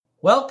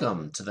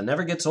Welcome to the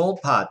Never Gets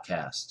Old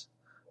podcast,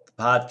 the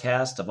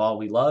podcast of all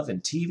we love in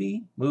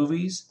TV,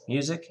 movies,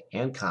 music,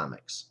 and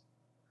comics,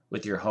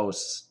 with your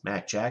hosts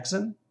Mac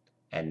Jackson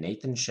and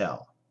Nathan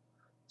Shell.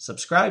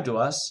 Subscribe to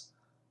us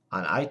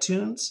on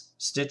iTunes,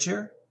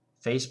 Stitcher,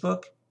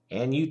 Facebook,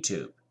 and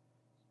YouTube.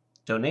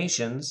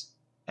 Donations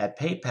at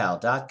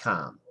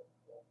paypal.com,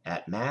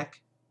 at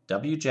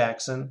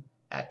macwjackson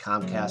at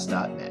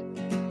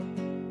comcast.net.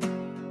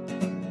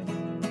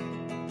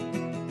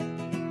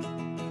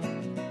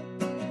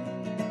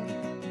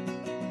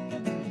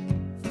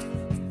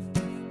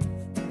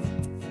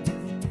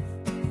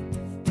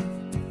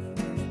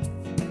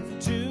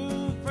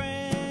 Two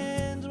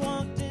friends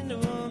walked into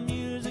a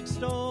music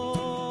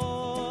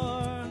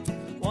store.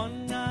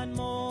 One got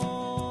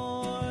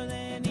more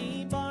than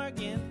he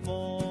bargained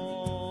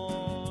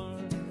for.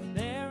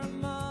 They're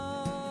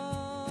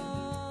among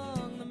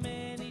the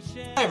many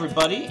shares. Hi,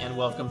 everybody, and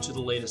welcome to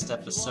the latest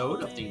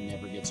episode of the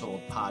Never Gets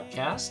Old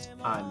podcast.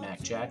 I'm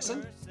Mac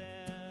Jackson,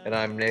 And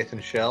I'm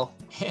Nathan Shell.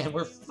 and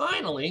we're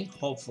finally,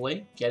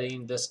 hopefully,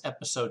 getting this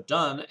episode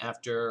done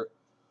after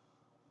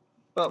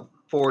About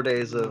 4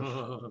 days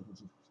of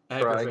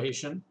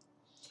aggravation.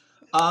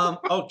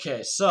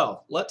 Okay,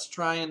 so let's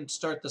try and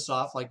start this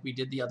off like we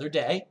did the other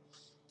day.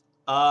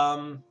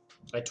 I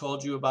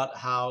told you about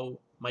how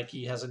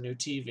Mikey has a new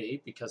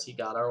TV because he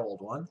got our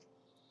old one.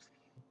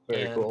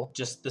 very And cool.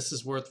 Just this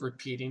is worth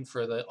repeating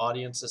for the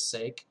audience's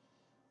sake.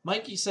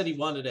 Mikey said he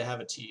wanted to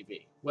have a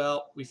TV.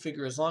 Well, we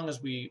figure as long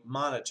as we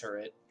monitor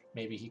it,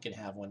 maybe he can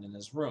have one in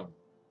his room.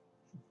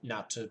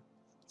 Not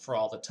for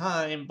all the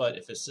time, but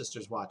if his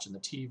sister's watching the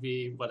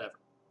TV, whatever.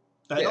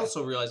 I Yeah.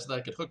 also realized that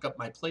I could hook up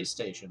my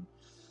PlayStation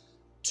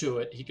to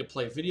it. He could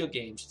play video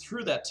games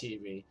through that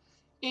TV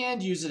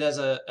and use it as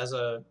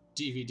a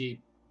DVD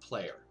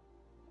player.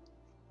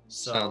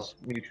 So, Sounds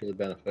mutually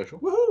beneficial.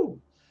 woohoo!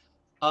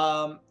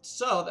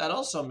 So that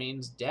also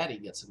means Daddy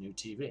gets a new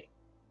TV.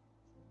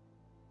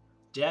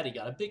 Daddy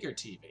got a bigger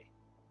TV.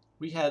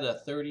 We had a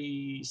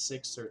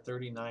 36 or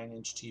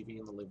 39-inch TV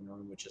in the living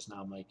room, which is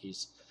now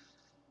Mikey's.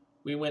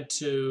 We went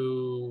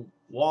to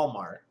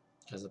Walmart,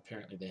 because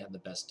apparently they had the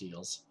best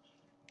deals,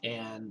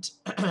 and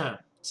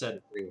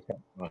said,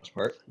 Most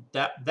part.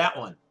 that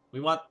one, we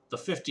want the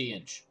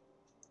 50-inch.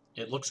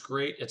 It looks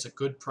great. It's a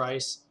good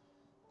price.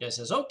 Guy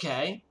says,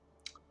 okay.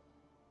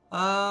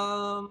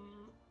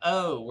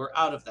 We're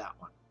out of that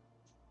one.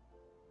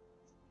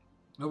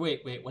 Oh,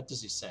 wait, what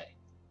does he say?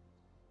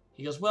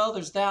 He goes, well,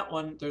 there's that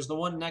one. There's the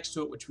one next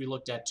to it, which we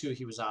looked at too.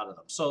 He was out of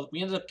them. So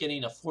we ended up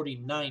getting a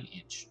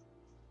 49-inch.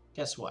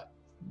 Guess what?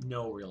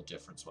 No real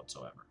difference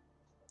whatsoever.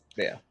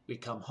 Yeah. We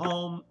come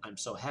home. I'm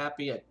so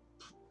happy. I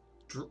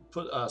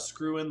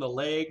screw in the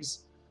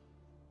legs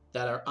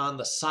that are on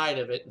the side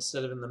of it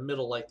instead of in the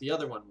middle like the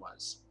other one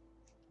was.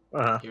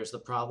 Uh-huh. Here's the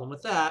problem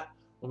with that.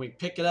 When we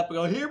pick it up and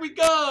go, here we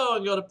go,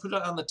 and go to put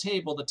it on the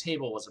table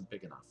wasn't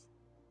big enough.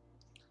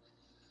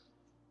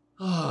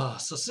 Oh,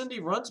 so Cindy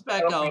runs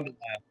back out.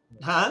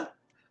 Huh?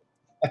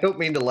 I don't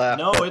mean to laugh.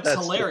 No, but it's that's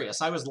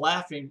hilarious. I was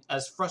laughing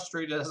as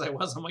frustrated as I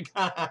was. I'm like,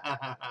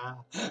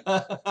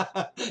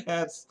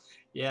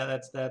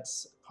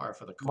 that's par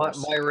for the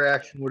course. My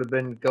reaction would have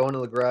been go into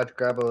the garage,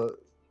 grab a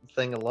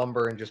thing of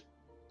lumber, and just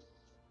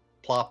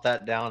plop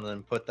that down and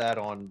then put that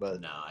on.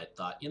 But No, I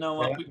thought, you know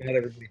what? not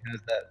everybody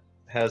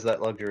has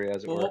that luxury,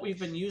 as it Well, were. what we've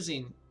been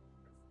using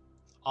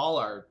all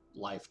our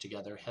life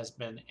together has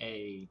been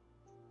a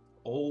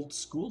old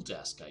school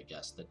desk, I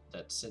guess,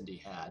 that Cindy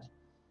had,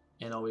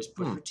 and always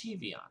put her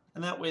TV on.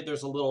 And that way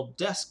there's a little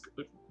desk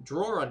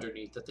drawer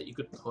underneath it that you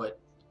could put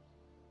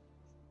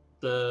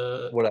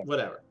the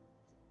whatever.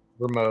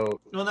 Remote.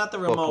 No, not the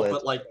remote, booklet.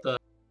 but like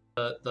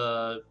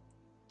the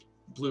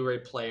Blu-ray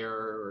player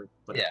or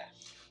whatever. Yeah.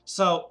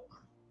 So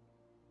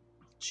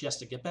she has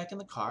to get back in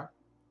the car.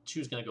 She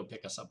was going to go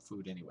pick us up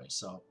food anyway.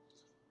 So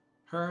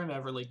her and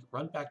Everly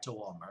run back to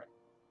Walmart.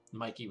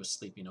 Mikey was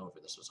sleeping over.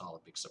 This was all a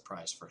big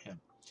surprise for him.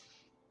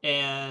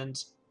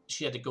 And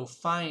she had to go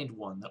find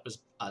one that was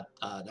an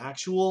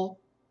actual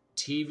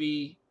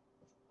TV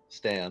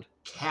Stand.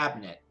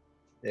 cabinet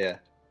Yeah.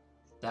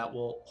 that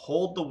will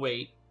hold the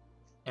weight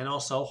and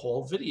also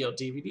hold video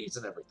DVDs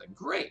and everything.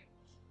 Great.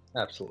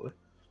 Absolutely.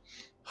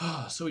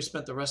 So we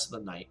spent the rest of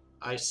the night.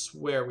 I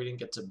swear we didn't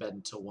get to bed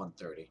until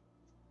 1:30.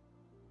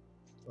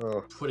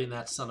 Oh, Putting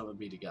that son of a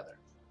bee together.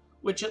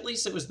 Which at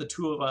least it was the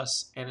two of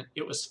us and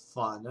it was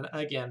fun. And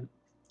again,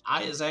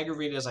 as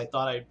aggravated as I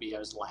thought I'd be, I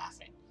was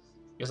laughing.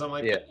 Because I'm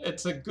like, Yeah.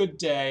 It's a good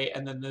day,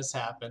 and then this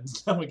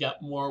happens. Then we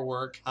got more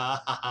work.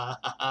 Ha ha ha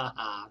ha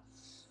ha.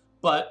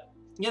 But,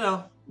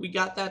 we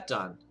got that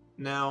done.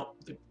 Now,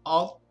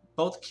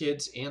 both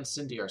kids and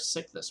Cindy are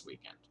sick this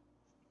weekend.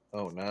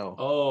 oh no.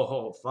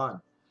 Oh,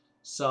 fun.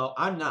 So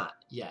I'm not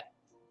yet.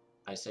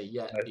 I say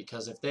yet Right.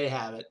 because if they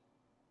have it,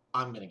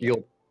 I'm going to get You'll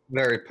it.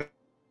 very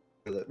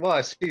with it. Well,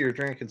 I see you're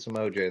drinking some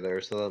OJ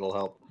there, so that'll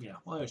help. Yeah,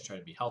 well, I always try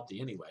to be healthy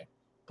anyway.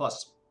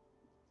 Plus,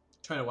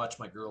 trying to watch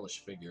my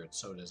girlish figure, and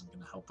soda isn't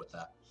going to help with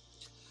that.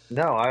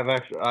 No,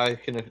 I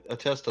can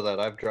attest to that.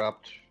 I've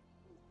dropped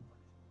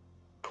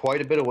quite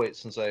a bit of weight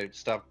since I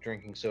stopped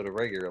drinking soda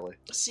regularly.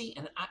 See,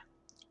 and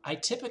I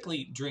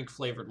typically drink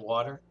flavored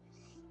water,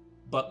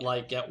 but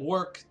like at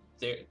work,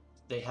 they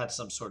had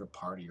some sort of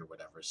party or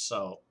whatever,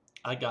 so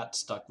I got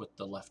stuck with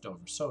the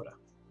leftover soda.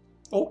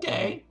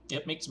 Okay,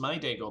 it makes my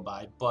day go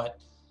by, but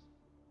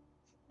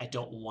I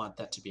don't want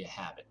that to be a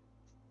habit.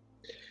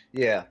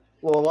 Yeah.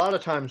 Well, a lot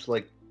of times,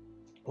 like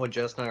when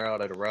Jess and I are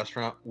out at a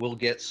restaurant, we'll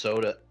get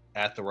soda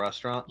at the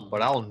restaurant,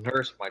 but I'll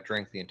nurse my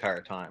drink the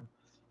entire time.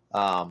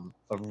 A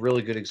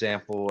really good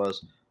example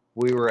was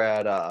we were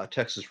at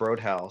Texas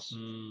Roadhouse,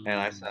 and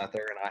I sat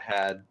there and I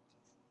had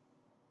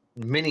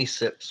mini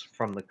sips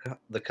from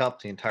the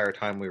cup the entire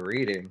time we were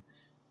eating.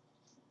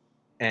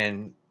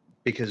 And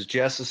because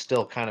Jess is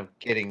still kind of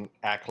getting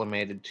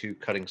acclimated to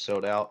cutting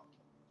soda out,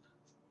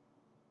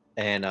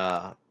 and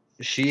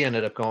she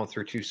ended up going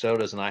through 2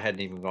 sodas, and I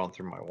hadn't even gone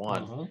through my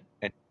one.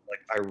 And like,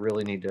 I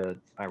really need to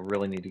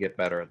get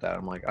better at that.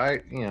 I'm like, I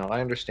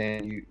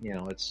understand you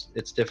know,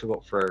 it's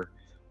difficult for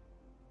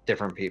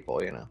different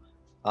people, you know.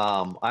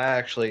 I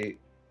actually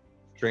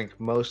drink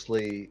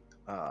mostly,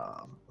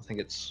 I think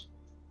it's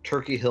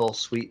Turkey Hill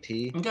sweet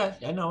tea, Okay,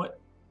 I know it.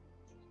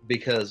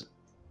 because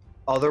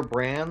other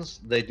brands,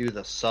 they do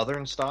the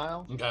southern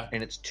style, Okay,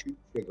 and it's too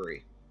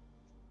sugary.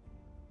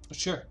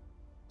 sure.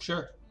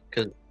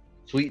 Because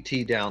sweet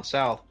tea down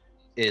south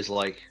is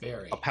like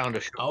Very. a pound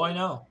of sugar, Oh, I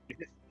know.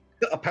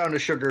 a pound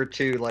of sugar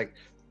to like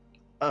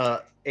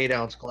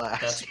 8-ounce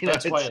glass. That's You know,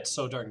 that's why it's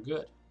so darn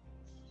good.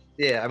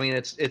 yeah. I mean,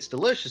 it's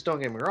delicious. Don't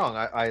get me wrong.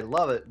 I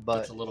love it, but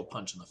It's a little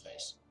punch in the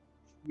face.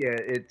 yeah,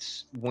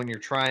 it's when you're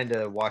trying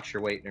to watch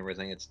your weight and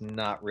everything, it's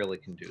not really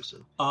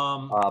conducive.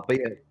 Um, But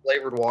yeah,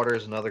 flavored water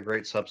is another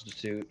great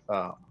substitute.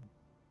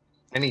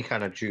 Any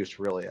kind of juice,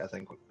 really, I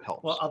think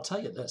helps. well, I'll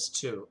tell you this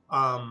too.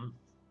 And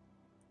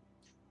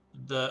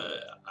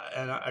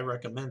I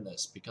recommend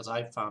this because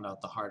I found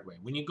out the hard way.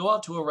 When you go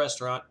out to a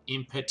restaurant,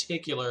 in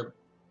particular,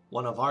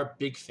 one of our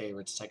big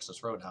favorites,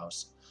 Texas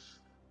Roadhouse,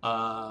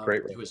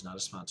 Great. who is not a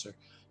sponsor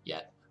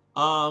yet.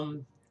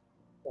 Although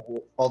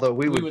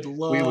we would would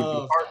love be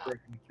that.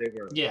 heartbroken if they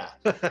were. Yeah.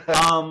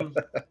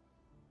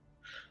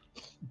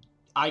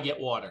 I get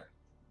water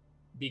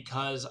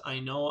because I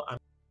know I'm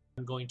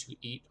going to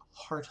eat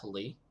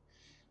heartily,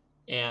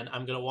 and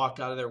I'm going to walk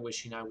out of there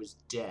wishing I was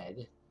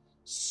dead.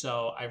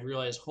 So I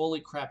realized, holy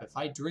crap, if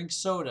I drink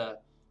soda,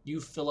 you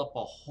fill up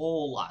a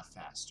whole lot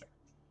faster.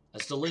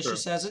 As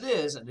delicious as it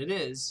is, and it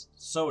is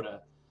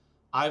soda,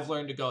 I've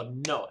learned to go,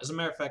 no. As a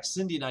matter of fact,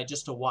 Cindy and I,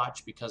 just to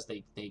watch, because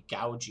they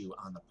gouge you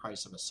on the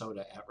price of a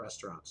soda at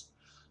restaurants,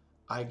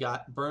 I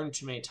got burned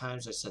too many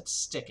times. I said,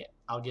 stick it.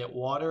 I'll get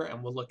water,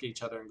 and we'll look at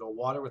each other and go,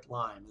 water with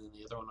lime. And then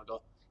the other one will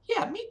go,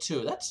 yeah, me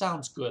too. That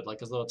sounds good,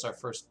 like as though it's our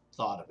first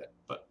thought of it.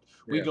 But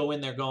we Yeah. go in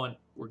there going,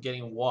 we're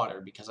getting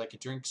water, because I could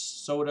drink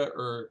soda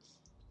or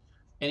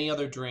any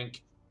other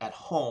drink at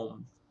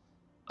home.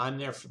 I'm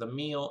there for the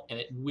meal, and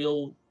it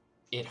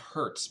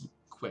hurts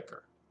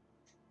quicker.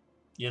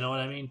 You know what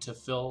I mean? To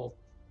fill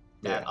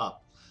that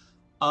up.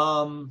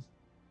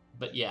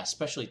 But yeah,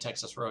 especially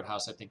Texas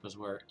Roadhouse, I think was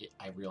where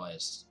I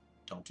realized,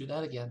 don't do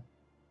that again.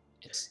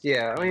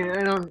 Yeah, I mean,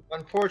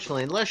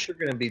 unfortunately, unless you're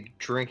going to be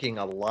drinking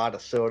a lot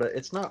of soda,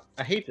 it's not.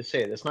 I hate to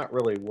say it, it's not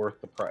really worth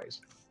the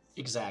price.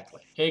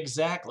 Exactly. Well,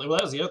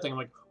 that was the other thing. I'm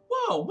like,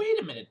 whoa, wait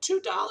a minute,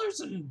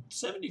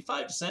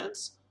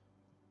 $2.75?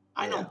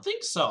 I Yeah. don't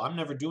think so. I'm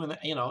never doing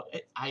that. You know,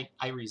 I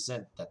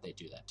resent that they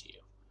do that to you.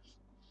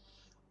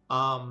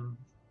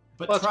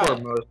 But Well, try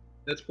it.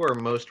 that's where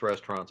most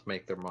restaurants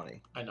make their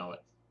money. I know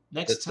it.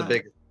 Next That's time. the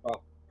biggest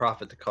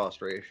profit to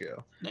cost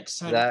ratio. Next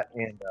time. That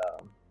and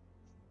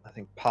I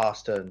think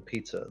pasta and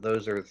pizza.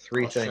 Those are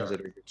 3 things sure.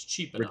 that are It's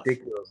cheap enough.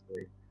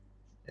 ridiculously.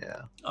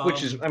 Yeah,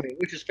 which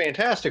is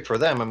fantastic for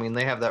them. I mean,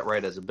 they have that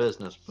right as a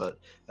business, but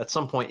at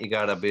some point you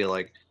got to be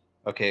like,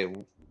 okay,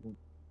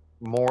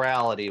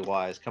 morality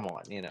wise, come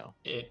on, you know.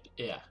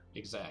 Yeah,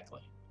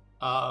 exactly.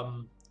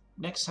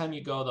 Next time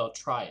you go, though,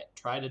 try it.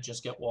 Try to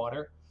just get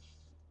water,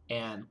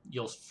 and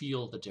you'll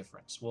feel the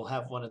difference. We'll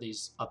have one of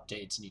these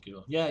updates, and you can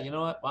go, yeah, you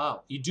know what?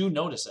 Wow, you do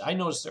notice it. I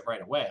noticed it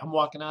right away. I'm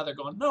walking out of there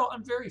going, no,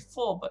 I'm very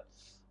full, but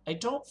I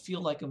don't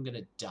feel like I'm going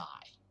to die.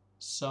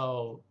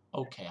 So,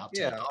 okay, I'll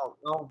take Yeah, it.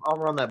 I'll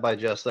run that by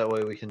Jess. That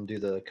way we can do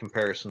the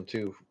comparison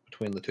too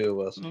between the two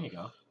of us. There you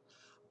go.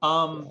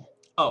 Oh,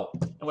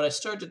 and what I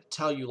started to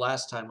tell you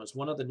last time was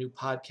one of the new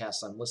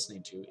podcasts I'm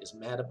listening to is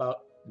Mad About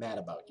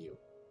You.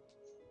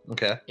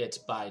 Okay. It's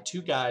by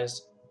 2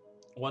 guys.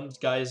 One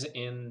guy's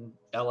in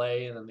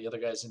LA and then the other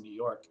guy's in New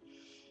York.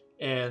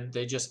 And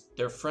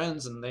they're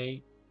friends, and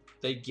they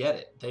get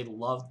it. They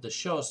love the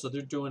show. So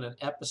they're doing an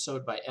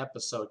episode by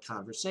episode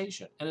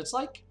conversation. And it's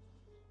like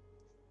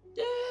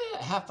a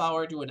half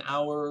hour to an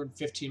hour and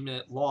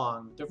 15-minute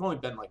long. There've only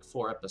been like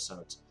 4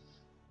 episodes.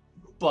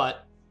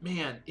 But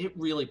man, it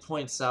really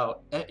points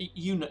out,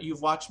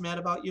 you've watched Mad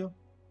About You?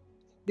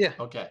 Yeah.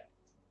 Okay.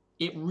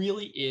 It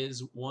really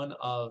is one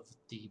of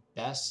the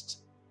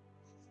best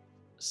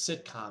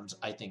sitcoms,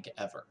 I think,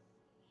 ever.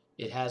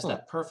 It has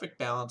that perfect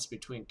balance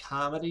between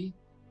comedy,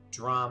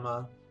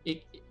 drama,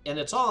 and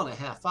it's all in a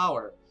half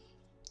hour.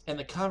 and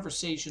the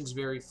conversation's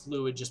very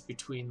fluid just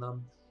between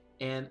them.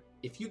 And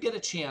if you get a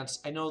chance,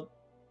 I know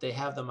they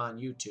have them on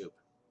YouTube.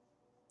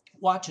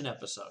 Watch an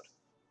episode,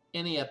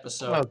 any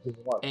episode,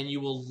 and you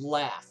will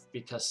laugh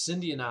because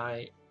Cindy and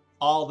I,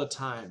 all the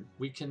time,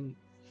 we can.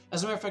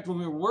 As a matter of fact, when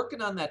we were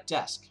working on that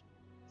desk,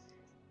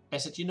 I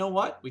said, you know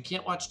what? We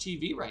can't watch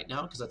TV right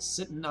now because it's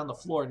sitting on the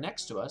floor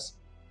next to us.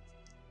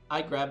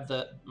 I grabbed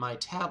my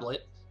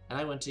tablet and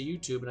I went to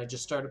YouTube and I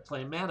just started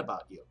playing Mad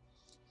About You.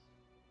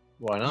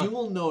 Why not? You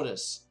will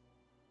notice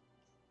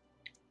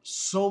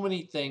so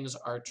many things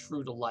are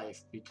true to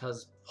life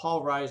because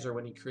Paul Reiser,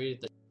 when he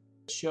created the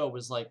show,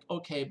 was like,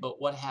 okay, but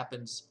what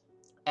happens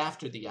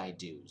after the I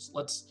do's?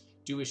 Let's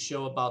do a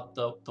show about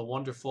the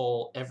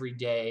wonderful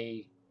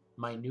everyday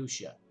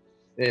minutia.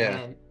 Yeah.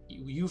 And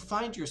you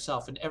find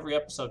yourself in every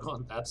episode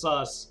going, that's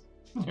us,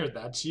 or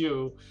that's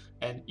you.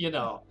 And,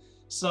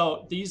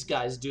 so these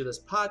guys do this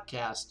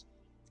podcast.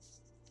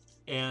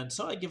 And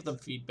so I give them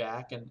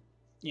feedback and,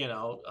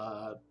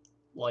 I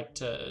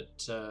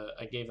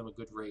gave them a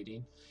good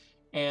rating.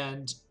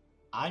 And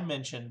I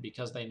mentioned,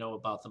 because they know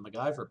about the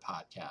MacGyver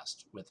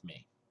podcast with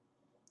me.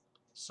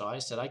 So I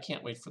said, I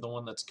can't wait for the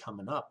one that's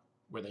coming up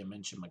where they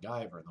mention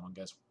MacGyver. And the one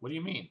goes, what do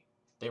you mean?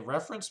 They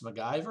reference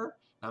MacGyver?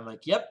 And I'm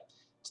like, yep.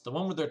 It's the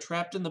one where they're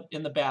trapped in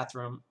the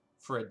bathroom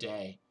for a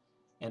day.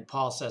 And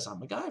Paul says,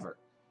 I'm MacGyver.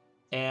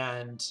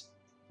 And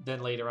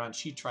then later on,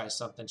 she tries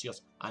something. She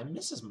goes, I'm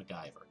Mrs.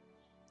 MacGyver.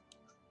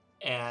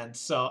 And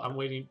so I'm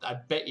waiting. I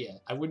bet you,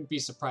 I wouldn't be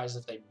surprised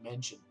if they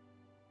mention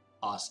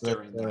us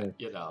during that,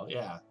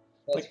 yeah.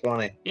 That's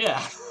funny.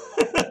 Yeah.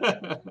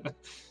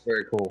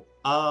 Very cool.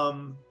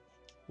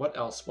 What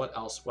else?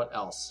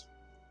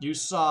 You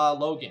saw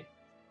Logan.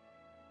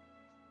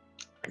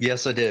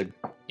 Yes, I did.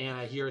 And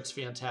I hear it's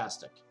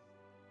fantastic.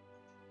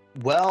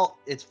 Well,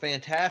 it's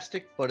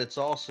fantastic, but it's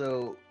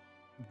also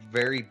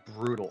very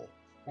brutal.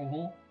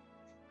 Mm-hmm.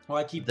 Well,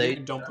 I keep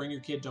thinking, don't bring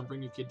your kid, don't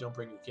bring your kid, don't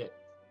bring your kid.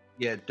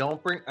 Yeah,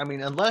 don't bring... I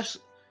mean, unless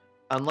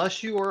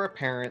you are a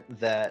parent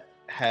that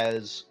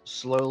has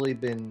slowly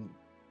been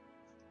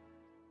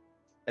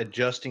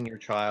adjusting your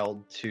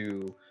child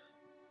to,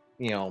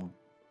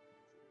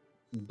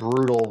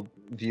 brutal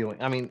viewing.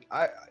 I mean,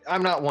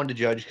 I'm not one to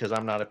judge because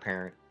I'm not a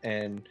parent,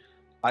 and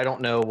I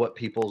don't know what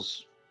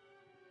people's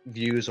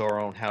views are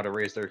on how to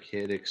raise their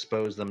kid,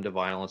 expose them to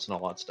violence and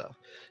all that stuff.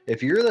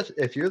 If you're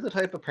the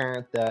type of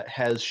parent that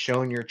has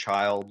shown your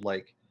child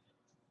like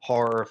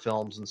horror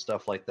films and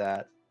stuff like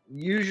that,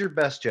 use your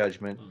best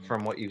judgment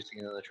from what you've seen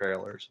in the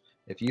trailers.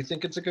 If you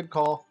think it's a good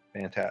call,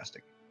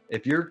 fantastic.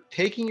 If you're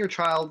taking your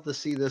child to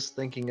see this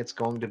thinking it's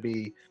going to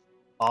be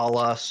a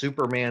la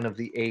Superman of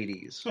the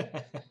 80s,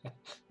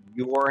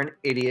 you are an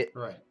idiot,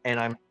 Right. And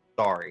I'm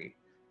sorry.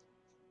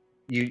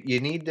 You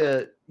need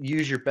to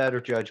use your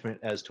better judgment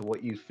as to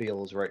what you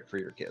feel is right for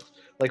your kids.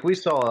 Like we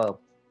saw,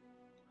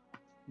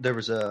 there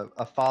was a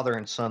father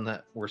and son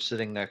that were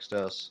sitting next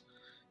to us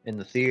in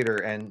the theater,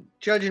 and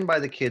judging by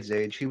the kid's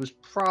age, he was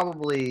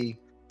probably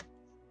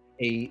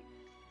 8.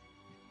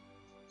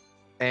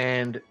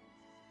 And,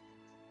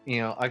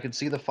 I could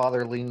see the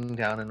father leaning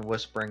down and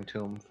whispering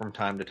to him from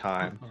time to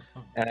time.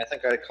 And I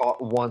think I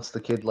caught once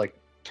the kid like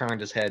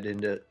turned his head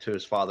to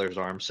his father's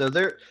arms. So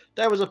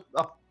that was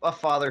a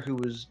father who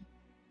was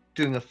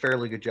doing a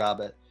fairly good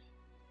job at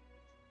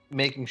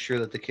making sure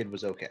that the kid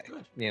was okay.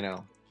 Good.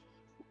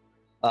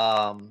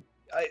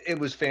 It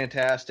was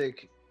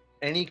fantastic.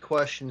 Any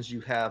questions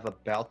you have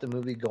about the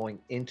movie going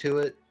into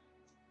it,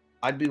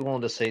 I'd be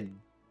willing to say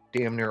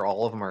damn near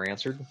all of them are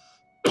answered.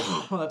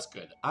 Well, that's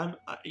good.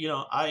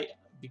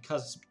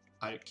 Because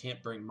I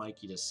can't bring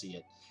Mikey to see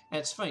it. And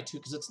it's funny too,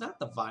 because it's not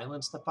the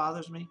violence that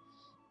bothers me.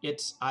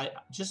 It's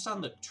just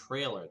on the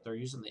trailer they're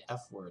using the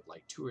F word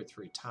like 2 or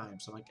 3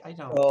 times. I'm like, I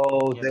don't.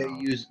 Oh,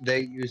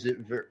 they use it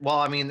very well.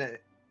 I mean,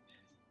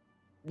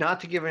 not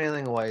to give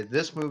anything away,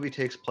 this movie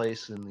takes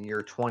place in the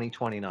year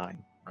 2029.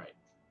 Right.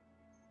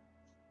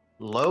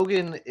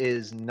 Logan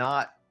is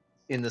not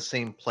in the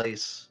same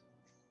place,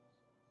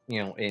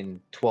 in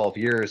 12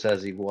 years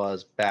as he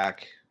was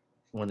back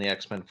when the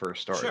X-Men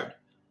first started. Sure.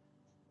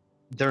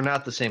 They're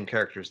not the same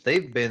characters.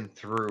 They've been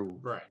through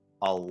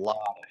a lot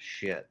of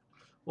shit.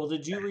 Well,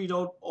 did you read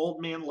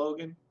Old Man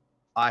Logan?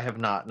 I have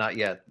not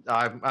yet.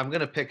 I'm going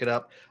to pick it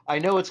up. I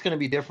know it's going to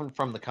be different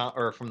from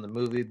the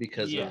movie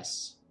because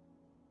yes,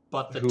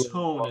 but the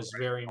tone is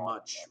very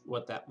much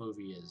what that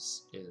movie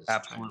is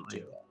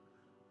absolutely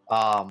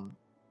trying to do.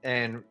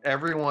 And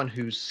everyone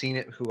who's seen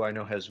it, who I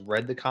know has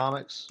read the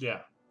comics,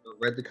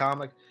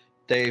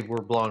 they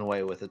were blown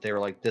away with it. They were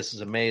like, "This is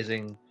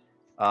amazing."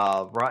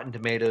 Rotten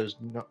Tomatoes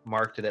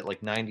marked it at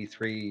like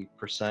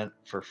 93%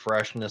 for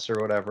freshness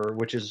or whatever,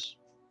 which is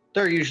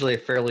they're usually a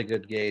fairly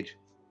good gauge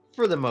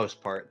for the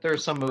most part. There are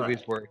some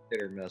movies where it's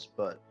hit or miss,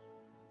 but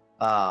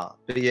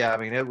yeah, I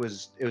mean it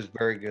was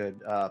very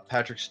good.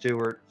 Patrick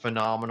Stewart,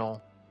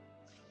 phenomenal.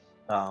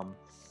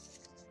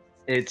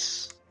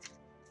 It's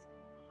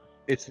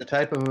the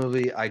type of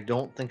movie I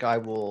don't think I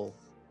will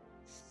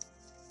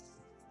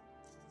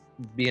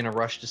be in a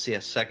rush to see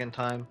a second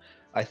time.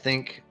 I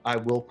think I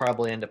will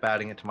probably end up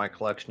adding it to my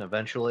collection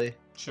eventually.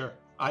 Sure.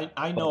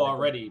 I know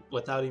already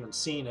without even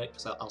seeing it,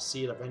 because I'll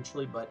see it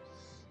eventually, but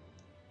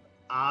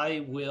I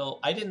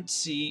didn't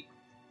see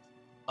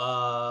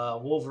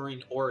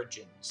Wolverine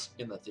Origins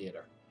in the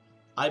theater.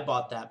 I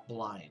bought that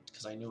blind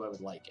because I knew I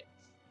would like it.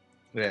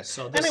 Yeah.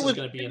 So And this it is was-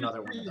 going to be it was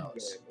another one pretty of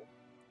those. enjoyable.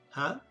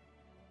 Huh?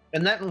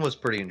 And that one was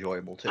pretty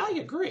enjoyable too. I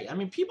agree. I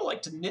mean, people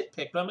like to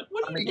nitpick, but I'm like,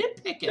 what are you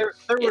nitpicking? There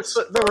were It's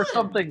there were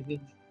fun.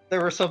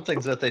 some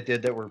things that they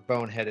did that were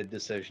boneheaded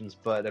decisions,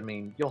 but I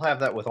mean, you'll have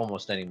that with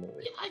almost any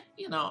movie.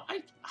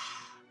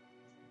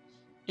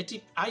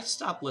 I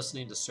stopped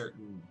listening to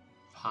certain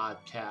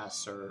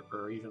podcasts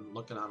or even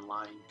looking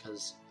online,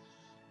 because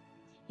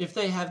if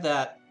they have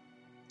that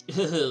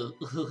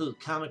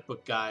comic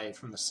book guy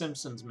from The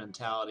Simpsons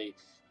mentality,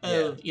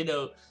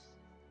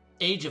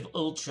 Age of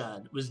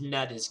Ultron was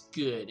not as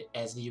good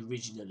as the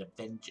original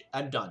Avenger.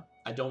 I'm done.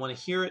 I don't want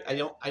to hear it. I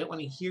don't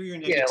want to hear your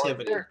Yeah,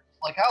 negativity.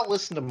 like I'll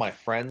listen to my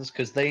friends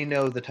because they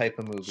know the type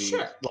of movie.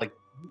 Sure. Like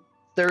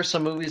there are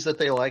some movies that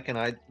they like and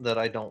I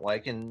don't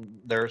like, and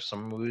there are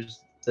some movies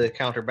that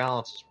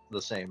counterbalance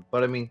the same.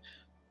 But I mean,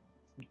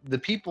 the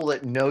people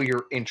that know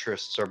your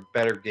interests are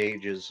better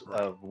gauges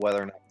of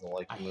whether or not you'll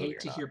like the I movie. hate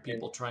to hear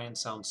people try and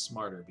sound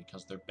smarter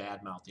because they're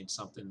bad mouthing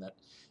something that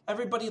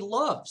everybody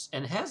loves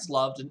and has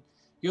loved, and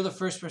you're the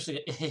first person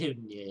to go,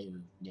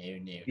 oh,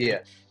 no. Yeah,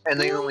 and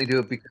they Well- only do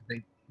it because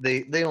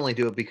they only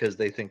do it because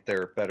they think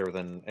they're better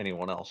than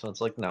anyone else. And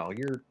it's like, no,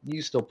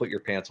 you still put your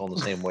pants on the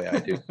same way I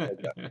do.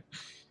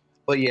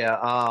 But yeah,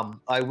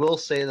 I will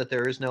say that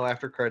there is no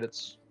after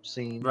credits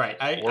scene. Right.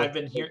 I've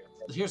been here.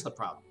 Here's the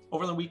problem.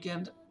 Over the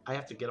weekend, I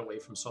have to get away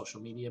from social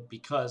media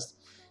because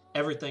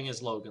everything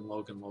is Logan,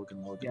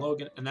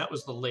 and that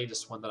was the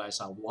latest one that I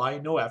saw. Why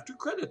no after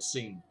credits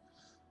scene?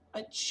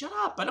 Shut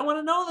up! I don't want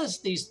to know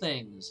these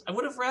things. I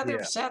would have rather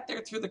Yeah. sat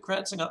there through the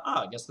credits and go,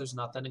 I guess there's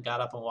nothing, and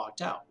got up and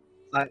walked out.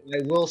 I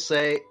will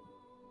say,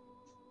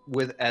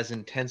 with as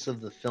intensive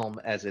the film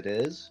as it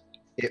is,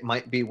 it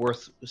might be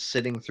worth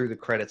sitting through the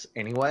credits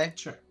anyway,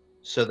 Sure.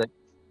 so that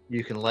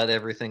you can let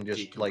everything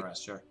just like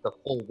Decompress, sure. the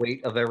full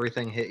weight of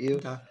everything hit you.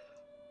 Okay.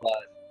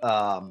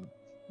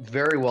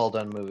 Very well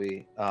done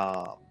movie.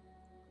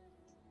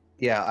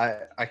 Yeah,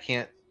 I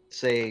can't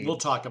say. We'll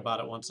talk about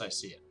it once I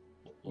see it.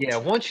 Yeah,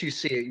 once you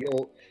see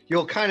it,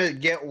 you'll kind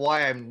of get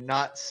why I'm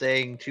not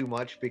saying too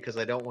much, because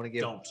I don't want to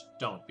give.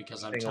 Don't,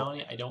 because I'm Hang on. telling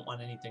you, I don't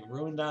want anything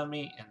ruined on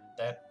me, and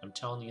that I'm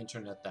telling the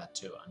internet that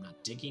too. I'm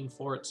not digging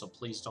for it, so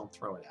please don't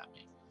throw it at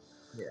me.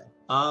 Yeah.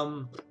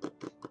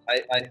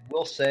 I I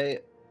will say,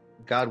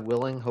 God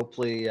willing,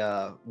 hopefully,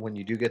 when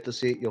you do get to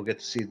see it, you'll get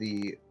to see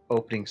the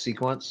opening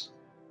sequence,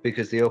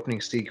 because the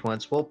opening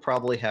sequence will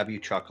probably have you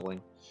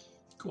chuckling.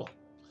 Cool.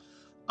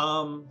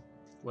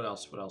 What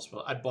else?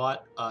 Well, I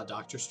bought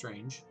Doctor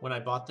Strange. When I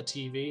bought the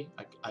TV,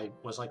 I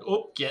was like,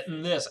 oh,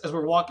 getting this. As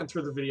we're walking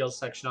through the video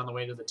section on the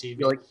way to the TV.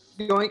 You're like,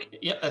 yoink.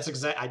 Yep, that's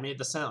exact. I made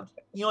the sound.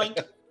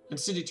 Yoink. And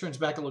Cindy turns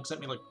back and looks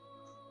at me like,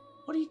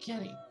 what are you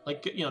getting?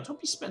 Like,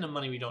 don't be spending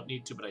money we don't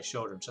need to, but I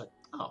showed her. And she's like,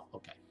 oh,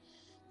 okay.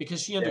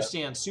 Because she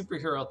understands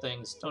superhero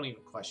things, don't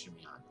even question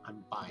me on.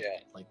 I'm buying Yeah.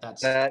 it. Like,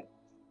 that's...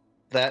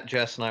 That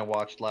Jess and I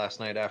watched last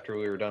night after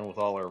we were done with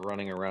all our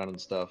running around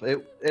and stuff.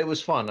 It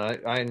was fun.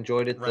 I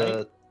enjoyed it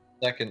the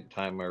second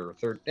time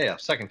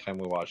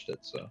we watched it.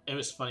 So It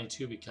was funny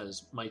too,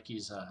 because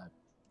Mikey's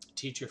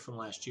teacher from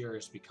last year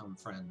has become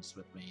friends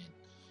with me, and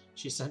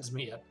she sends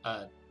me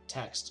a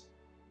text.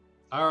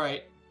 All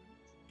right,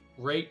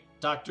 rate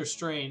Doctor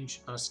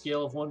Strange on a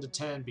scale of 1 to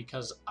 10,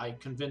 because I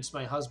convinced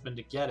my husband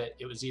to get it.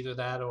 It was either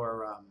that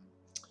or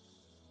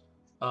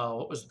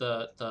what was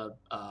the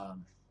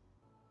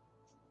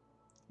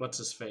what's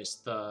his face,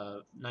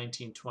 the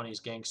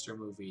 1920s gangster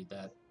movie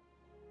that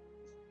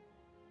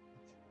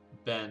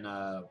Ben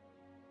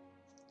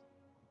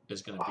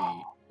is going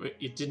to be.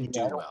 It didn't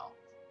do well,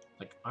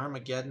 like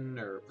Armageddon,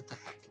 or what the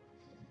heck?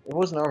 it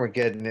wasn't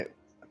Armageddon.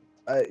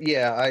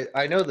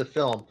 I know the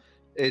film.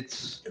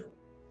 It's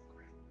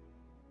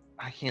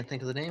I can't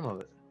think of the name of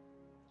it.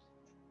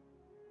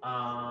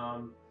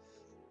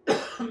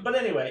 But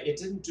anyway, it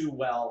didn't do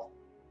well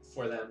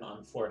for them,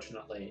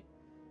 unfortunately.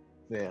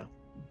 Yeah.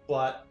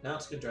 But now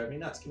it's gonna drive me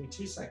nuts. Give me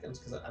 2 seconds,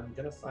 because I'm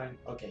gonna find.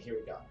 Okay, here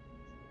we go.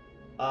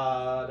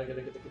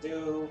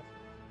 It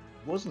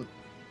wasn't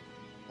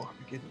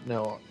Armageddon.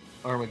 No,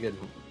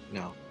 Armageddon.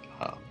 No.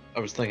 I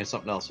was thinking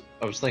something else.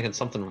 I was thinking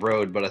something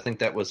Road, but I think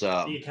that was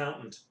The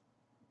Accountant.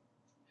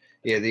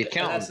 yeah, The And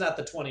Accountant. that's not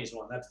the 20s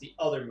one. That's the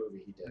other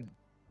movie he did.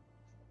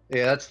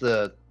 Yeah, that's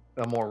a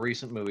more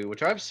recent movie,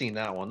 which I've seen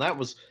that one. That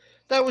was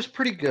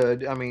pretty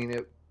good. I mean,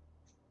 it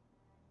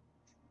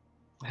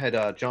had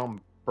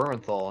John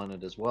Bernthal in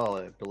it as well,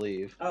 I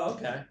believe. Oh,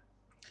 okay.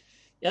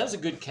 Yeah, that was a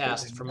good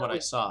cast from what I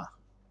saw.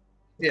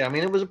 Yeah, I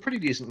mean, it was a pretty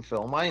decent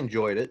film. I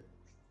enjoyed it.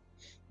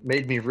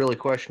 Made me really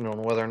question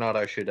on whether or not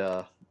I should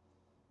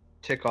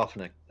tick off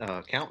an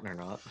accountant or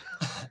not.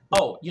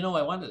 Oh,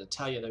 I wanted to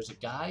tell you, there's a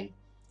guy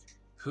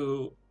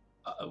who,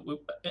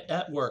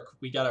 at work,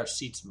 we got our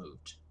seats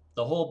moved.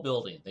 The whole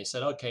building. They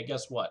said, okay,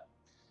 guess what?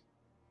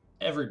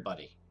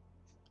 Everybody,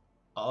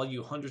 all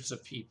you hundreds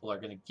of people are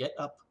going to get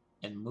up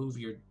and move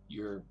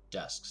your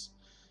desks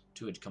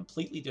to a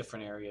completely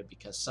different area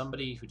because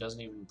somebody who doesn't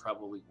even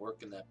probably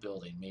work in that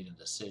building made a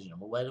decision.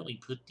 Well, why don't we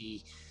put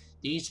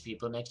these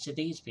people next to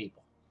these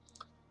people?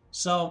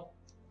 So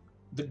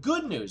the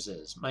good news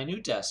is my new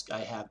desk, I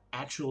have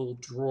actual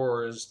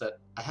drawers that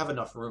I have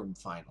enough room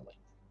finally.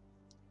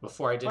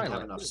 Before I didn't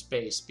have enough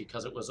space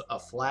because it was a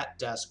flat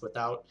desk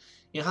without,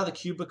 you know how the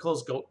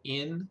cubicles go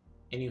in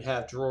and you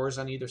have drawers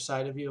on either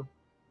side of you?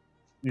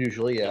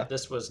 Usually, yeah.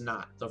 This was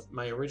not.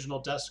 My original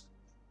desk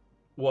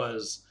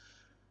was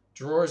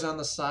drawers on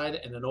the side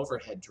and an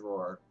overhead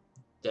drawer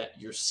that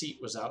your seat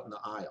was out in the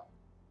aisle.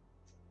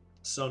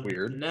 So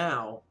Weird.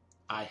 now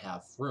I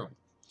have room.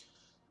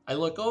 I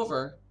look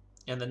over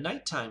and the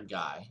nighttime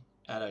guy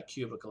at a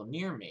cubicle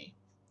near me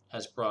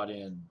has brought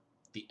in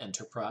the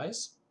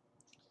Enterprise,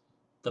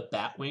 the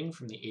Batwing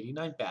from the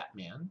 89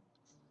 Batman,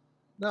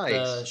 Nice.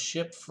 the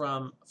ship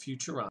from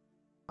Futurama.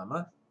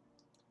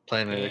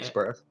 Planet and-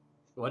 Express.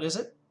 What is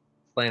it?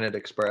 Planet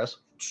Express.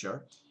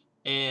 Sure.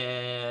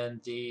 And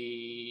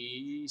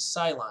the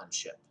Cylon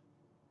ship.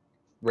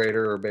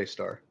 Raider or Base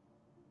Star.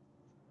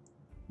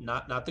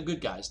 Not the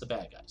good guys, the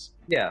bad guys.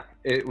 Yeah,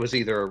 it was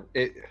either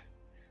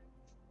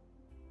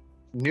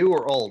new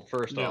or old.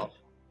 First New. off,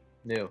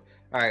 new.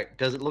 All right.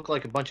 Does it look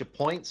like a bunch of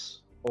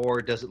points,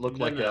 or does it look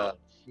like a?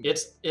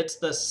 It's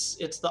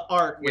the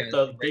art with Yeah,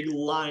 the big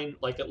line,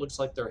 like it looks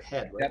like their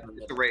head right Yep, in the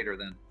it's a middle. Raider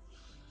then.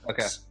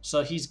 Okay.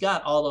 So he's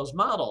got all those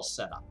models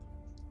set up.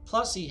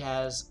 Plus he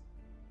has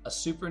a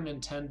Super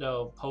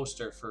Nintendo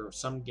poster for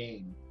some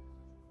game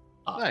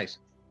up. Nice.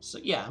 So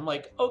yeah, I'm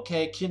like,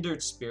 okay,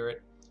 kindred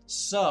spirit.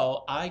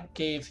 So I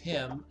gave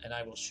him, and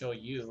I will show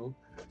you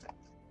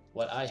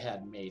what I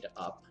had made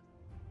up.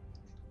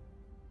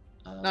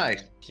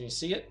 Nice. Can you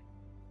see it?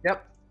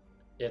 Yep.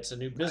 It's a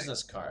new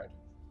business card.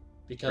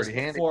 Because Pretty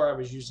handy. before I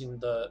was using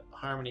the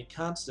Harmony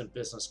Constant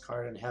business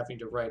card and having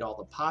to write all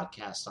the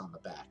podcasts on the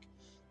back.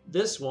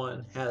 This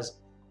one has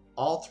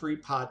all 3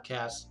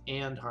 podcasts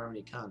and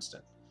Harmony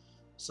Constant.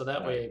 So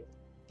that way,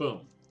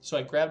 boom. So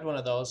I grabbed one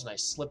of those and I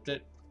slipped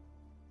it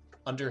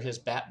under his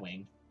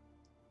Batwing.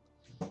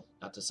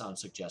 Not to sound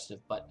suggestive,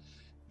 but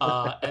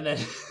and then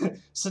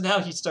so now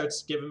he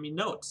starts giving me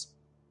notes.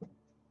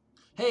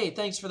 Hey,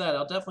 thanks for that.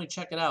 I'll definitely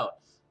check it out.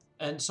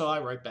 And so I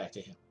write back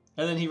to him.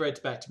 And then he writes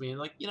back to me and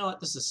like, you know what?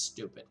 This is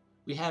stupid.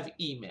 We have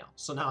email.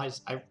 So now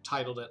I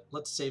titled it,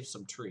 Let's Save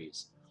Some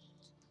Trees.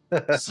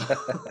 So,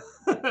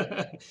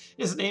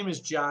 his name is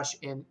Josh,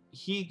 and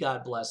he,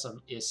 God bless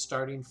him, is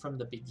starting from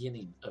the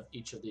beginning of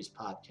each of these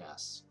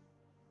podcasts.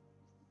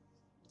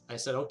 I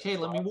said, okay,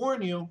 let me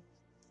warn you.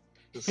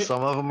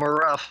 Some of them are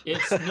rough.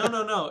 It's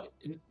no,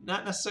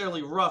 not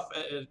necessarily rough,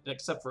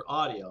 except for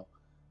audio,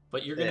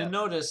 but you're going to Yeah.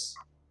 notice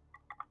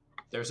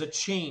there's a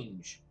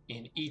change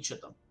in each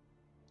of them.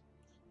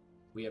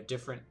 We have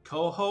different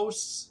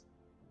co-hosts,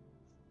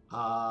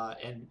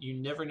 and you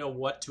never know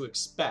what to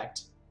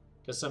expect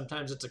because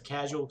sometimes it's a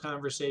casual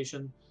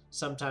conversation,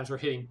 sometimes we're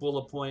hitting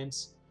bullet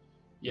points,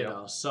 you Yep.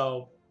 know.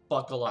 So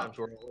buckle up. Times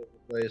we're all over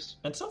the place.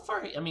 And so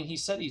far, I mean, he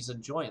said he's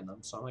enjoying them,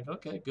 so I'm like,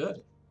 okay,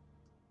 good.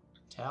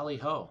 Tally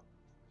ho.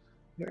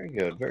 Very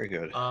good. Very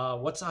good.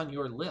 What's on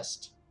your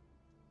list?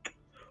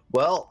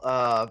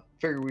 Well,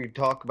 figured we'd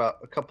talk about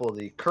a couple of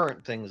the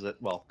current things that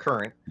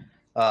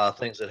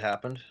things that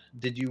happened.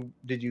 Did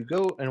you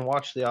go and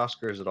watch the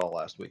Oscars at all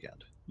last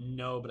weekend?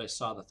 No, but I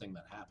saw the thing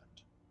that happened.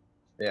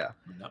 Yeah,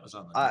 And that was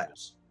on the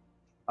news.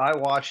 I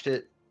watched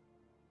it.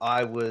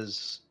 I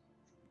was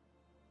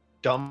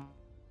dumb.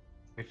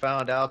 We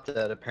found out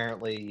that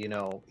apparently,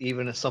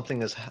 even if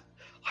something as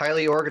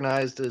highly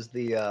organized as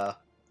the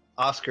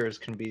Oscars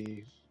can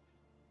be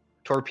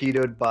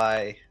torpedoed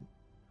by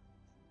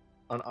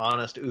an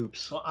honest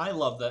oops. Well, I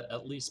love that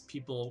at least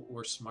people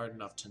were smart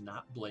enough to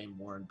not blame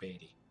Warren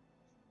Beatty.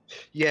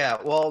 Yeah,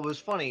 well, it was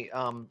funny.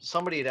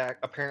 Somebody had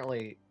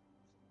apparently,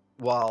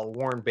 while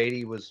Warren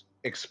Beatty was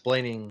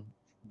explaining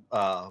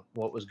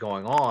what was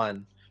going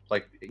on,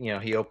 like,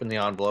 he opened the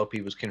envelope,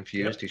 he was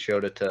confused, Yep. he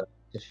showed it to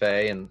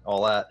Faye and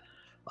all that.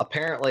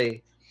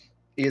 Apparently,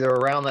 either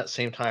around that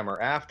same time or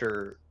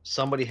after,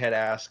 somebody had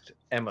asked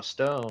Emma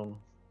Stone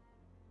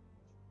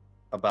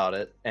about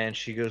it, and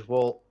she goes,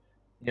 well,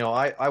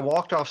 I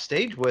walked off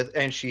stage with,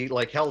 and she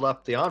held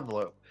up the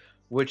envelope,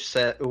 which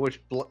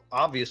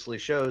obviously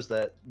shows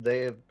that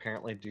they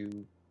apparently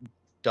do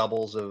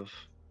doubles of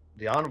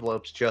the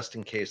envelopes just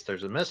in case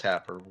there's a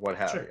mishap or what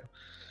have Sure. you.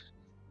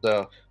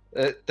 So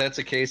that's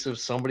a case of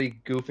somebody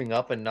goofing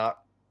up and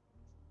not,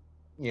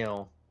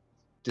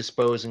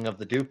 disposing of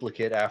the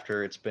duplicate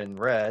after it's been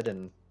read,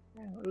 and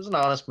it was an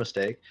honest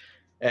mistake.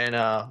 And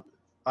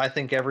I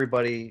think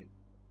everybody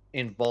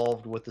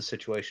involved with the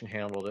situation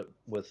handled it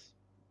with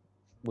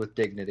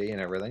dignity and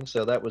everything.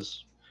 So it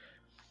was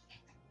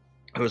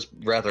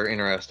rather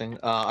interesting.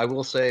 I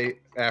will say,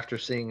 after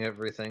seeing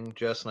everything,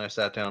 Jess and I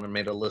sat down and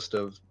made a list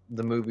of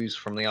the movies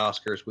from the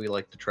Oscars we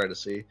like to try to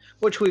see,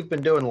 which we've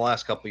been doing the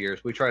last couple of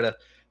years. We try to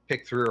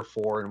pick 3 or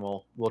 4, and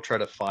we'll try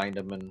to find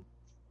them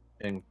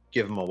and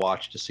give them a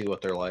watch to see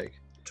what they're like.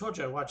 I told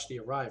you I watched The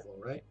Arrival,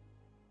 right?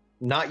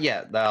 Not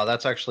yet. No,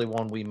 that's actually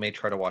one we may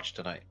try to watch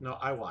tonight. No,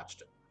 I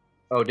watched it.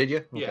 Oh, did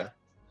you? Yeah,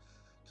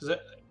 because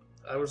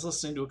I was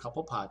listening to a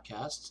couple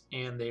podcasts,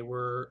 and they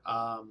were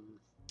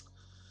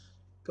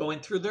going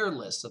through their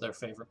list of their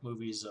favorite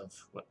movies of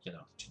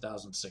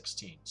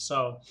 2016.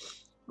 So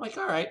I'm like,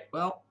 all right,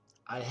 well,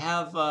 I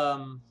have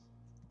the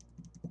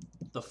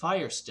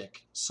Fire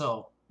Stick.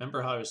 So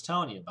remember how I was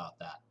telling you about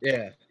that?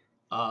 Yeah.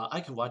 I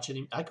could watch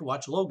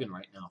Logan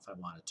right now if I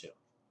wanted to.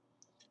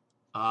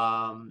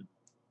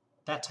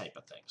 That type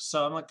of thing.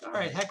 So I'm like, all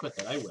right, heck with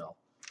it, I will.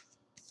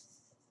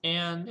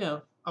 And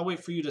I'll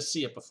wait for you to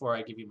see it before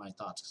I give you my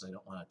thoughts because I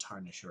don't want to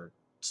tarnish or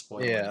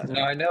spoil. Yeah.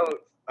 anything. No,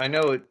 I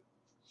know it.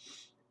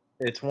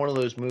 It's one of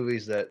those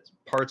movies that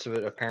parts of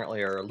it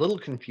apparently are a little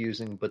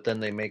confusing, but then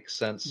they make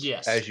sense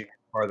Yes. as you get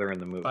farther in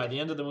the movie. By the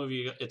end of the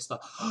movie, it's the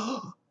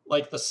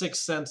like the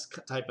Sixth Sense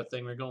type of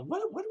thing. We're going,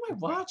 what am I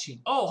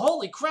watching? Oh,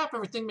 holy crap!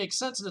 Everything makes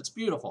sense and it's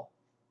beautiful.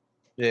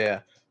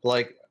 Yeah,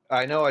 like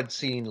I know I'd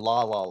seen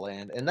La La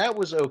Land, and that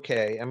was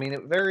okay. I mean,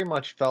 it very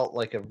much felt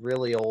like a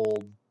really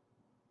old,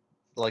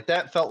 like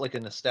that felt like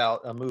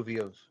a movie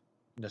of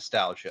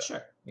nostalgia.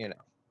 Sure. You know.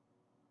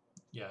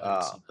 Yeah. I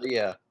haven't seen that.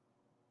 Yeah.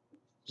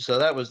 So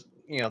that was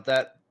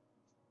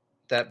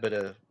that bit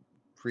of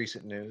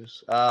recent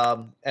news.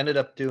 Ended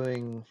up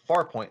doing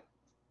Farpoint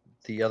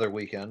the other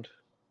weekend,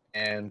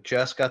 and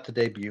Jess got to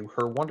debut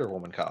her Wonder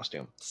Woman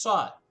costume.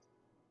 Saw it.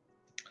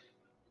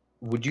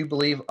 Would you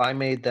believe I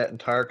made that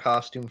entire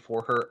costume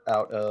for her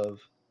out of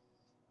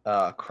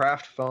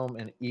craft foam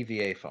and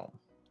EVA foam?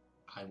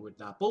 I would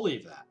not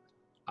believe that.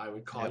 I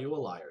would call you a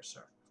liar,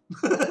 sir.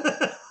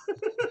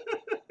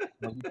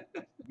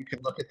 You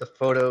can look at the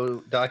photo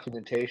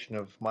documentation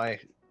of my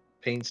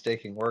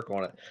painstaking work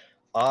on it.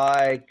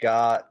 I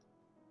got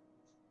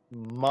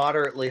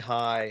moderately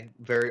high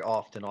very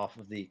often off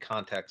of the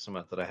contact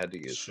cement that I had to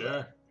use.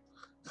 Sure.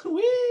 But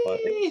it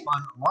was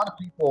fun. A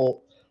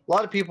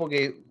lot of people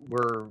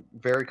were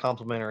very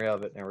complimentary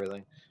of it and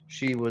everything.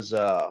 She was,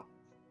 of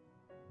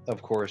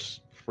course,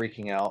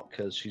 freaking out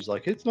because she's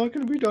like, "It's not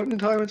going to be done in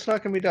time. It's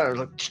not going to be done." I was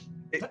like,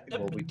 "It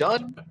will be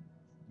done.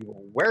 You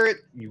will wear it.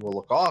 You will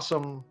look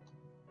awesome."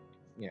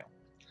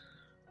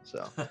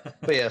 So,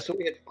 but yeah, so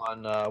we had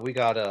fun. We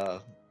got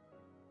an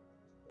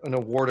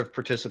award of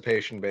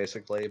participation,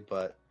 basically,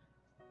 but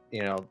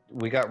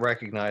we got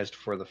recognized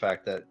for the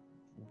fact that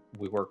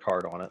we worked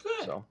hard on it.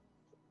 Good. So,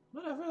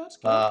 Whatever, that's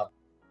good.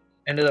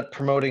 ended up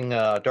promoting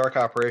Dark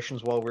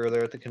Operations while we were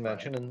there at the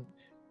convention, and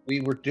we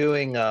were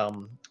doing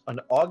an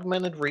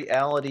augmented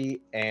reality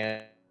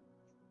and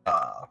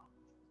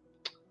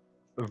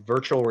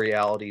virtual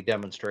reality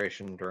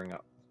demonstration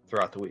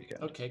throughout the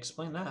weekend. Okay,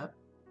 explain that.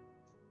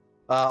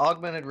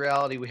 Augmented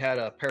reality, we had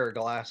a pair of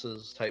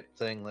glasses type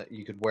thing that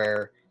you could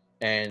wear,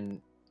 and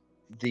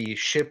the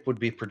ship would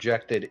be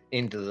projected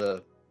into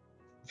the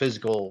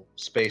physical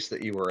space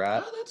that you were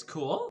at, Oh, that's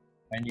cool.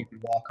 and you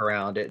could walk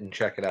around it and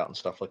check it out and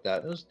stuff like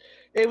that.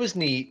 It was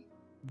neat,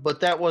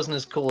 but that wasn't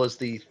as cool as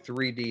the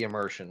 3D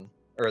immersion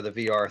or the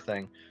VR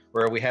thing,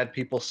 where we had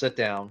people sit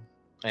down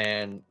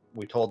and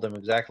we told them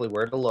exactly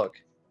where to look,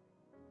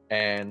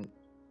 and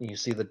you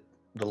see the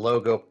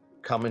logo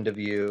come into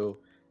view,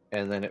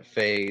 and then it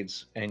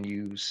fades, and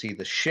you see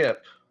the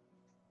ship,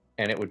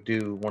 and it would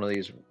do one of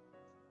these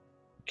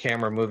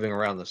camera moving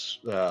around the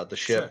ship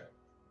Sure.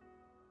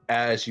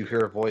 as you hear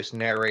a voice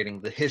narrating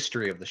the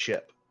history of the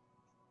ship.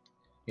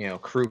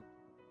 Crew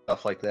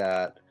stuff like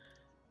that,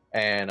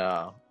 and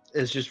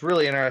it's just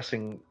really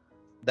interesting.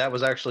 That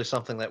was actually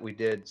something that we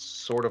did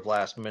sort of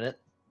last minute,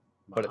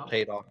 but Wow. it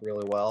paid off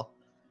really well,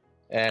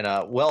 and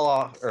off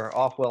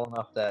well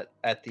enough that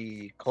at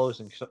the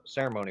closing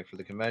ceremony for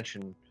the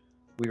convention,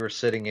 we were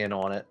sitting in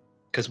on it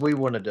because we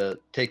wanted to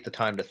take the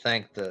time to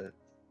thank the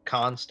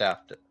con staff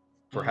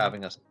for Mhm.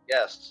 having us as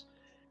guests.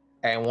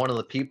 And one of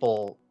the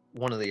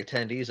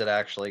attendees had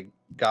actually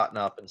gotten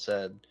up and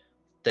said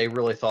they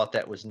really thought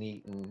that was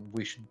neat, and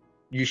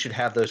you should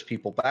have those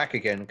people back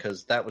again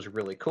because that was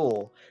really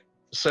cool.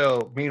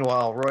 So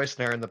meanwhile, Royce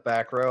and I are in the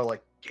back row,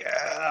 like,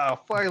 yeah,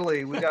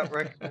 finally we got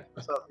recognized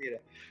for something.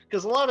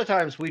 Because a lot of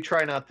times we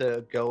try not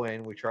to go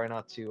in, we try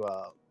not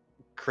to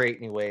create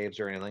any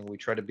waves or anything. We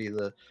try to be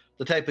the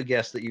type of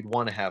guest that you'd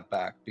want to have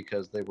back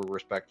because they were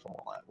respectful and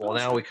all that. Well, Oh,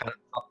 now sure. we kind of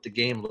upped the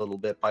game a little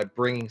bit by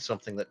bringing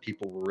something that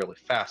people were really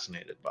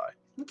fascinated by.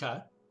 Okay.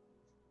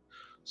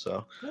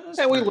 So, That is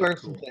and we very learned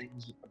cool. some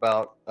things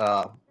about,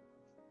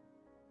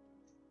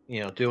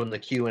 doing the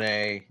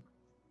Q&A,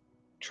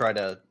 try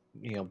to,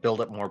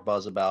 build up more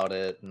buzz about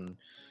it. And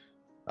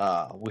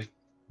we've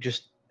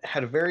just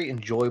had a very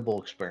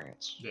enjoyable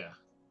experience. Yeah.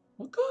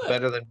 Well, good.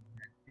 Better than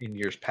in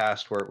years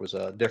past where it was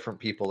different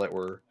people that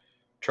were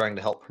trying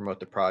to help promote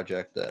the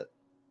project that,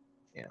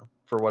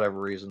 for whatever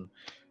reason,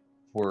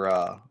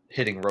 were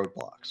hitting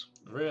roadblocks.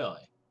 Really.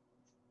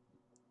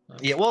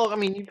 That's- Yeah, well, I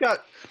mean,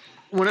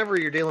 whenever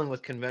you're dealing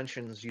with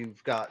conventions,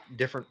 you've got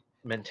different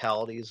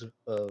mentalities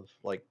of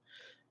like,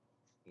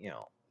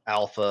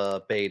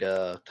 alpha,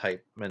 beta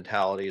type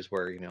mentalities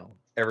where,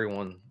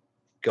 everyone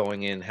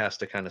going in has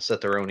to kind of set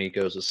their own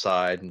egos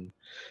aside and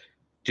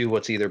do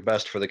what's either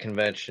best for the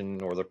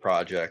convention or the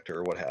project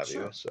or what have you.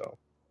 Sure. So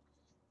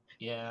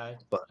Yeah,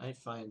 But- I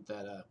find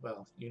that,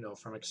 well,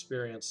 from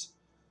experience,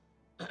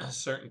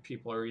 certain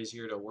people are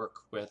easier to work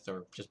with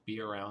or just be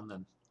around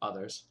than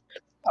others.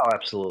 oh,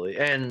 absolutely.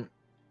 And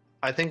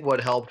I think what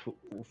helped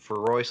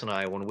for Royce and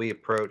I when we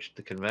approached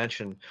the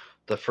convention,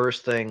 the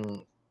first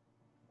thing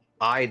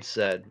I'd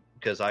said,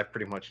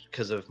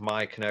 because of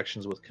my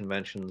connections with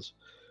conventions,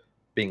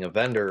 being a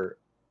vendor,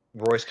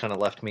 Royce kind of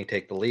left me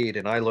take the lead,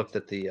 and I looked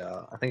at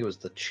I think it was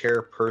the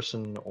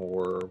chairperson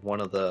or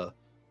one of the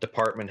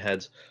department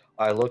heads.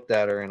 I looked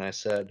at her and I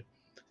said,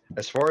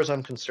 as far as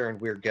I'm concerned,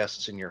 we're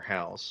guests in your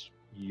house.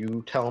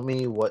 You tell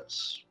me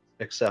what's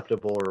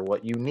acceptable or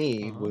what you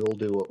need, Uh-huh. we'll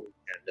do what we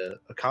can to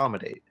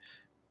accommodate.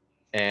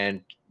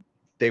 And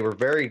they were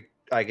very,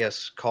 I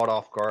guess, caught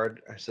off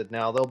guard. I said,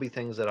 now there'll be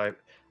things that I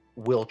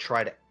will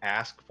try to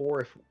ask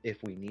for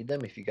if we need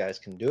them. If you guys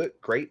can do it,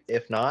 great.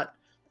 If not,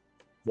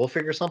 we'll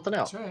figure something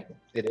out. That's right.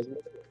 It is what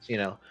it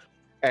is,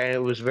 And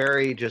it was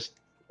very just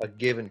a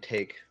give and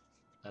take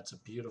That's a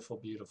beautiful,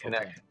 beautiful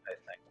connection, thing. I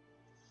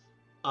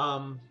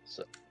think.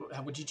 So,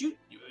 Did you,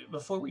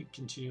 before we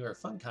continue our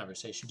fun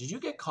conversation, did you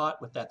get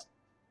caught with that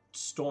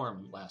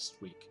storm last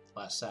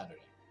Saturday?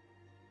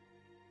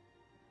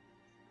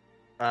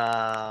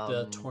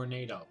 The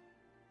tornado.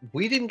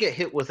 We didn't get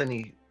hit with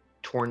any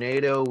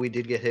tornado. We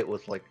did get hit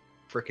with like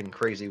freaking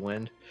crazy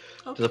wind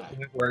to the Okay.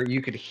 point where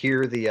you could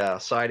hear the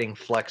siding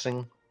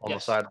flexing on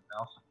Yes. the side of the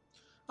house.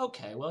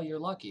 Okay, well, you're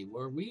lucky.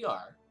 Where we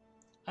are,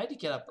 I had to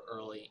get up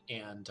early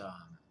and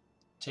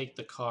take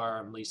the car.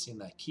 I'm leasing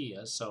that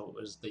Kia, so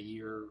it was the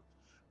year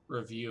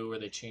review where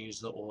they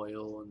changed the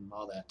oil and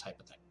all that type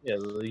of thing. Yeah,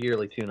 the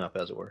yearly tune-up,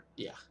 as it were.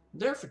 Yeah,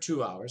 there for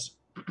 2 hours.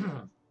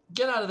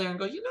 Get out of there and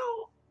go,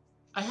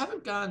 I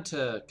haven't gone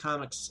to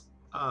Comics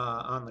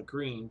on the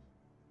Green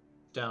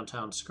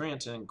downtown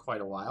Scranton in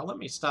quite a while. Let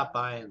me stop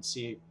by and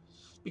see.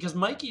 Because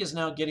Mikey is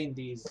now getting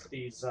these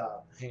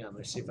hang on, let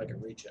me see if I can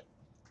reach it.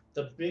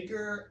 The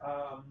bigger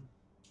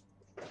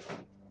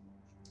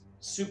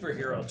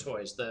superhero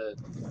toys, the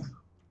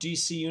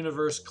DC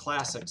Universe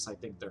Classics, I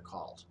think they're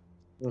called.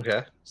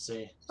 Okay.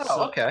 See?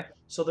 Oh, okay.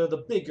 So they're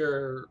the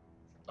bigger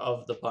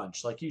of the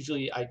bunch. Like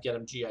usually I'd get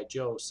them G.I.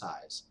 Joe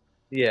size.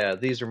 Yeah,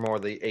 these are more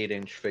the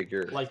 8-inch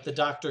figure. Like the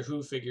Doctor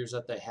Who figures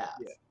that they have.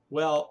 Yeah.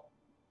 Well,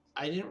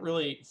 I didn't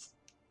really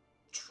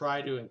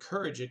try to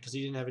encourage it because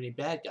he didn't have any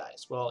bad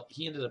guys. Well,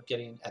 he ended up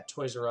getting at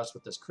Toys R Us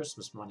with this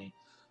Christmas money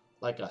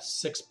like a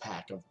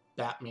 6-pack of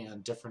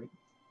Batman, different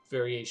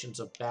variations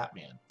of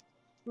Batman.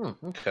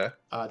 Okay.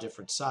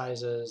 Different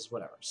sizes,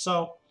 whatever. So,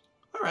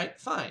 all right,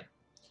 fine.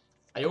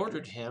 I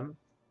ordered him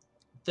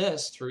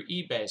this through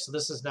eBay. So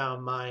this is now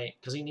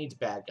because he needs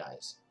bad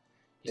guys.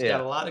 He's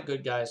got a lot of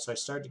good guys, so I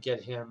started to get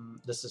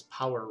him. This is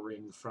Power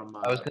Ring from.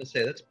 I was going to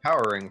say that's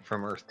Power Ring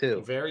from Earth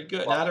 2. Very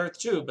good. Well, Not Earth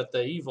 2, but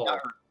the evil.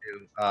 Not Earth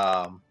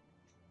 2.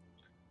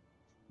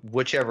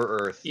 Whichever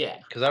Earth. Yeah.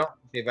 Because I don't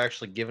think they've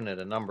actually given it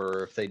a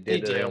number, or if they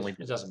did, they only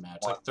It doesn't matter.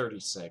 It's like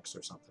 36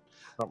 or something.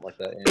 something like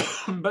that.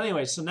 Yeah. But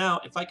anyway, so now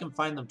if I can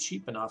find them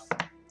cheap enough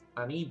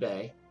on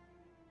eBay,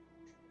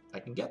 I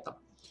can get them.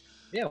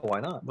 Yeah, why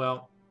not?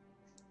 Well,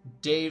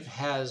 Dave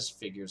has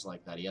figures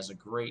like that. He has a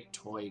great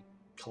toy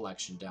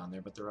collection down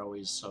there, but they're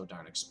always so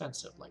darn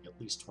expensive, like at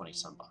least 20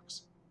 some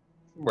bucks.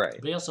 Right.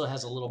 But he also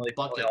has a little Well,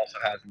 bucket. He also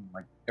has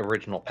like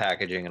original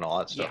packaging and all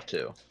that stuff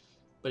too.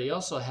 But he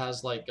also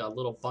has like a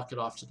little bucket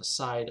off to the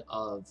side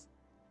of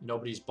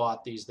nobody's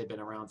bought these, they've been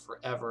around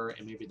forever,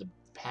 and maybe the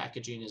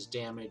packaging is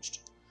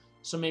damaged.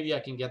 So maybe I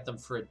can get them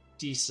for a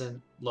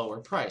decent lower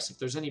price if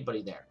there's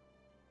anybody there.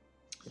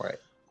 Right.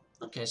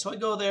 Okay, so I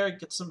go there,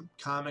 get some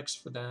comics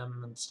for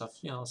them and stuff,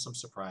 some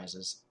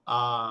surprises,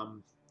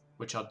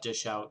 which I'll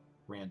dish out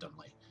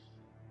randomly.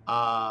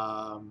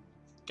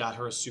 Got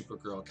her a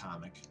Supergirl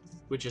comic,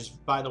 which is,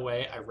 by the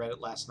way, I read it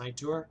last night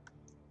to her,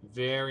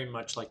 very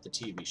much like the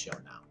TV show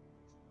now.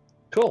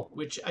 Cool.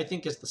 Which I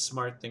think is the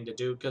smart thing to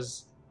do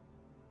because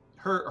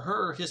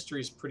her history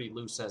is pretty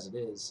loose as it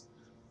is.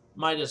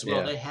 Might as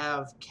well. Yeah. They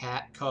have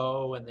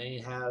Catco and they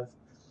have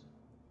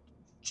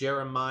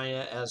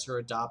Jeremiah as her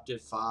adopted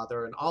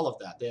father and all of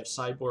that. They have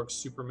Cyborg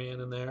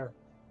Superman in there.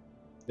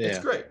 Yeah. It's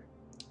great.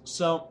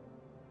 So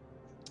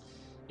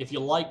if you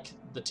like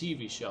the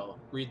TV show,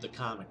 read the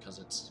comic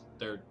because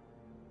they're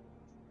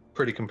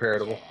Pretty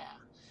comparable.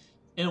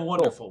 in a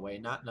wonderful way,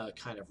 not in a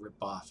kind of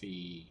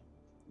rip-offy,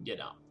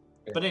 Yeah.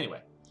 But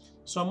anyway,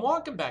 so I'm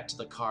walking back to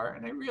the car,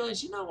 and I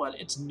realize, you know what?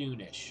 It's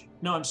noonish.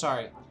 No, I'm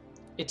sorry.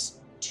 It's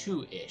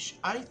 2-ish.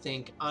 I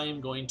think I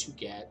am going to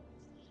get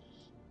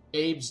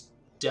Abe's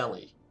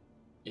Deli.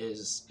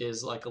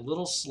 Is like a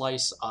little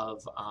slice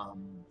of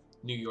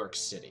New York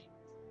City.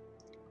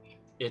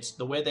 It's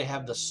the way they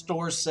have the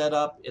store set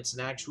up. It's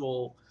an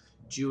actual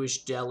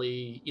Jewish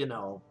deli.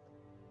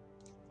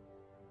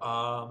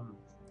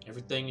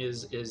 Everything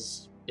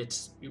is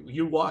it's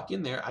you walk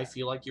in there, I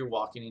feel like you're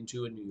walking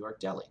into a New York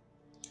deli.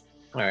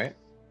 All right.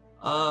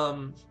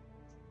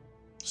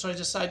 So I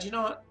decide, you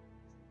know what?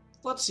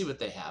 Let's see what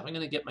they have. I'm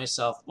gonna get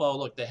myself. Well,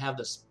 look, they have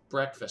this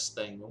breakfast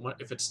thing.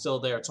 If it's still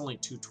there, it's only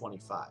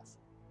 $2.25.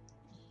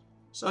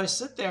 So I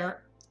sit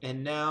there,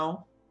 and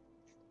now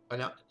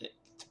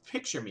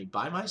picture me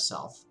by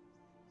myself.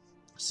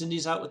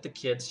 Cindy's out with the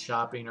kids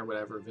shopping or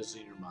whatever,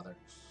 visiting her mother.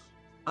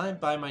 I'm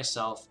by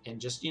myself, and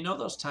just, you know,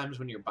 those times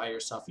when you're by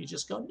yourself, you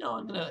just go, no,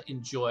 I'm going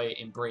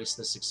to embrace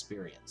this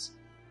experience.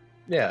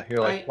 Yeah, you're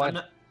like, why?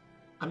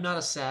 I'm not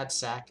a sad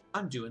sack.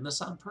 I'm doing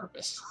this on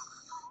purpose.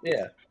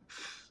 Yeah.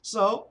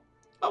 So,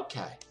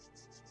 okay.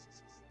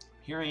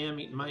 Here I am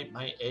eating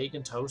my egg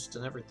and toast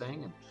and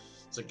everything, and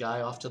there's a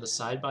guy off to the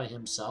side by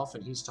himself,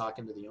 and he's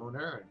talking to the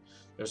owner, and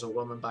there's a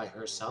woman by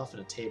herself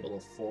and a table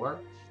of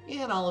 4,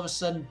 and all of a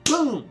sudden,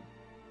 boom!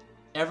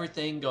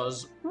 Everything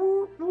goes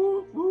woo,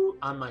 woo, woo,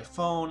 on my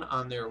phone,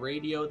 on their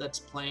radio that's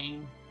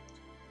playing.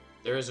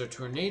 There is a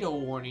tornado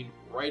warning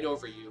right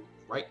over you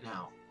right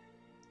now.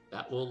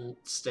 That will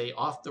stay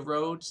off the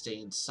road, stay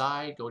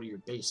inside, go to your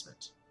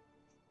basement.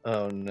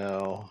 Oh,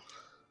 no.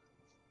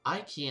 I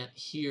can't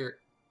hear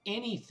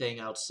anything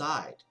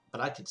outside,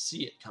 but I could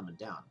see it coming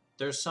down.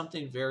 There's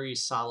something very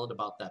solid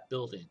about that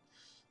building,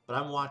 but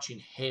I'm watching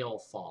hail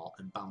fall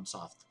and bounce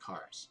off the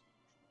cars.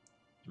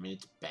 I mean,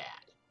 it's bad.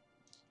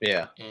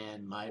 Yeah.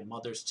 And my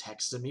mother's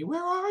texting me,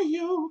 "Where are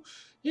you?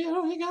 You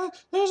know,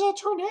 there's a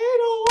tornado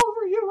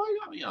over you." I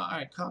got me. All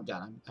right, calm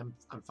down. I'm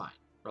fine.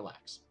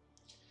 Relax.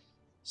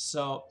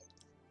 So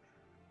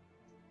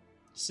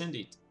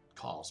Cindy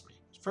calls me.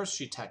 First,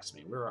 she texts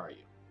me, "Where are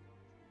you?"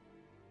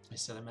 I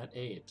said, "I'm at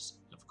Abe's."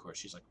 Of course,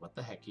 she's like, "What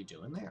the heck are you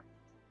doing there?"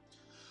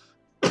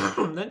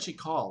 Then she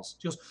calls.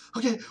 She goes,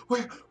 "Okay,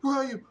 where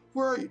are you?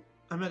 Where are you?"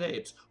 "I'm at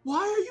Abe's." "Why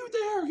are you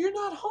there? You're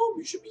not home.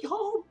 You should be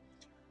home."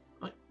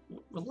 I'm like,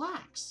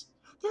 "Relax.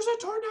 There's a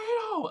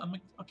tornado." I'm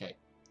like, "Okay,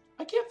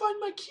 I can't find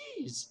my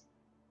keys."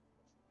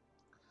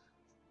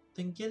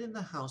 Then get in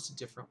the house a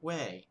different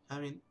way. I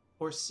mean,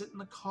 or sit in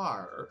the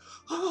car. Or,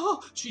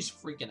 oh, she's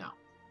freaking out.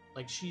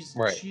 Like she's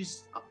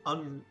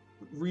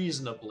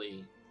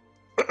unreasonably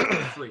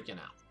freaking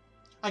out.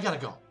 I gotta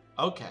go.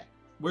 Okay,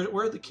 where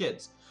are the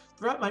kids?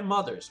 They're at my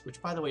mother's, which,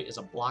 by the way, is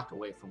a block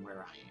away from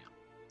where I am.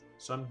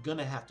 So I'm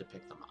gonna have to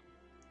pick them up.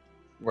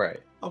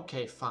 Right.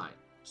 Okay, fine.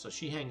 So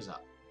she hangs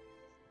up.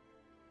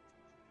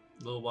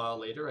 A little while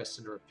later, I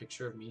send her a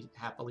picture of me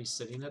happily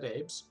sitting at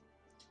Abe's.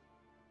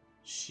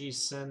 She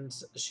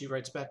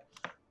writes back,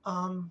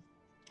 "Oh,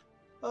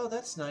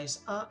 that's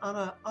nice. On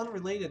an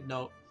unrelated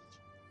note,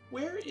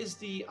 where is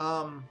the,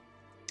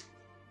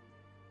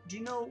 do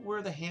you know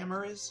where the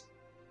hammer is?"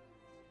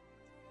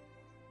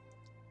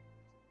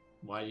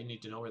 "Why do you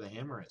need to know where the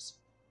hammer is?"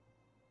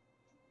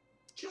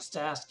 "Just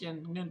asking.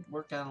 I'm going to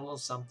work on a little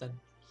something."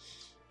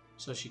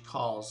 So she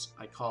calls.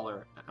 I call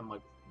her. I'm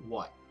like,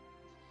 "What?"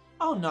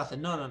 "Oh, nothing.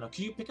 No.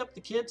 Can you pick up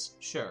the kids?"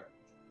 "Sure."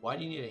 "Why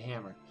do you need a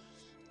hammer?"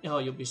 "Oh,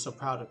 you'll be so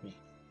proud of me.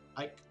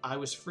 I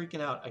was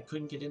freaking out. I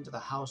couldn't get into the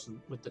house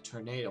with the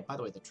tornado." By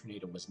the way, the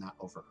tornado was not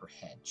over her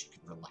head. She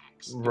could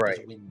relax. Right.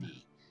 It was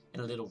windy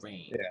and a little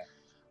rain.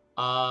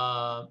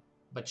 Yeah.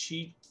 But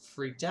she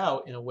freaked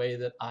out in a way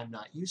that I'm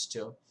not used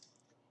to.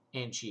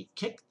 And she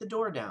kicked the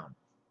door down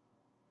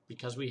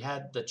because we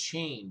had the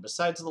chain.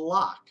 Besides the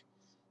lock,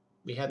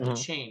 we had the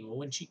chain. Well,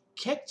 when she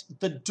kicked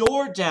the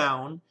door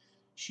down,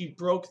 she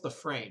broke the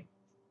frame.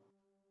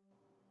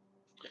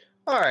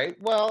 All right.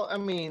 Well, I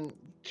mean,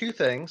 2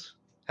 things.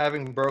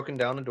 Having broken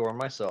down the door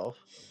myself,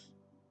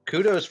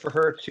 kudos for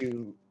her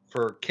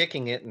for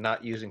kicking it and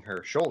not using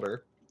her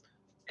shoulder,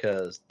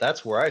 because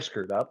that's where I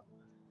screwed up.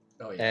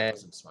 Oh, yeah, that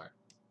wasn't smart.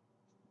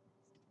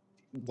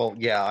 Well,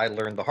 yeah, I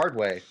learned the hard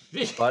way,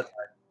 but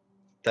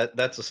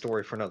that's a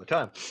story for another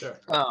time. Sure.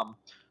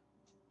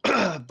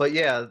 But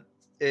yeah,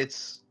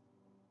 it's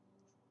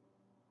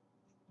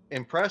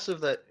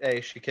impressive that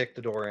A, she kicked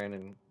the door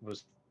in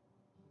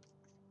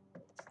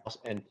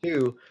and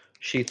 2,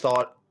 she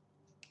thought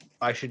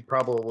I should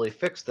probably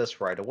fix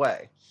this right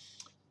away.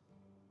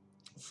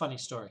 Funny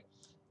story.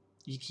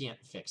 You can't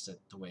fix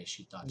it the way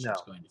she thought she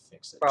was going to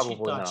fix it. Probably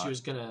she thought not. She was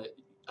going to...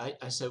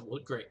 I said, well,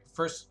 great.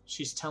 First,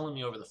 she's telling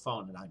me over the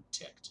phone, and I'm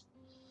ticked.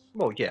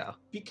 Well, yeah.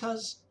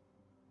 Because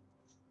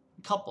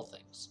a couple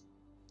things.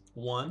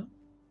 One,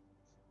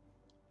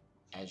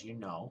 as you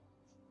know,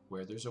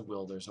 where there's a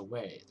will, there's a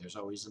way. There's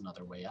always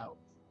another way out.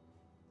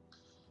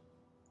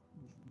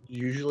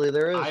 Usually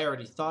there is. I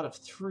already thought of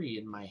 3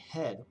 in my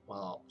head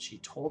while she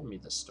told me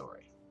the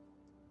story.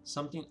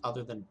 Something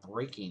other than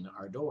breaking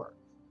our door.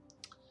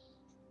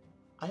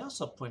 I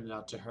also pointed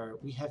out to her,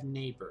 we have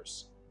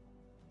neighbors.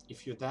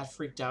 If you're that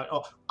freaked out,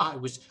 "Oh, I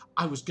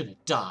was gonna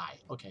die."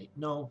 Okay,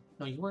 no,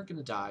 you weren't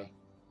gonna die.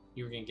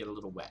 You were gonna get a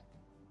little wet.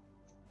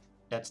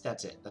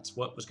 That's it. That's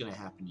what was gonna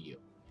happen to you.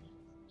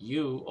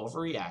 You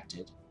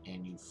overreacted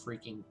and you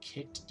freaking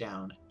kicked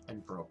down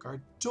and broke our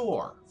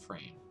door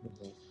frame.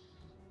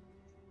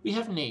 We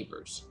have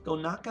neighbors. Go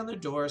knock on their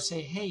door,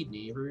 say, "Hey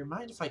neighbor, you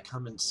mind if I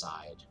come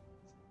inside?"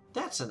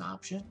 That's an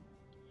option.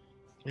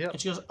 Yeah. And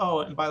she goes, "Oh,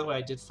 and by the way,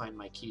 I did find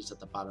my keys at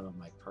the bottom of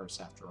my purse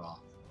after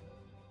all."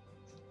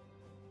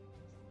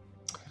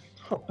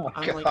 Oh my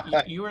I'm God.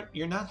 like,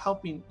 you're not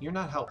helping. You're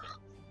not helping.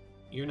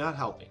 You're not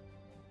helping.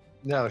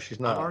 No, she's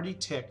not. I'm already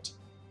ticked.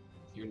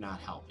 You're not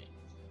helping.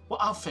 Well,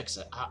 I'll fix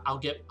it. I'll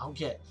get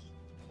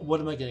what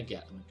am I going to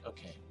get? I'm like,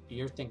 okay,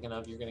 you're going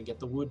to get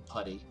the wood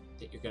putty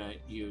that you're going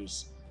to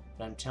use.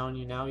 But I'm telling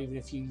you now, even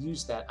if you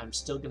use that, I'm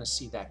still going to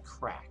see that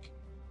crack.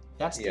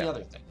 That's the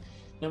other thing.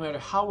 No matter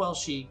how well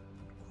she,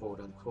 quote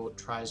unquote,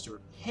 tries to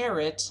repair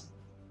it,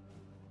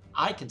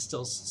 I can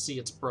still see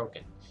it's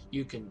broken.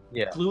 You can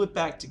glue it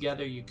back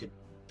together. You could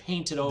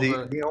paint it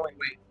over. The only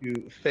way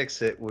to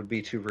fix it would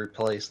be to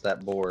replace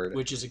that board.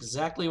 Which is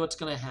exactly what's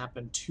going to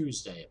happen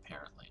Tuesday,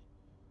 apparently.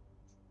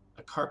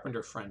 A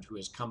carpenter friend who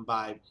has come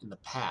by in the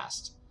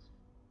past,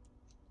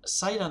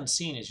 sight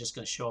unseen, is just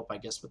going to show up, I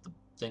guess, with the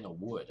thing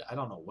of wood. I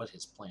don't know what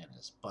his plan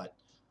is, but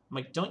I'm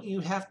like, don't you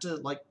have to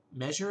like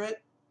measure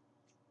it?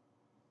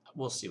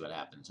 We'll see what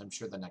happens. I'm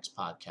sure the next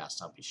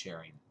podcast I'll be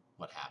sharing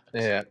what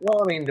happens. Yeah.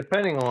 Well, I mean,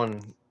 depending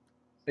on,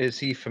 is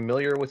he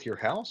familiar with your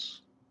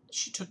house?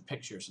 She took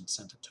pictures and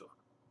sent it to him.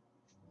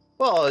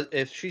 Well,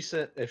 if she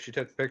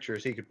took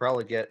pictures, he could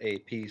probably get a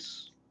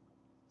piece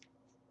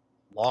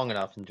long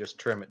enough and just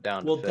trim it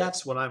down. Well,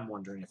 that's what I'm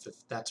wondering, if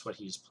that's what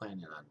he's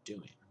planning on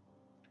doing.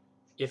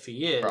 If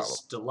he is, Probably.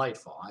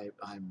 delightful.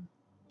 I'm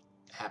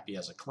happy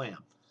as a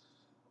clam.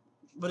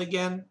 But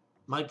again,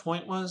 my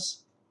point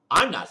was,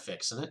 I'm not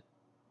fixing it.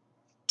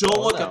 Don't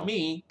look at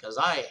me, because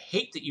I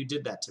hate that you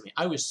did that to me.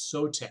 I was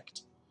so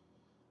ticked.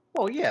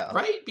 Well, yeah.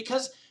 Right?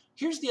 Because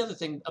here's the other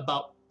thing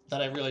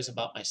that I realize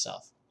about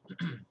myself.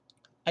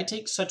 I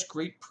take such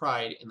great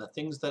pride in the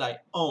things that I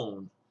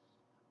own.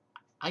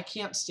 I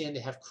can't stand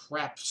to have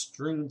crap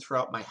strewn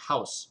throughout my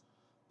house.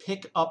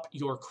 Pick up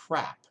your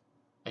crap.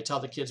 I tell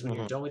the kids, when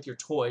you're done with your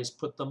toys,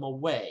 put them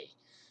away.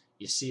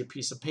 You see a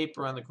piece of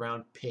paper on the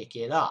ground, pick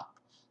it up.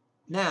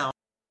 Now,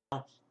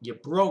 you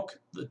broke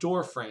the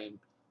door frame.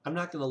 I'm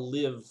not going to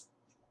live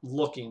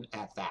looking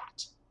at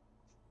that.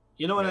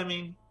 You know what I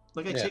mean?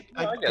 Like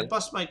I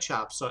bust my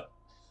chops, so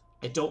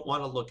I don't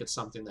want to look at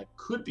something that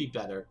could be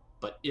better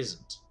but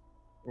isn't.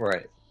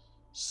 Right.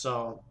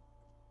 So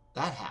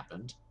that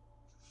happened.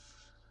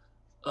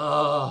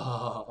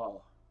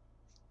 Oh,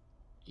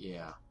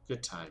 yeah,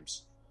 good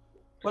times.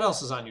 What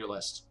else is on your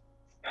list?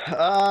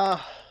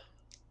 Let's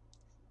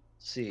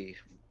see.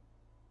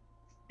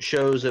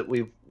 Shows that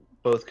we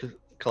both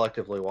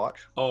collectively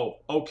watch. Oh,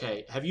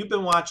 okay. Have you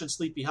been watching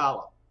Sleepy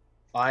Hollow?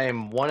 I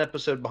am one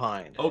episode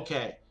behind.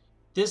 Okay.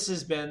 This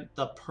has been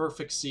the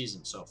perfect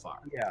season so far.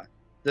 Yeah.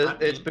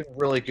 It's been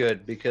really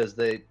good because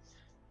they've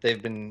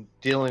been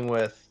dealing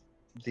with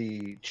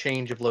the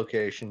change of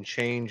location,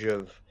 change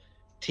of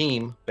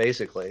team,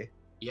 basically.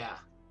 Yeah.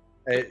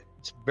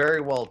 It's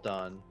very well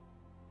done.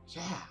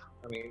 Yeah.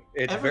 I mean,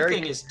 it's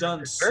everything is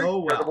done so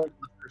well.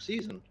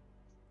 Season.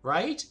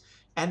 Right?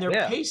 And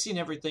they're pacing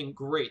everything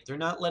great. They're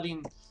not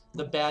letting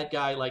the bad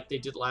guy, like they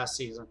did last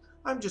season,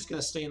 I'm just going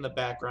to stay in the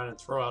background and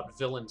throw out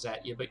villains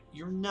at you, but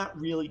you're not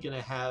really going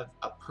to have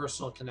a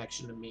personal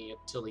connection to me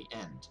until the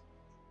end.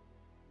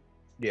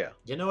 Yeah.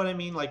 You know what I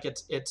mean? Like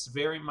it's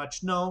very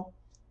much, no,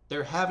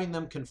 they're having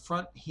them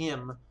confront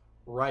him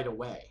right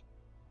away.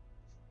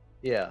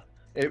 Yeah.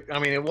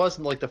 It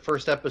wasn't like the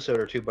first episode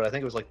or two, but I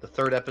think it was like the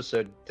third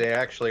episode. They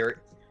actually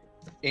are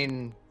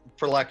in,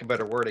 for lack of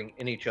better wording,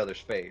 in each other's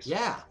face.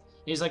 Yeah.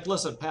 He's like,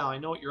 listen, pal, I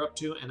know what you're up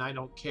to, and I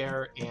don't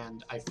care,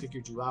 and I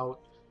figured you out.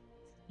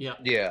 Yeah.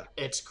 Yeah.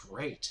 It's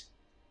great.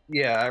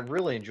 Yeah, I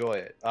really enjoy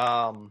it.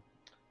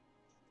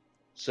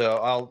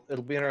 So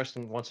it'll be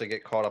interesting once I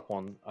get caught up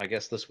on, I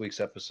guess, this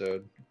week's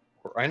episode.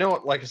 I know,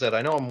 like I said,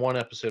 I know I'm one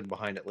episode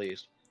behind at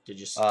least. Did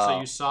you? So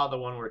you saw the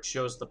one where it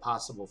shows the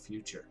possible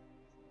future.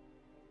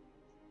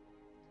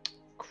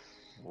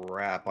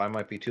 Crap, I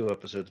might be 2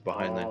 episodes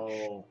behind then.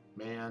 Oh,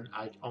 man,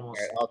 I almost...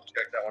 All right, I'll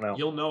check that one out.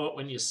 You'll know it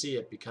when you see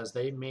it, because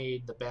they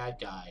made the bad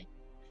guy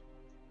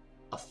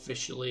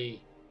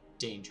officially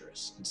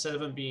dangerous. Instead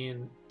of him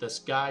being this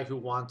guy who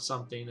wants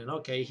something, and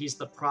okay, he's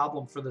the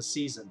problem for the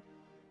season.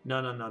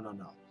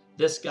 No.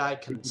 This guy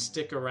can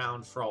stick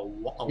around for a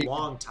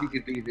long time. He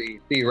could be the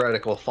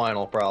theoretical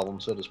final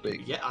problem, so to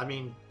speak. Yeah, I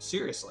mean,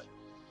 seriously.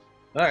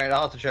 All right,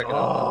 I'll have to check it out.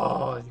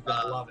 Oh, you're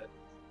going to love it.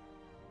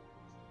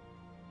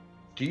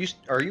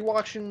 Are you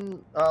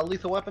watching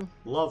Lethal Weapon?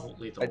 Love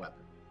Lethal Weapon.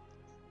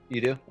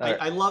 You do?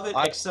 I love it,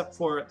 except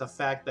for the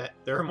fact that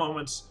there are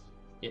moments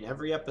in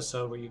every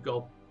episode where you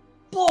go,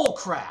 bull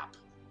crap!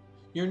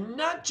 You're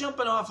not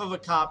jumping off of a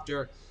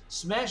copter,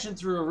 smashing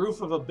through a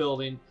roof of a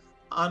building,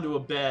 onto a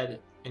bed,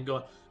 and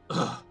going,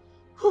 ugh,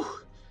 whew,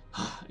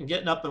 and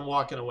getting up and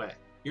walking away.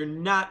 You're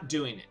not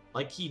doing it.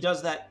 Like, he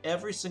does that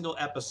every single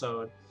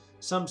episode.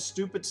 Some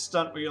stupid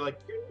stunt where you're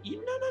like,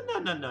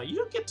 no. You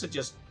don't get to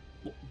just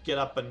get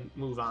up and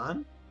move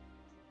on.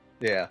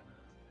 Yeah.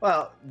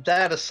 Well,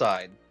 that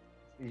aside,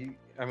 you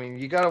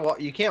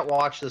can't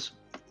watch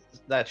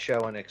that show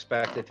and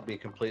expect it to be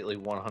completely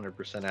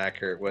 100%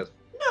 accurate with.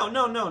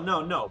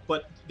 No.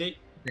 But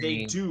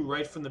they do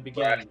right from the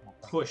beginning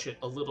push it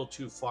a little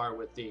too far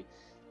with the.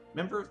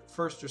 Remember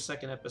first or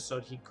second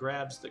episode, he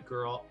grabs the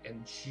girl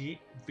and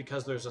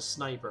because there's a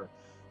sniper,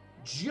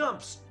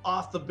 jumps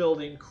off the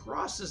building,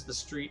 crosses the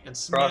street, and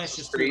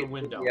smashes through the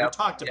window. Yep. We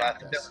talked about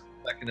this.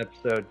 Second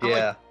episode, I'm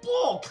yeah. like,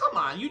 bull, come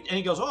on. And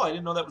he goes, oh, I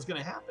didn't know that was going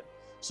to happen.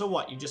 So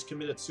what? You just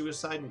committed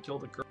suicide and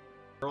killed a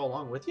girl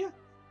along with you?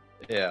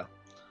 Yeah.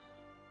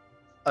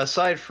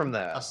 Aside from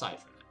that, Aside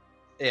from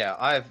that. yeah,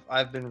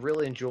 I've been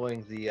really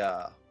enjoying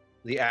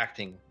the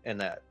acting, and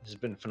that has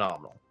been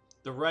phenomenal.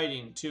 The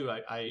writing too.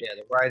 Yeah,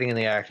 the writing and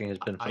the acting has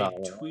been I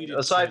phenomenal. tweeted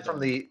Aside to from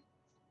them. the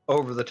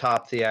over the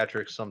top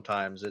theatrics,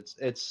 sometimes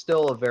it's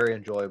still a very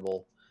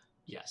enjoyable.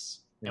 Yes.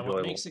 And what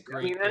Enjoyable. makes it I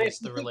great mean, and is if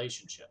the you think-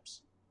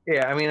 relationships.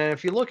 Yeah, I mean, and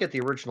if you look at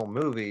the original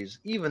movies,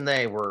 even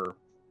they were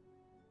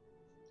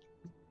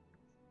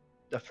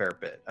a fair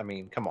bit. I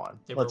mean, come on.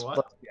 They were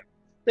what? Yeah.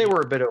 They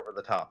were a bit over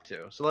the top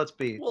too. So let's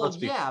be. Well, let's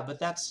be. yeah, but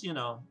that's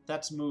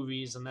that's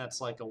movies, and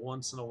that's like a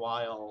once in a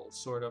while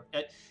sort of.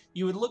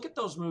 You would look at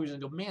those movies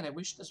and go, "Man, I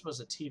wish this was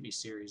a TV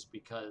series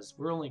because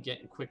we're only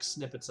getting quick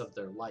snippets of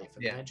their life.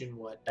 Yeah. Imagine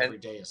what And- every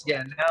day is like."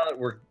 Yeah,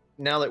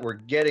 now that we're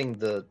getting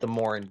the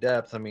more in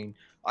depth, I mean,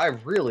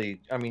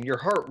 your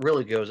heart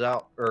really goes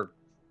out or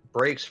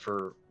breaks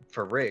for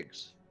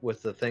Riggs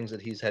with the things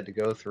that he's had to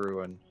go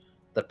through and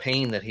the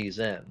pain that he's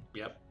in.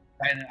 Yep.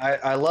 And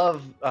I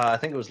love, I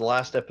think it was the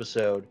last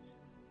episode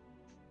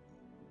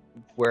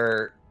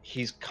where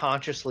he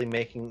consciously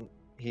made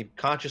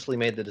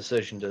the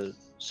decision to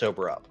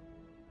sober up.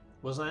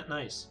 Wasn't that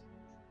nice?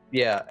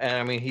 Yeah, and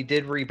I mean, he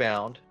did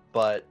rebound,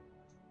 but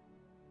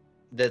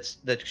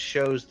that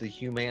shows the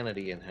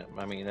humanity in him.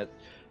 I mean,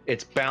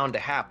 it's bound to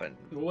happen.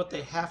 What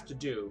they have to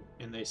do,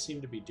 and they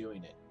seem to be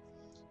doing it,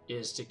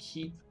 is to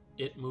keep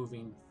it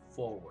moving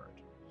forward.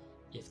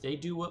 If they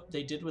do what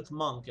they did with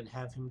Monk and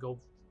have him go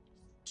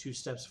 2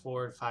 steps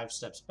forward, 5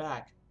 steps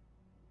back,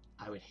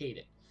 I would hate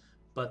it.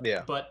 But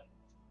Yeah. but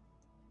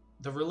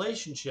the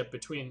relationship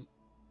between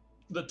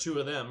the two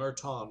of them,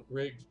 Murtaugh,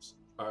 Riggs,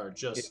 are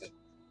just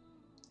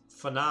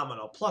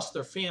phenomenal. Plus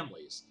their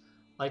families.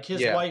 Like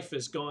his Yeah. wife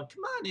is going,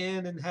 "Come on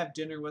in and have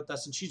dinner with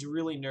us," and she's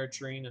really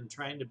nurturing and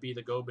trying to be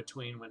the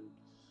go-between when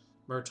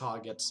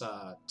Murtaugh gets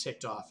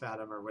ticked off at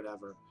him or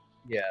whatever.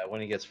 Yeah, when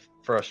he gets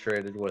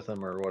frustrated with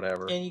him or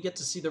whatever. And you get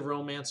to see the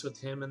romance with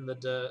him and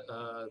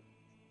The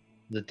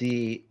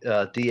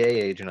DA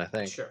agent, I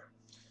think. sure.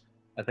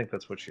 I think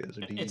that's what she is,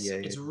 a DEA It's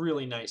agent.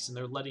 really nice, and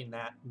they're letting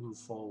that move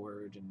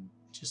forward and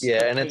just Yeah,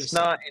 the and it's pacing.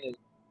 not.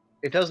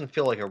 It doesn't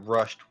feel like a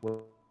rushed.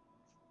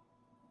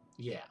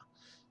 Yeah,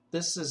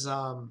 this is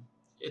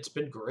it's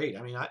been great.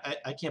 I mean,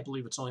 I can't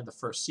believe it's only the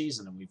first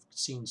season, and we've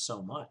seen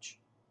so much.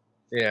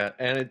 Yeah,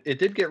 and it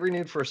did get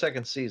renewed for a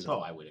second season. Oh,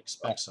 I would a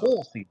expect so.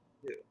 full season.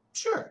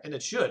 Sure, and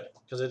it should,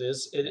 because it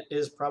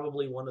is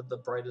probably one of the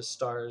brightest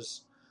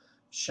stars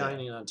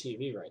shining on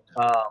TV right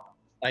now.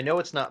 I know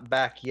it's not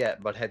back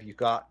yet, but have you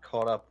got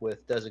caught up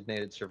with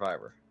Designated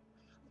Survivor?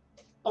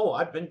 Oh,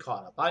 I've been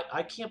caught up.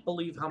 I can't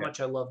believe how Okay. much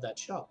I love that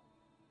show.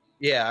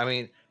 Yeah, I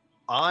mean,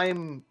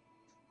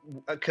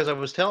 because I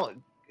was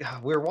telling,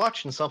 we were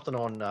watching something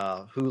on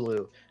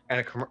Hulu,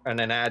 and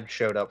an ad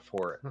showed up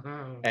for it,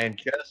 and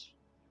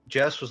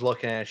Jess was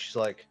looking at it. She's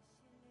like,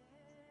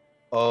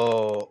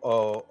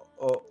 "Oh,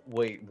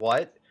 wait,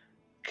 what?"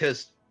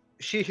 Because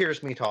she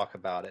hears me talk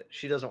about it.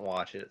 She doesn't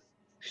watch it.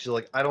 She's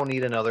like, "I don't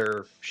need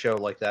another show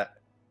like that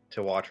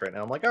to watch right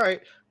now." I'm like, "All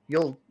right,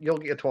 you'll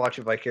get to watch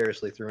it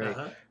vicariously through me."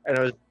 Uh-huh. And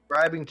I was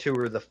describing to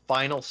her the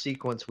final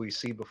sequence we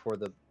see before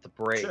the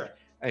break, Sure.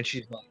 and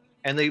she's like,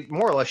 and they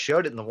more or less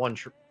showed it in the one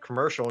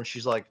commercial, and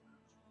she's like,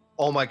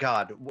 "Oh my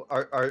god,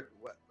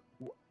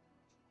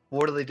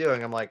 what are they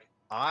doing?" I'm like,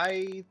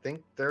 "I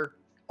think they're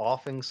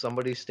offing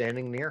somebody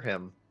standing near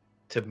him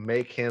to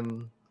make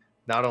him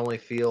not only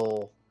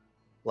feel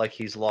like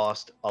he's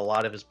lost a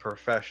lot of his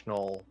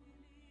professional,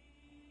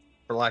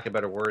 for lack of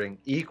better wording,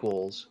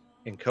 equals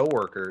and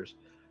coworkers,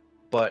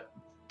 but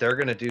they're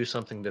going to do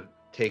something to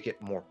take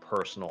it more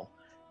personal."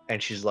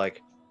 And she's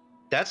like,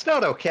 "That's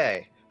not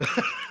okay."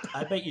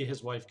 I bet you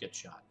his wife gets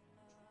shot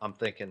I'm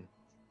thinking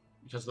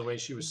because the way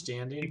she was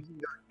standing.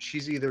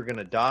 she's either going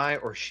to die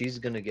or she's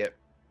going to get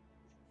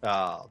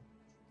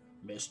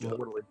Missed up.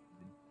 mortally.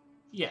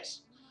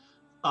 Yes.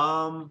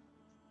 And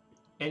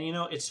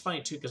it's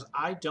funny too because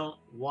I don't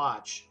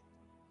watch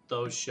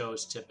those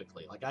shows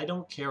typically. Like I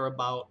don't care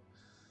about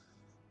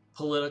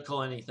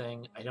political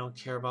anything. I don't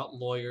care about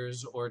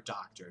lawyers or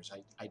doctors.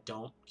 I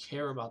don't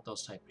care about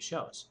those type of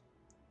shows.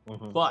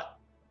 Mhm. But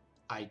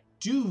I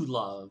do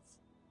love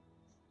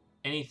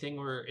anything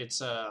where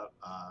it's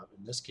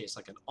in this case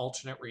like an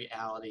alternate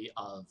reality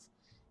of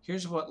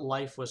here's what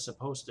life was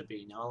supposed to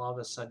be. Now all of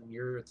a sudden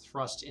you're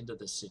thrust into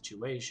this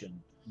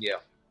situation. Yeah.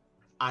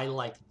 I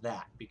like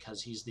that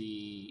because he's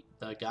the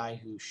guy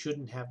who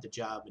shouldn't have the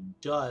job and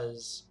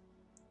does.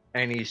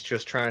 And he's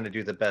just trying to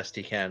do the best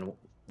he can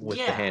with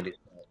the Yeah. handy.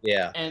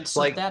 Yeah. And so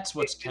Like, that's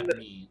what's in kept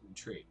me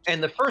intrigued.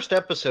 And the first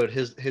episode,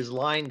 his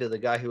line to the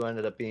guy who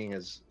ended up being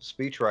his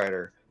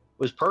speechwriter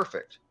was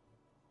perfect.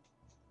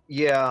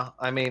 "Yeah,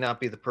 I may not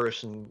be the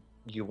person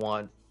you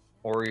want,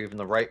 or even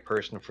the right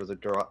person for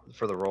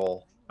the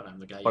role, But I'm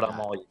the guy. but you I'm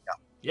got. all you got."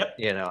 Yep.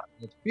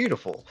 It's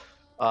beautiful.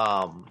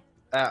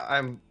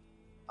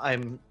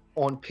 I'm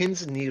on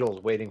pins and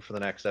needles waiting for the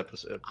next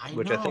episode, I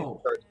which I think know.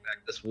 starts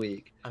back this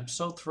week. I'm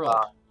so thrilled.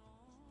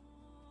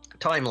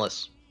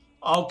 Timeless.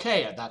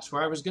 Okay, that's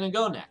where I was going to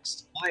go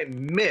next.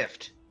 I'm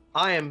miffed.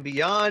 I am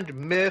beyond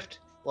miffed.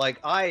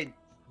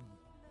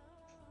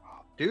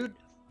 Dude,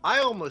 I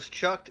almost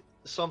chucked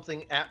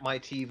something at my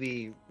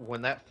TV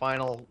when that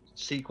final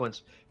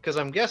sequence, because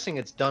I'm guessing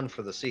it's done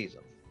for the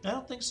season. I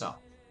don't think so.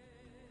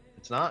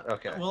 It's not?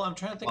 Okay. Well, I'm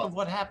trying to think of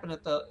what happened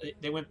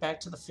they went back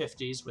to the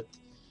 50s with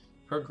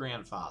her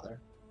grandfather.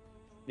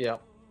 Yeah.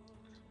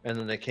 And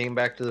then they came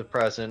back to the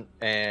present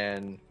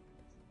and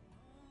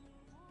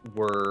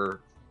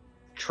were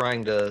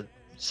trying to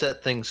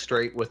set things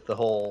straight with the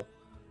whole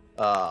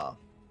not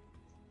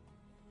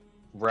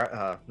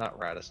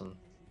Radisson.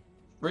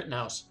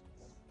 Rittenhouse.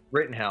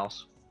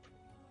 Rittenhouse.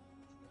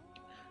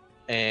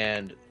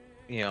 And,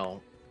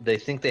 they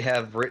think they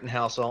have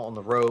Rittenhouse all on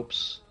the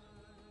ropes.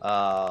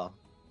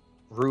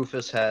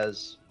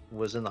 Rufus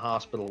was in the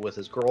hospital with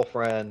his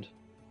girlfriend.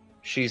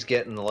 She's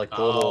getting the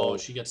little.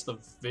 She gets the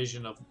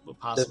vision of a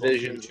possible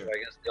visions, future. I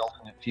guess the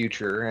alternate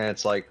future, and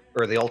it's like,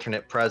 or the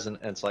alternate present,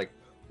 and it's like,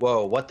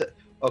 whoa, what the?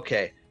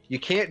 Okay, you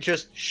can't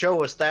just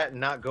show us that and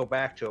not go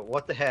back to it.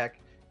 What the heck?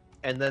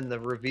 And then the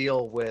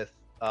reveal with,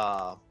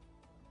 oh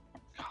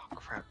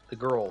crap, the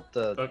girl,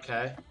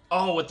 Okay.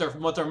 Oh, with their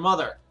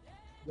mother.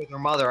 with her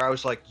mother. I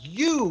was like,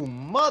 you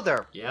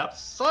mother, Yep.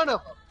 son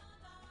of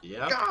a,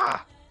 Yep.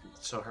 God.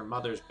 So her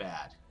mother's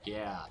bad.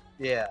 Yeah.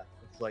 Yeah,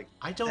 it's like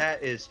I don't.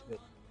 that is I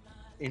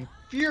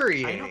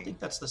infuriating. don't think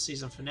that's the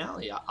season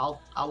finale.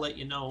 I'll let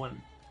you know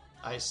when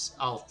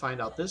I'll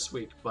find out this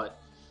week. But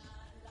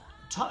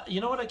you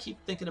know what I keep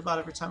thinking about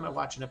every time I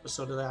watch an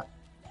episode of that?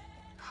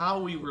 How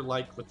we were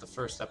like with the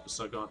first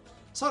episode, going,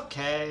 it's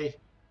okay.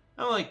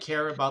 I don't really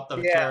care about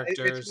the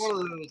characters. It's one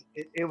of those.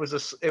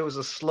 It was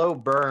a slow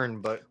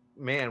burn, but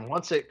man,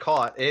 once it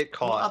caught,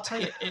 Well, I'll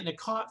tell you, and it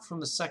caught from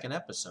the second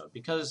episode,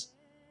 because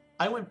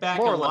I went back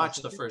More or and less.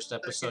 watched the first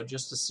episode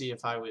just to see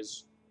if I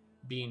was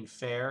being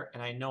fair,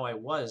 and I know I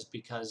was,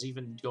 because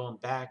even going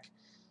back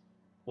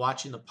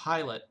watching the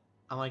pilot,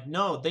 I'm like,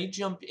 no, they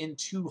jump in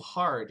too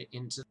hard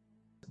into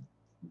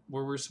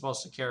where we're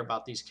supposed to care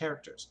about these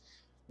characters.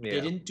 Yeah.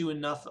 They didn't do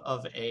enough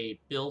of a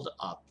build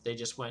up. They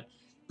just went,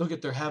 look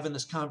at, they're having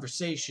this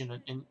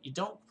conversation, and you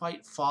don't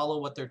quite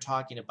follow what they're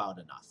talking about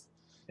enough.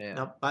 Yeah.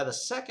 Now, by the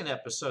second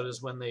episode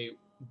is when they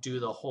do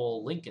the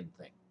whole Lincoln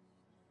thing.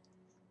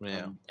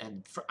 Yeah.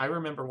 I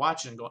remember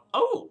watching and going,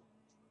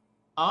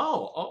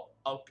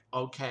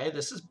 okay,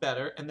 this is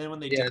better. And then when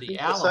they Yeah, I did the think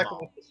the Alamo,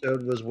 second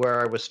episode was where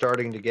I was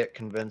starting to get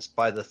convinced.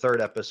 By the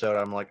third episode,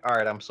 I'm like, all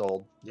right, I'm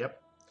sold.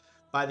 yep,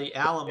 by the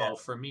Alamo Yeah.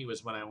 for me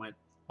was when I went,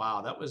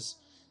 wow, that was.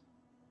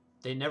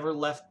 They never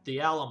left the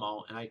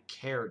Alamo, and I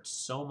cared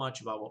so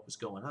much about what was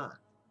going on.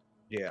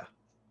 Yeah.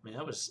 I mean,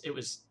 it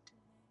was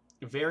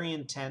very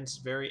intense,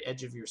 very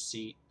edge of your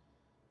seat.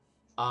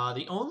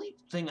 The only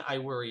thing I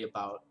worry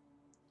about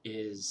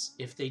is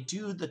if they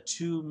do the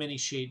too many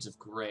shades of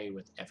gray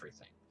with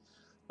everything.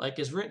 Like,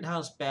 is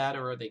Rittenhouse bad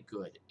or are they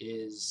good?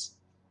 Is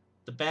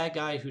the bad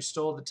guy who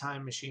stole the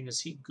time machine, is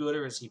he good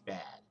or is he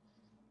bad?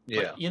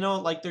 Yeah.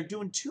 But, like, they're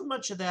doing too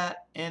much of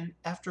that, and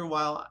after a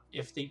while,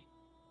 if they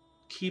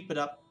keep it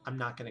up, I'm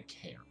not going to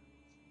care.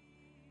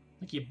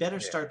 Like, you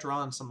better start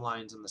drawing some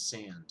lines in the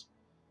sand.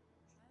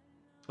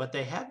 But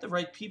they had the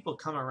right people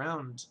come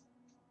around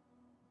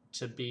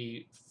to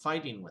be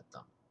fighting with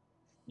them.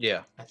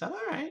 Yeah. I thought,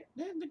 all right,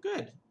 they're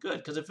good.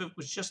 Because if it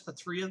was just the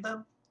three of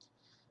them,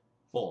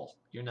 bull.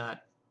 You're not.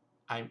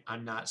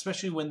 I'm not.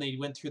 Especially when they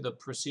went through the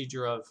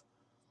procedure of,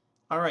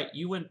 all right,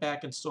 you went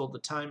back and stole the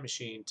time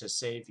machine to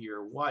save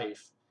your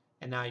wife,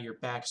 and now you're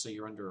back, so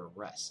you're under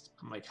arrest.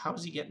 I'm like, how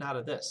is he getting out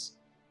of this?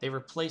 They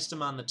replaced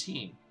him on the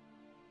team.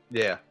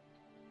 Yeah.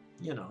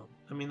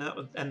 I mean,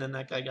 and then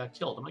that guy got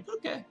killed. I'm like,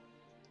 okay,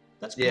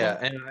 that's cool. Yeah,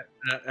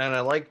 and I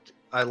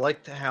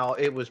liked how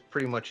it was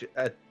pretty much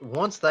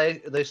once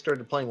they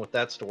started playing with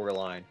that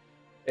storyline,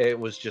 it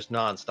was just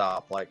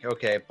nonstop. Like,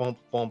 okay, bump,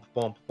 bump,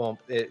 bump, bump.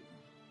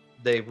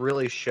 They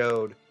really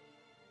showed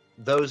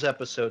those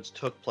episodes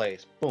took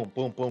place. Boom,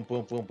 boom, boom,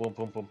 boom, boom, boom,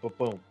 boom, boom, boom,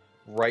 boom,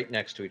 right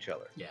next to each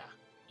other.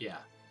 Yeah.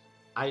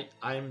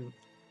 I'm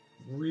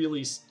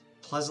really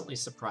pleasantly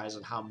surprised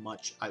at how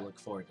much I look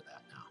forward to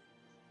that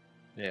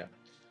now.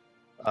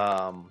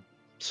 Yeah.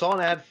 Saw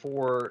an ad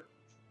for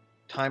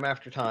Time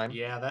After Time.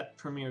 Yeah, that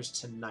premieres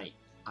tonight.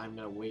 I'm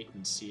gonna wait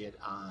and see it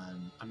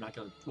on. I'm not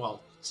gonna.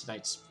 Well,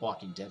 tonight's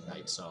Walking Dead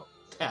night, so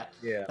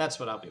that's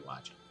what I'll be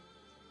watching.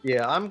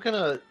 Yeah, I'm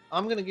gonna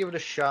give it a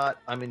shot.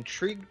 I'm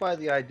intrigued by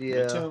the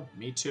idea.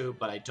 Me too.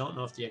 But I don't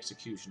know if the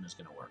execution is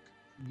gonna work.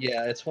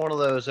 Yeah, it's one of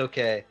those.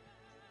 Okay,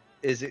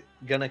 is it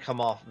gonna come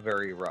off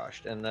very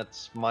rushed? And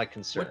that's my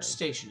concern. Which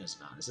station is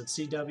it on? Is it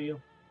CW?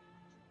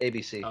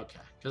 ABC. Okay,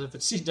 because if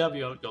it's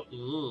CW, I would go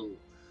ooh.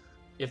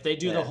 If they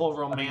do the whole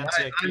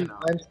romantic,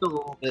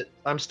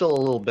 I'm still a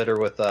little bitter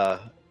with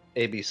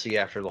ABC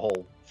after the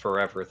whole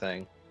Forever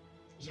thing.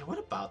 Yeah, what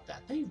about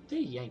that? They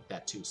yanked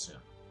that too soon.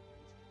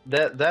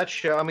 That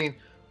show, I mean,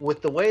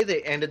 with the way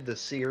they ended the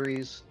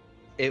series,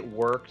 it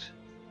worked.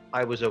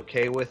 I was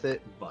okay with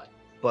it,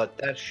 but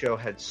that show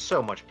had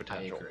so much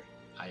potential.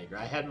 I agree.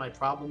 I had my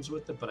problems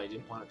with it, but I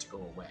didn't want it to go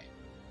away.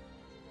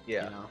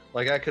 Yeah. You know?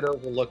 Like I could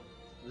overlook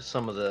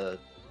some of the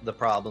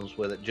problems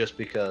with it just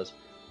because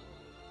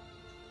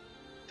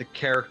the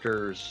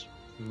characters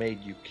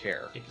made you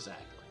care.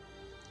 Exactly.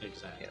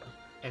 Yeah.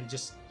 And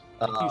just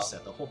like you Uh,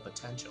 said, the whole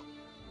potential.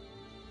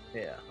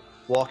 Yeah.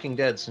 Walking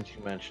Dead, since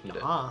you mentioned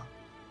it. Uh-huh.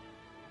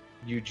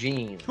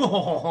 Eugene.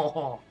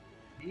 Oh,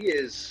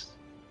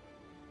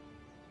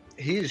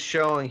 He's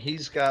showing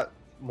he's got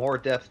more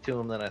depth to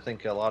him than I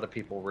think a lot of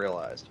people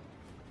realized.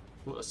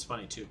 well, it's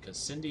funny too because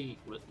Cindy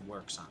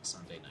works on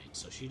Sunday night,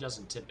 so she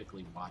doesn't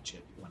typically watch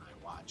it when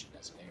I watch it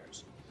as it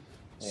airs.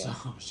 Yeah.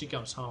 So she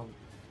comes home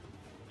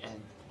and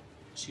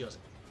she goes,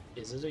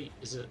 "Is it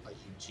a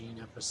Eugene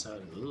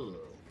episode?" Ugh.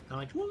 I'm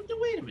like, "Well, no,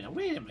 wait a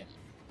minute.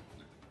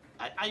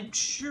 I'm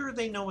sure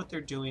they know what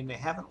they're doing. They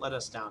haven't let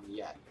us down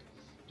yet,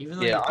 even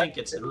though Yeah, you think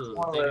it's it was ugh,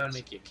 one of they're gonna those-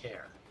 make you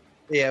care."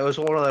 Yeah, it was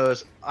one of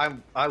those.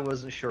 I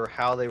wasn't sure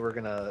how they were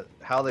gonna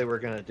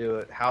do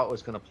it, how it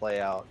was gonna play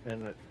out,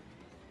 and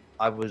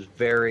I was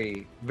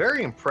very,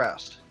 very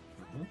impressed.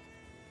 Mhm.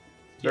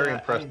 Very Yeah,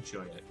 impressed. I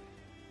enjoyed it.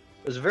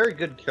 It was a very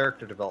good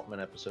character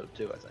development episode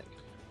too, I think.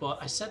 Well,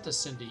 I said to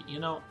Cindy,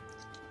 out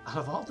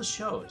of all the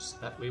shows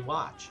that we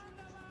watch,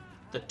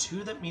 the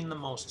two that mean the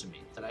most to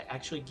me, that I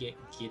actually get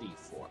giddy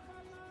for,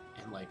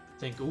 and like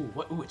think,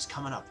 ooh, it's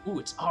coming up, ooh,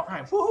 it's all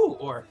right, woohoo,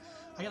 or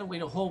I gotta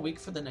wait a whole week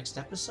for the next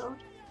episode,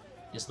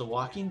 is The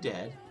Walking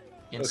Dead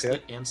and,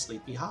 Okay. and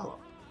Sleepy Hollow.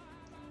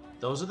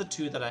 Those are the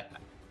two that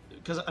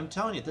because I'm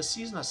telling you, this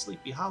season of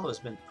Sleepy Hollow has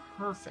been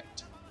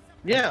perfect.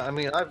 Yeah, I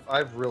mean,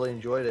 I've really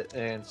enjoyed it,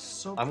 and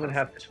So I'm gonna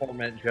have to perfect.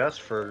 torment Jess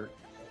for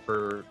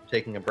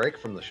taking a break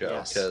from the show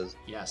Yes. because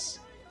Yes,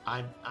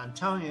 I'm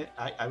telling you,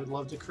 I would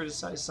love to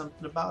criticize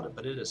something about it,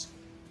 but it is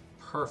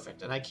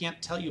perfect. And I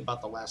can't tell you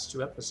about the last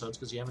two episodes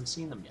because you haven't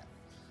seen them yet.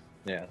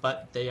 yeah,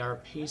 But they are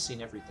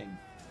pacing everything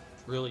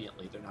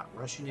brilliantly. They're not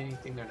rushing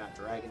anything. They're not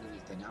dragging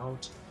anything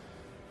out.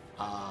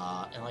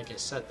 And like I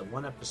said, the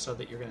one episode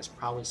that you're going to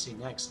probably see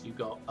next, you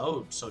go,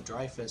 oh, so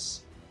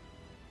Dreyfus,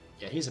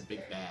 yeah, he's a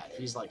big bad.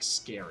 He's like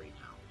scary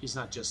now. He's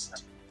not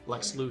just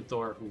Lex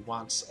Luthor who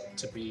wants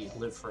to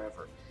live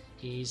forever.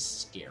 He's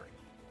scary.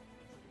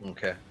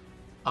 okay,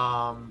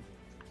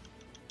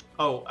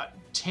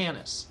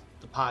 Tanis,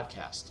 the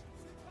podcast.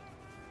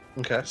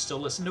 okay. You still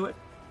listen to it?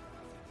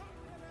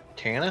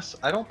 Tanis,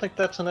 I don't think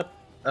that's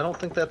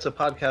a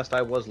podcast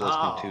I was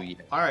listening to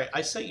yet. All right,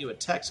 I sent you a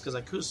text because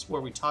I could have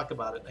swore we talked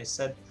about it, and I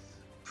said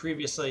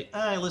previously,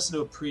 I listened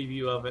to a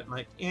preview of it, and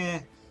like,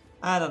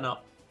 I don't know.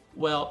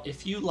 Well,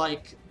 if you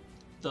like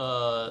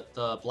the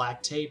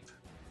Black Tape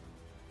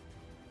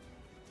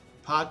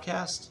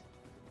podcast,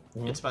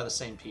 Mhm. it's by the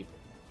same people.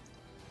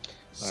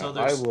 So I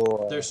there's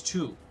will. there's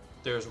two.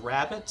 There's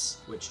Rabbits,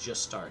 which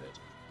just started,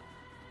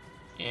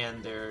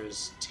 and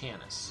there's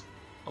Tanis,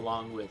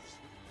 along with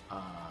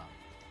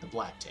the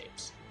Black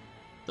Tapes.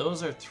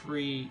 Those are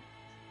three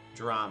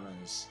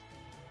dramas,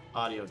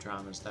 audio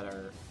dramas that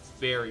are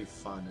very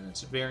fun, and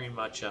it's very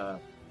much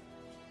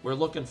we're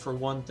looking for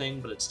one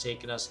thing, but it's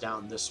taking us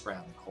down this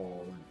rabbit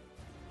hole,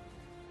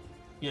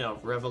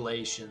 and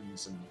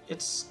revelations, and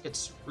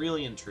it's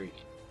really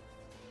intriguing.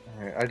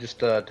 All right, I just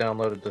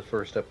downloaded the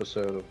first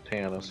episode of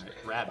Tanis.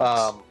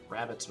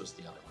 Rabbits was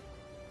the other one.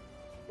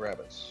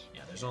 Rabbits.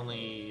 Yeah, there's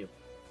only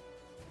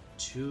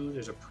two.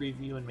 There's a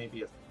preview and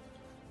maybe a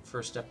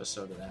first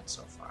episode of that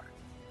so far.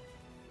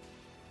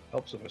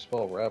 Helps if I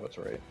spell rabbits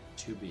right.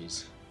 2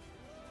 B's.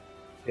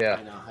 Yeah.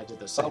 I know. I did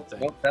the same thing.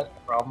 Nope, that's the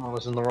problem. I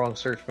was in the wrong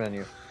search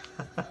menu.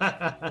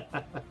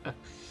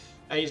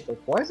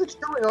 Why is it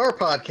showing our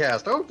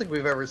podcast? I don't think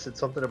we've ever said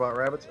something about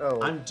rabbits.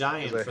 Oh, I'm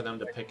dying Is there- for them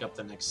to pick up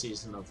the next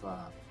season of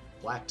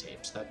Black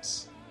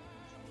Tapes.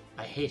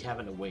 I hate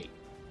having to wait.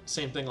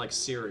 Same thing like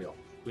Serial.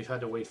 We've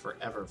had to wait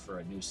forever for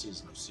a new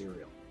season of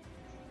Serial.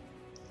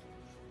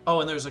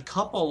 Oh, and there's a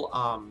couple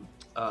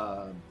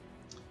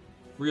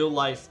real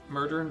life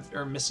murder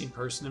or missing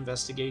person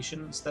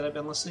investigations that I've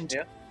been listening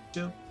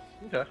to.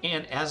 okay.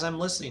 And as I'm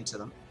listening to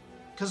them,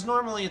 because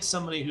normally it's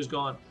somebody who's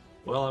going,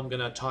 well, I'm going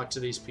to talk to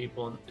these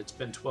people, and it's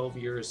been 12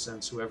 years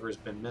since whoever has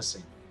been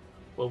missing.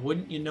 Well,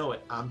 wouldn't you know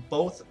it, on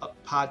both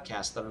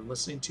podcasts that I'm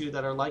listening to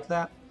that are like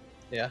that,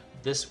 Yeah.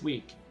 this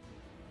week,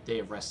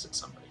 they arrested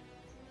somebody.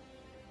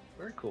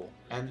 Very cool.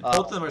 And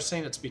both of them are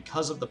saying it's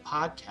because of the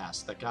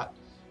podcast that got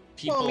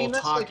people Well, I mean,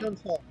 that's like talking.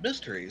 Unsolved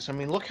Mysteries. I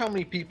mean, look how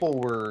many people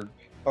were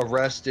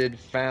arrested,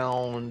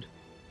 found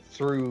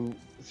through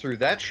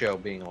that show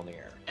being on the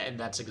air. And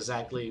that's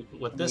exactly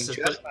what I this mean, is.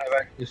 Jess and I have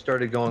actually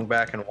started going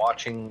back and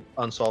watching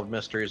Unsolved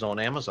Mysteries on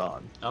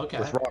Amazon Okay,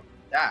 with Robert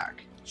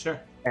Stack. sure.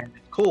 And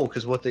it's cool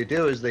because what they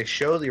do is they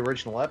show the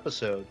original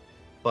episode,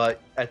 but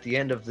at the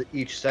end of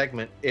each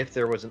segment, if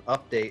there was an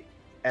update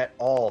at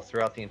all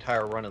throughout the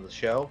entire run of the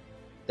show,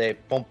 they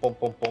put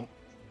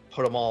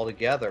them all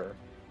together.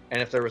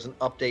 And if there was an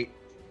update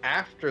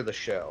after the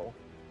show,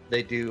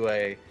 they do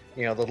the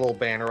little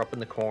banner up in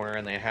the corner,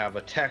 and they have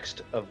a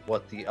text of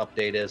what the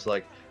update is,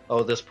 like,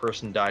 oh, this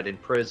person died in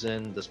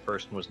prison, this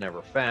person was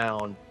never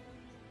found.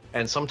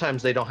 And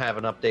sometimes they don't have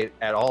an update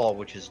at all,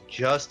 which is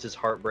just as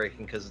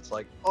heartbreaking because it's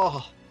like,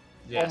 oh,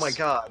 oh my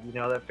God,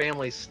 that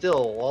family's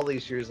still all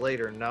these years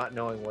later not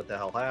knowing what the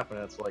hell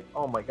happened. It's like,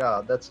 oh my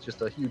God, that's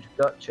just a huge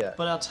gut check.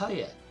 But I'll tell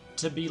you,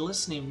 to be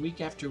listening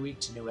week after week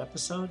to new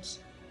episodes,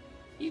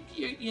 you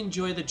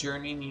enjoy the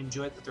journey and you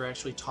enjoy that they're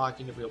actually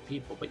talking to real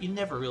people, but you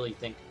never really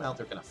think, well,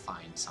 they're going to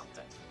find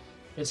something.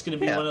 It's going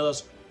to be one of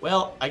those,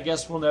 well, I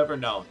guess we'll never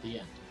know at the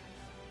end.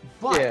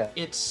 But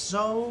it's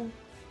so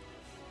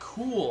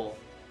cool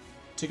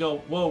to go,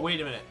 whoa,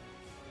 wait a minute.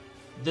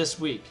 This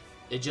week,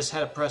 they just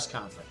had a press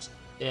conference.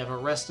 They have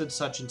arrested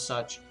such and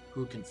such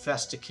who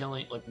confessed to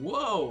killing. Like,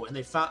 whoa! And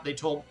they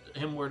told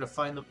him where to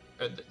find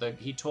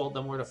he told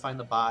them where to find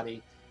the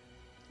body.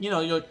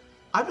 You're like,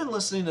 I've been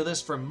listening to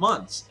this for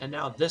months, and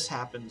now this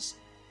happens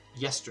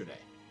yesterday.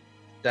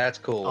 That's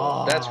cool.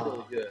 Oh, that's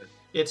really good.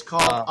 It's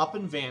called Up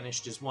and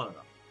Vanished is one of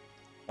them.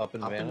 Up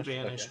and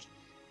Vanished. Okay.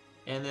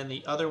 And then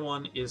the other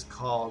one is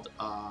called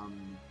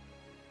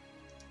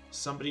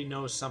Somebody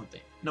Knows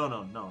Something.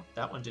 No.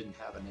 That one didn't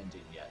have an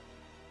ending yet.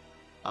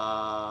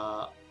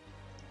 What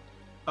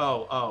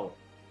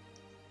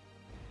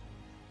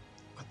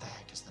the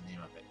heck is the name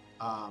of it?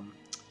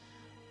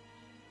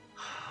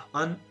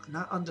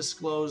 Not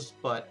undisclosed,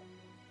 but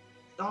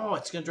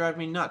it's gonna drive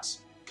me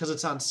nuts because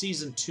it's on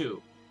season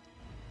 2,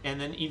 and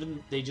then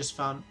even they just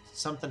found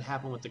something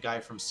happened with the guy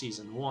from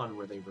season 1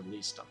 where they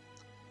released him.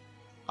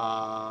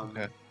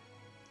 Okay.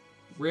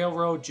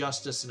 Railroad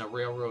Justice in a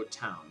Railroad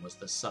Town was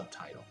the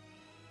subtitle.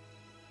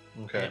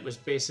 Okay. And it was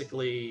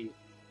basically,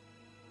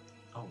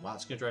 oh wow,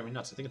 it's gonna drive me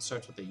nuts. I think it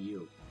starts with a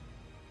U,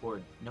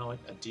 or no, a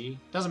D.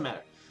 Doesn't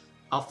matter.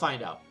 I'll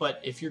find out. But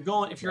if you're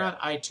on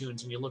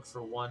iTunes and you look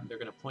for one, they're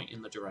gonna point you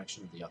in the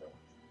direction of the other one.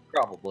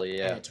 Probably,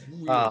 yeah. And it's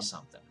really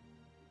something.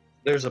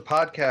 There's a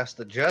podcast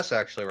that Jess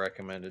actually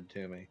recommended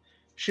to me.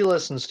 She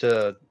listens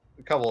to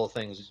a couple of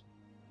things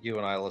you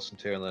and I listen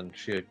to, and then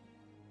she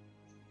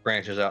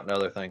branches out into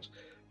other things.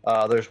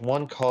 There's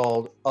one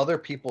called Other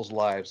People's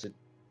Lives. It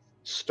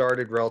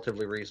started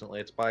relatively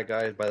recently. It's by a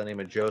guy by the name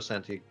of Joe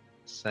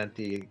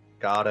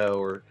Santigato,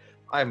 or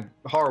I'm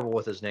horrible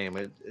with his name.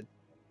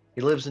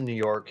 He lives in New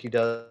York. He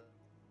does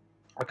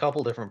a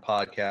couple different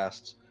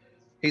podcasts.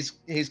 He's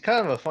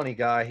kind of a funny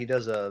guy. He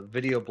does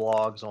video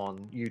blogs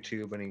on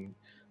YouTube, and he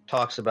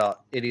talks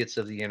about idiots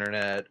of the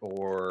internet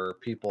or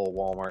people at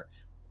Walmart,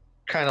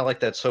 kind of like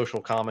that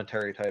social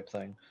commentary type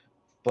thing.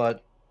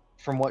 But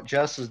from what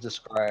Jess has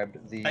described,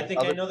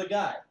 I know the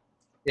guy.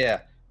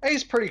 Yeah,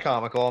 he's pretty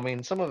comical. I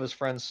mean, some of his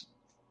friends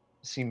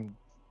seem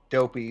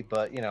dopey,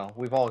 but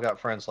we've all got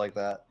friends like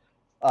that.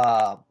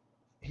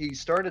 He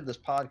started this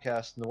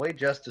podcast, and the way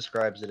Jess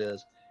describes it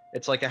is,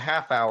 it's like a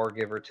half hour,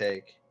 give or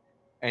take,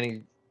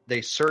 and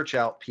they search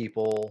out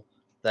people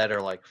that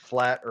are like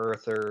flat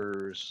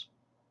earthers,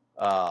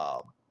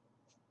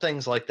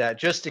 things like that,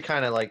 just to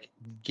kind of like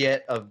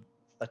get a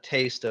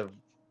taste of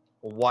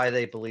why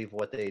they believe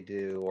what they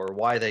do or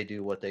why they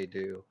do what they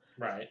do.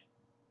 Right.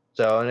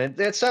 So, and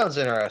it sounds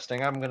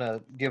interesting. I'm going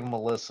to give them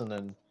a listen,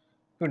 and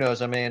who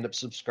knows, I may end up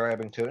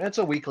subscribing to it. And it's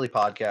a weekly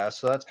podcast,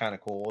 so that's kind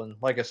of cool. And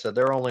like I said,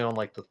 they're only on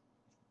like the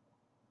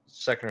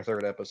second or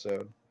third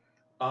episode.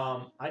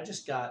 I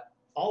just got,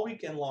 all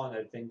weekend long,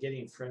 I've been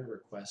getting friend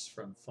requests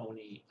from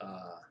phony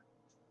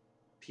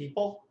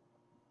people.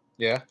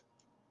 Yeah.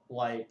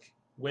 Like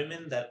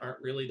women that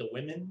aren't really the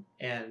women,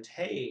 and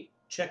hey,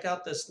 check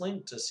out this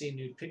link to see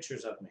nude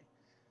pictures of me.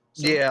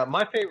 So, yeah,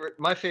 my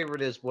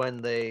favorite is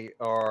when they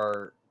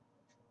are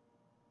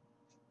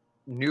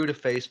new to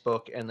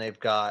Facebook and they've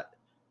got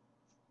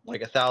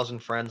like 1,000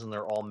 friends and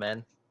they're all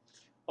men.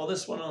 Well,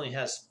 this one only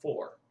has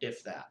 4,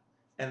 if that.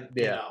 And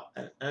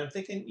and I'm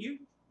thinking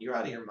you're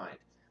out of your mind.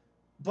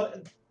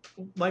 But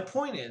my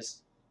point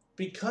is,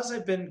 because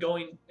I've been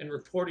going and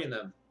reporting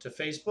them to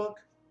Facebook,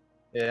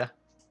 yeah,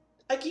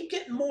 I keep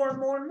getting more and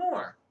more and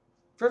more.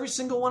 For every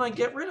single one I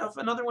get rid of,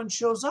 another one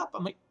shows up.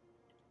 I'm like,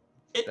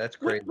 that's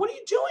great. What are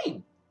you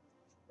doing?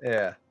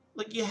 Yeah.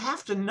 Like, you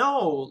have to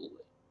know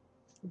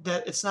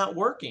that it's not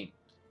working.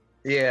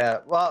 Yeah.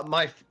 Well,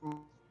 my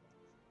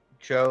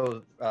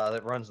Joe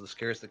that runs the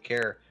Scares That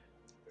Care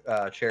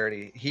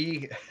charity,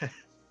 he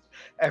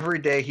every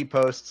day he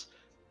posts,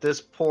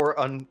 this poor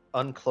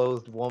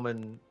unclothed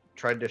woman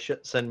tried to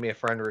send me a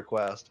friend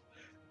request,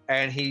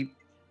 and he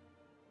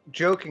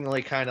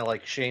jokingly kind of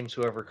like shames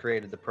whoever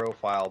created the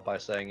profile by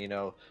saying,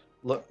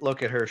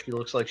 look at her, she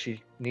looks like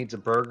she needs a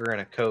burger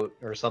and a coat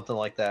or something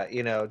like that,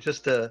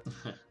 just to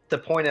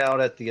point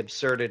out at the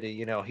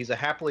absurdity. He's a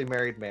happily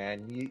married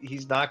man.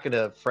 He's not going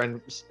to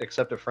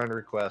accept a friend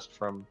request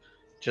from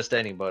just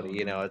anybody.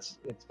 It's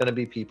going to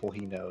be people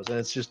he knows, and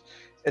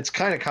it's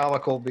kind of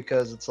comical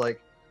because it's like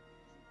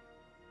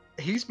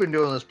he's been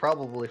doing this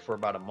probably for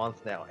about a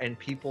month now, and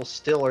people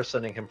still are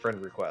sending him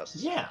friend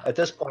requests. Yeah. At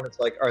this point, it's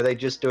like, are they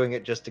just doing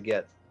it just to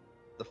get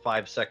the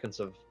 5 seconds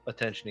of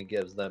attention he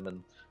gives them,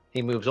 and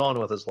he moves on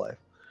with his life?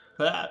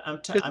 But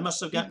I must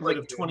have gotten rid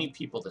of 20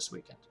 people this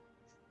weekend.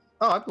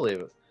 Oh, I believe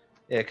it.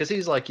 Yeah, because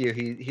he's like you.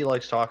 He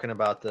likes talking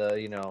about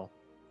the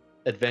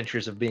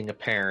adventures of being a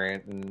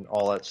parent and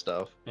all that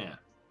stuff. Yeah.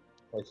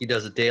 Like he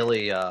does a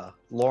daily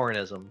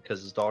Laurenism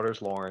because his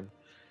daughter's Lauren,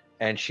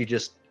 and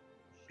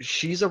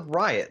she's a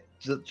riot.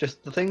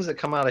 Just the things that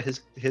come out of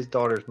his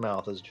daughter's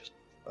mouth is just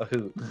a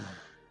hoot.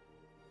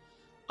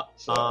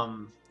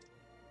 So,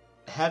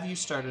 Have you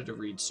started to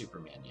read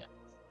Superman yet?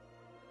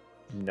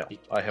 no,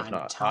 I have I'm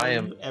not.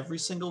 telling you, every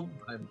single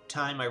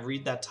time I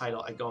read that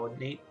title, I go,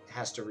 Nate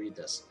has to read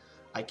this.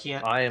 I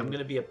can't. I'm going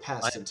to be a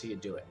pest until you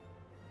do it.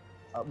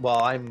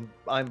 Well, I'm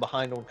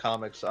behind on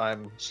comics.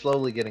 I'm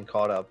slowly getting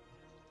caught up.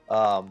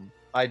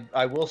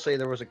 I will say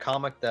there was a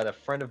comic that a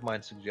friend of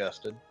mine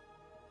suggested.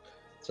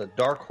 It's a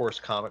Dark Horse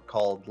comic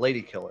called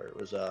Lady Killer. It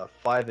was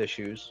 5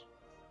 issues.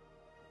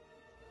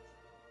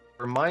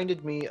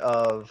 Reminded me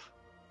of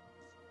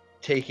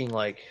taking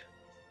like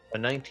a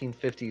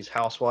 1950s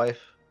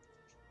housewife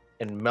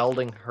and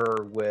melding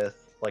her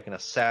with like an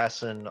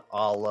assassin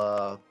a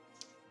la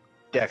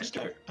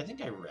Dexter. I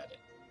think I read it.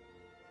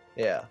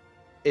 Yeah.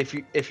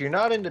 If you're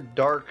not into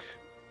dark,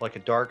 like a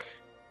dark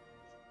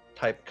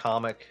type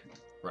comic,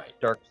 Right.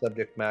 dark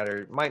subject matter,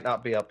 it might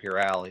not be up your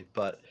alley,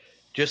 but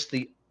just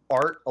the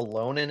art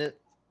alone in it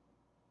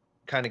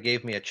kind of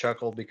gave me a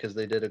chuckle because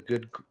they did a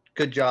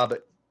good job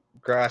at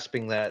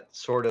grasping that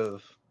sort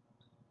of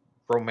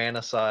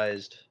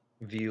romanticized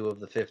view of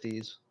the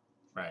 50s.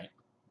 Right.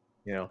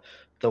 You know,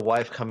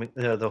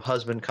 the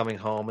husband coming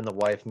home and the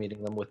wife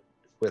meeting them with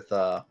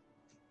the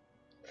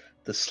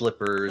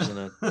slippers and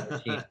a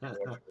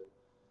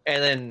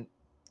and then,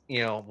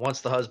 you know, once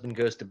the husband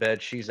goes to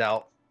bed, she's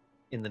out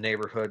in the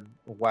neighborhood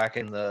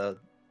whacking the,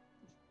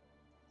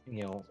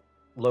 you know,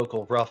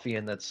 local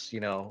ruffian that's, you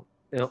know,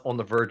 on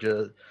the verge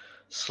of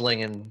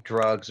slinging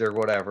drugs or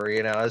whatever.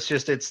 You know,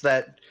 it's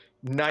that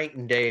night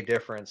and day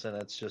difference, and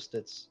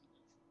it's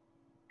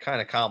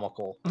kind of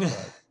comical.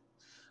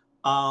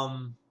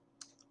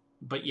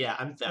 But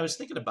yeah, I was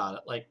thinking about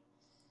it. Like,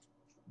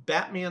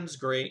 Batman's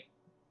great.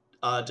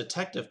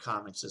 Detective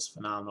Comics is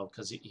phenomenal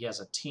because he has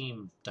a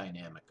team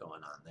dynamic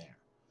going on there.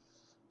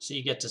 So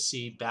you get to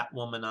see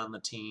Batwoman on the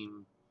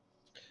team.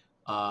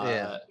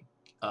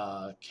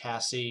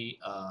 Cassie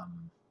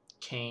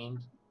Kane,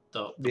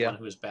 the one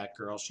who is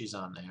Batgirl, she's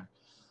on there.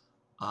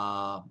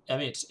 I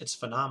mean, it's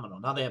phenomenal.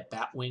 Now they have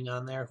Batwing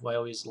on there, who I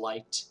always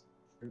liked.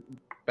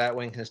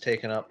 Batwing has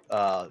taken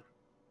up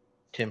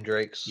Tim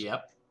Drake's.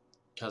 Yep,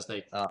 because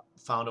they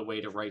found a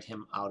way to write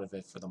him out of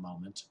it for the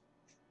moment.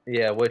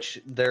 Yeah,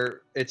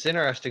 it's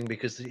interesting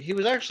because he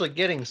was actually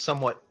getting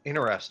somewhat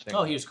interesting.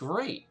 Oh, he was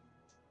great.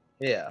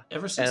 Yeah.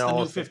 Ever since the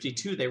New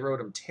 52, they wrote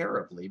him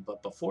terribly,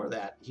 but before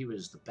that, he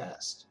was the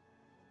best.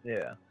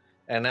 Yeah.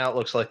 And now it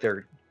looks like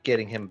they're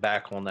getting him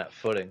back on that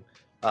footing.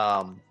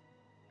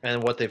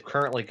 And what they've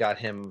currently got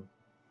him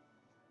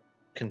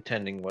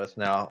contending with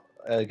now,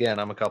 again,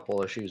 I'm a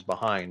couple issues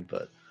behind,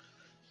 but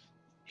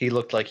he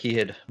looked like he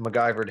had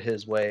MacGyvered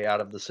his way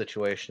out of the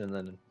situation and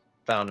then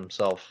found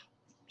himself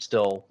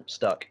still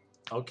stuck.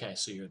 Okay,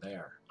 so you're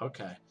there.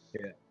 Okay.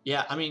 Yeah.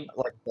 Yeah, I mean,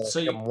 like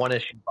I'm one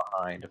issue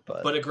behind,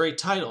 but a great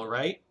title,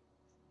 right?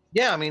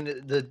 Yeah, I mean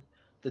the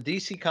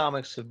DC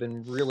comics have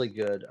been really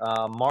good.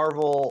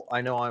 Marvel,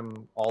 I know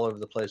I'm all over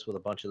the place with a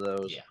bunch of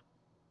those. Yeah.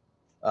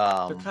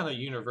 They're kind of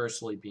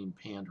universally being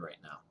panned right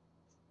now.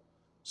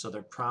 So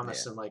they're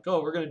promising like,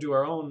 oh, we're going to do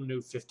our own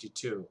New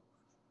 52.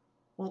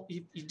 Well,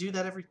 you do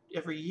that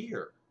every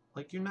year.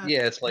 Like you're not.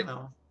 Yeah, it's like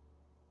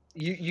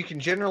you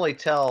can generally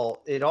tell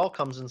it all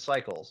comes in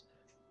cycles.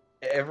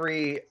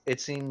 It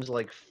seems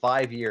like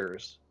 5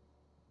 years.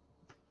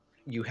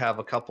 You have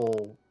a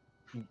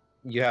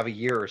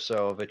year or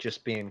so of it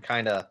just being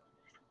kind of,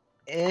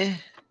 you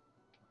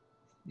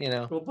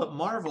know. Well, but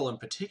Marvel in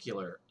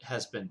particular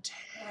has been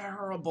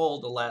terrible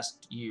the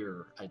last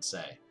year, I'd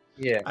say.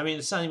 Yeah. I mean,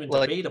 it's not even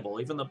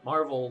debatable. Even the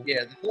Marvel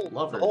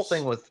lovers. The whole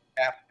thing with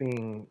Cap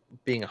being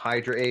a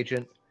Hydra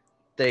agent,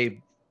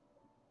 they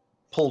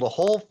pulled a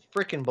whole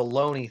freaking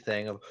baloney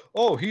thing of,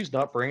 oh, he's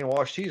not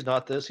brainwashed, he's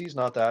not this, he's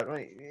not that.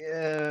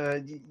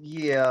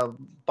 Yeah,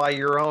 by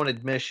your own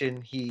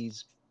admission,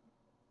 his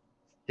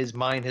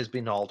mind has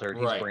been altered.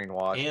 He's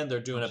brainwashed. And they're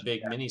doing a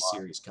big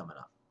miniseries coming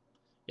up.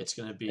 It's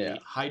going to be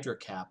Hydra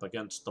Cap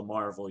against the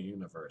Marvel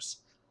Universe.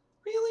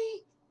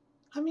 Really?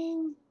 I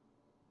mean,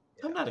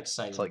 I'm not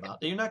excited about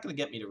it. You're not going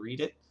to get me to read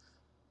it.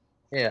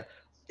 Yeah.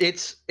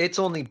 It's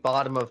on the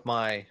bottom of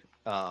my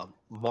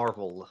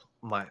Marvel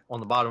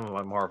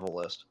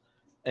list.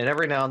 And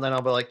every now and then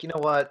I'll be like, you know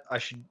what? I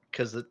should,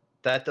 because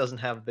that doesn't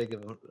have big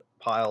of a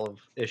pile of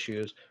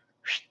issues.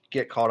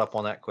 Get caught up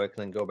on that quick,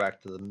 and then go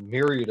back to the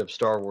myriad of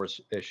Star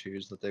Wars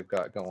issues that they've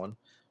got going.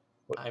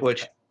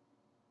 Which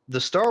the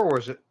Star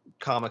Wars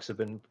comics have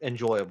been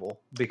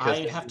enjoyable because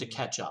I have to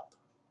catch up.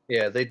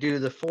 Yeah, they do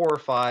the 4 or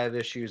 5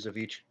 issues of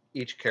each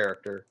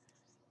character,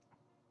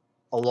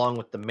 along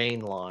with the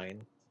main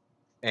line,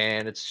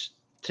 and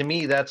to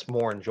me that's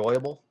more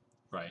enjoyable.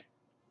 Right.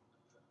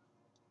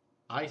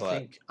 I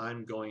think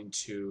I'm going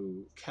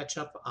to catch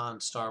up on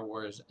Star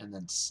Wars and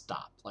then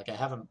stop. Like I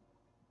haven't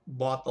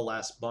bought the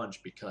last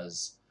bunch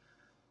because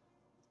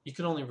you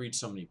can only read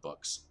so many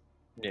books.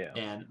 Yeah.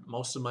 And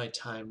most of my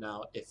time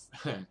now, if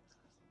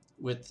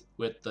with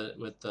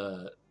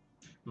the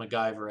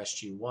MacGyver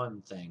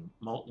SG1 thing,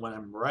 when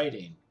I'm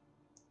writing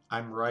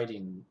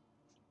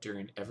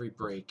during every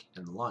break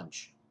and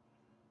lunch.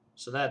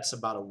 So that's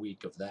about a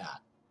week of that.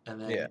 And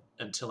then Yeah.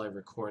 until I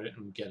record it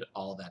and get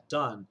all that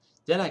done,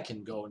 then I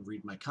can go and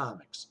read my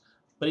comics.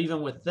 But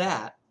even with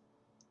that,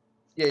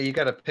 Yeah, you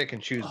got to pick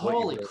and choose what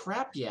you holy read.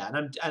 crap, yeah.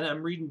 And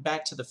I'm reading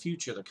Back to the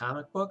Future, the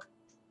comic book.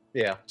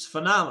 Yeah. It's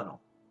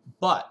phenomenal.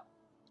 But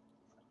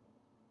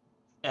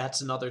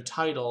that's another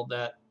title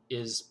that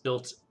is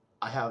built.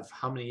 I have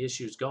how many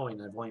issues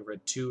going? I've only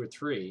read 2 or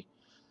 3.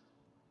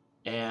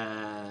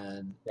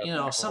 And, Yeah, you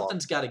know, that's a lot.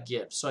 something's got to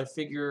give. So I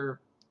figure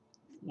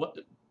what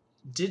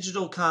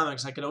digital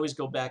comics, I could always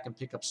go back and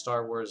pick up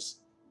Star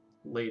Wars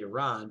later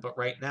on. But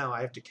right now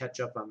I have to catch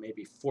up on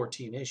maybe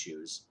 14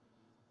 issues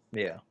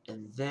Yeah.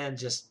 and then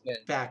just Yeah.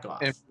 back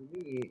off.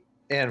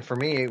 And for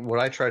me, what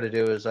I try to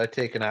do is I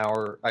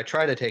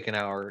try to take an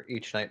hour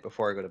each night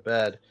before I go to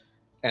bed,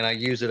 and I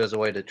use it as a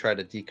way to try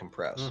to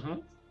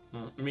decompress.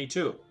 Me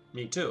too.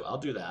 I'll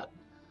do that.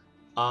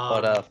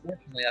 But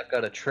fortunately, I've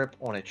got a trip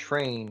on a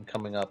train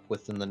coming up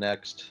within the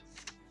next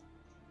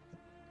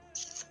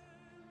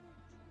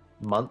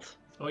month.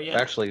 Oh yeah.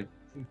 Actually,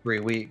 3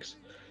 weeks.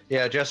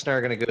 Yeah, Jess and I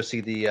are going to go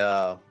see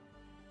the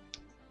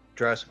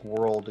Jurassic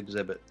World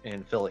exhibit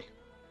in Philly.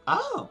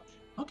 Oh,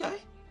 okay.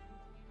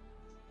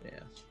 Yeah.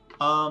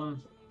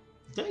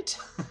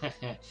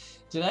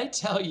 Did I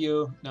tell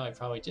you? No, I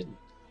probably didn't.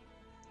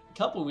 A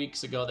couple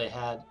weeks ago, they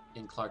had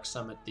in Clark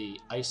Summit the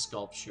ice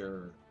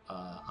sculpture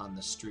on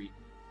the street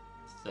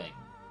thing,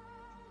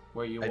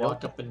 where you I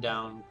walk don't- up and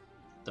down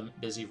the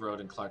busy road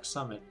in Clark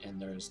Summit, and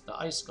there's the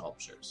ice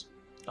sculptures.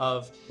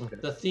 Of Okay.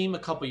 the theme a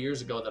couple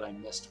years ago that I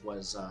missed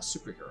was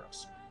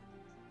superheroes.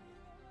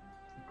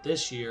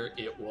 This year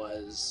it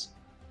was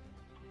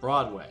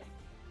Broadway,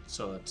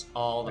 so it's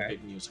all the Okay.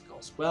 big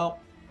musicals. Well,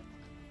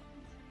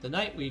 the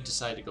night we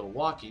decided to go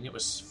walking, it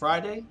was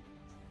Friday,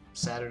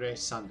 Saturday,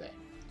 Sunday.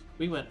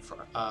 We went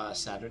for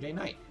Saturday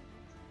night.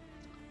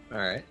 All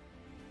right.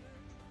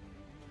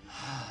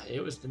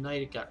 It was the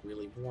night it got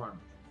really warm.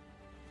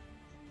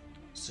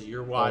 So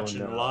you're watching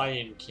no.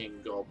 Lion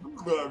King go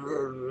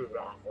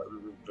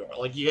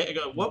like you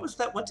go. What was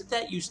that? What did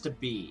that used to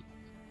be?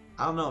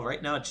 I don't know.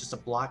 Right now it's just a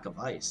block of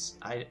ice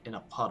in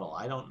a puddle.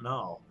 I don't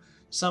know.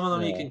 Some of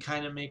them you Yeah. can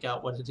kind of make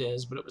out what it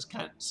is, but it was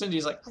kind of.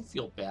 Cindy's like, I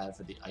feel bad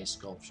for the ice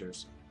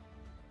sculptures.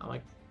 I'm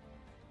like,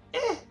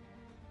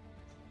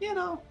 you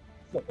know.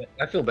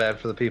 I feel bad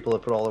for the people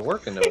that put all their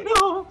work into it.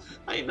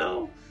 I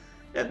know.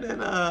 And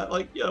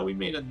then, we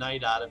made a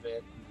night out of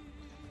it.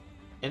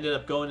 Ended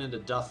up going into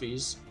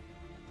Duffy's.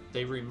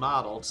 They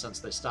remodeled since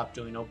they stopped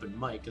doing open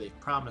mic. They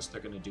promised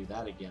they're going to do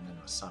that again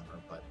in the summer,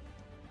 but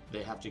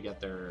they have to get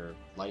their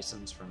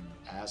license from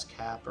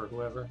ASCAP or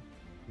whoever.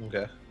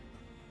 Okay.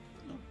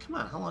 Oh, come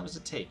on, how long does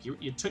it take?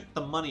 You took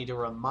the money to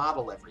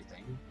remodel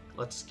everything.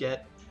 Let's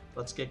get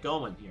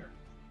going here.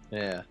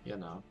 Yeah. You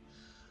know.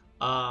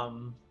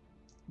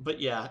 But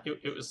yeah,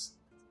 it was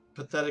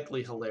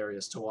pathetically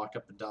hilarious to walk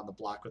up and down the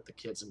block with the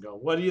kids and go,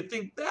 what do you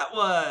think that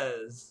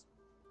was?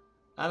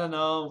 I don't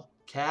know,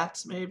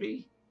 cats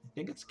maybe? I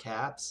think it's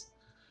cats.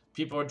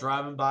 People are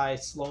driving by,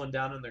 slowing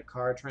down in their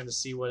car, trying to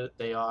see what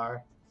they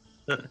are.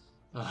 And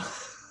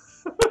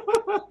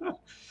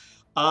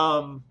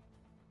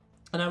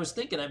I was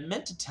thinking, I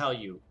meant to tell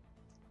you,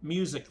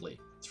 musically,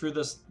 through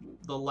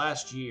the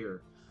last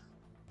year,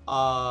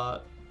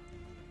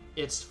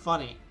 it's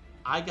funny.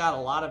 I got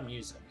a lot of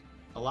music.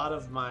 A lot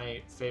of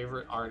my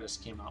favorite artists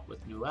came out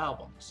with new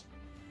albums.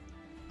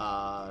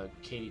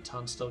 Katie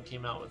Tunstall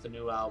came out with a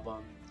new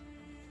album.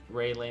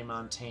 Ray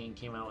LaMontagne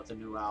came out with a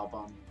new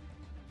album.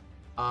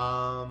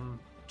 I'm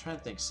trying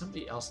to think.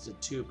 Somebody else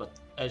did too, but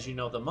as you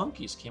know, the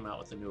Monkees came out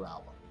with a new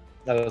album.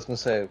 I was going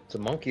to say, the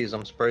Monkees,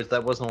 I'm surprised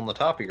that wasn't on the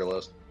top of your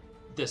list.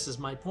 This is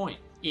my point.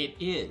 It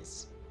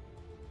is.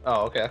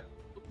 Oh, okay.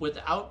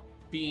 Without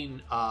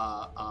being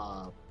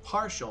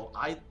partial,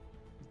 I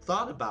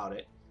thought about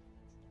it,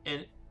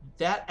 and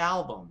that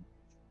album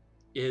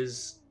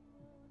is,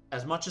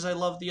 as much as I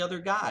love the other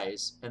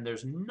guys, and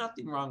there's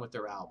nothing wrong with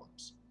their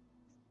albums,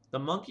 the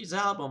Monkees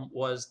album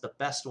was the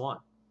best one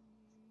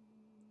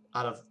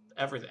out of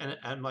everything. And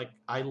I'm like,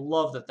 I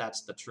love that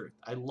that's the truth.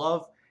 I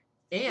love,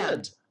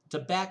 and to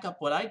back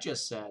up what I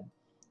just said,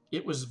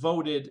 it was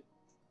voted,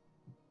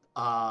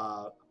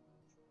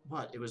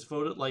 it was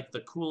voted like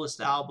the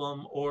coolest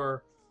album,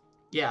 or,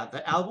 yeah,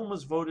 the album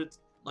was voted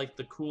like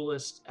the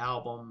coolest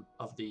album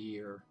of the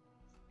year.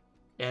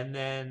 And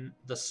then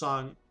the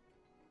song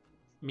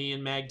Me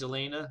and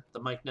Magdalena, the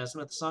Mike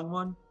Nesmith sung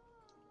one,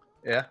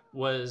 Yeah.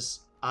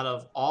 was out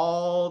of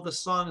all the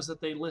songs that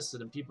they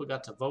listed and people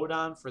got to vote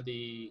on for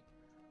the,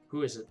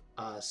 who is it?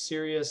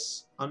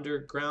 Sirius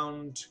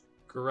Underground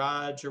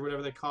Garage or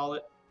whatever they call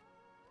it.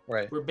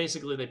 Right. Where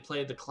basically they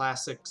play the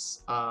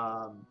classics,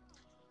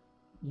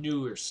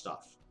 newer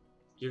stuff.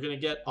 You're going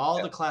to get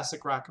all the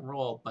classic rock and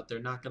roll, but they're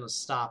not going to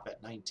stop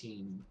at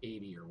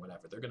 1980 or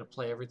whatever. They're going to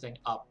play everything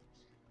up.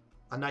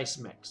 A nice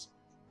mix.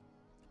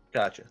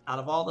 Gotcha. Out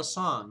of all the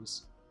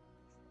songs,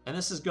 and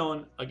this is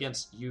going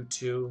against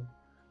U2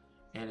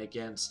 and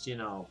against,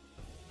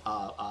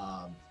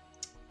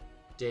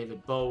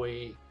 David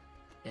Bowie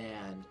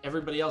and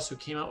everybody else who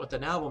came out with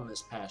an album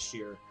this past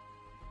year,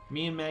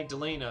 me and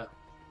Magdalena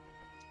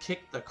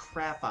kicked the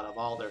crap out of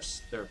all their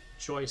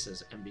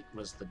choices and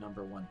was the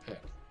number one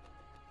pick.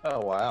 Oh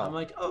wow. I'm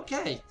like,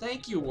 okay,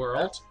 thank you,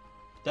 world.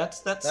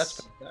 That's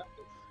fantastic.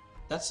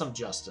 some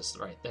justice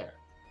right there.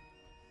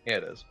 Yeah,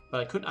 it is.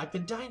 But I've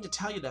been dying to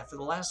tell you that for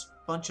the last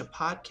bunch of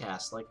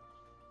podcasts. Like,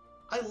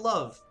 I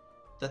love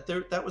that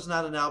that was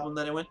not an album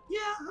that I went,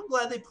 yeah, I'm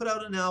glad they put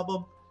out an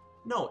album.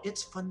 No,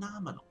 it's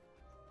phenomenal.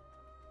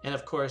 And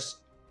of course,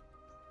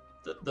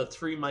 the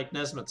 3 Mike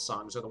Nesmith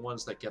songs are the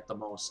ones that get the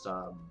most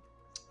love.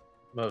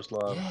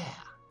 Yeah.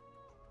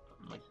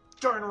 I'm like,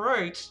 darn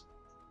right.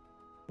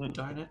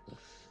 Darn it.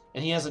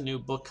 And he has a new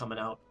book coming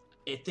out,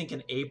 I think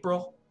in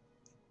April.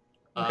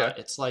 Okay.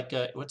 It's like,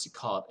 what's it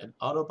called? An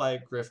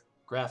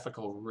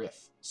autobiographical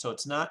riff. So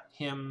it's not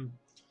him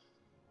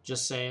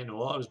just saying,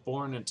 well, I was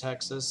born in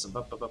Texas. And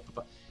blah, blah, blah, blah,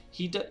 blah.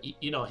 He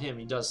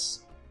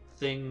does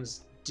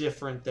things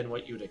different than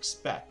what you'd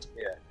expect.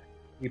 Yeah.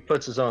 He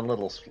puts his own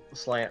little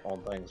slant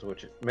on things,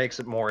 which makes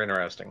it more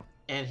interesting.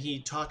 And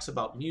he talks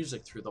about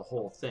music through the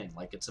whole thing.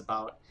 Like, it's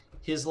about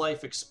his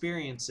life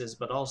experiences,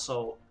 but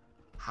also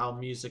how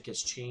music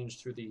has changed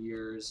through the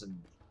years. And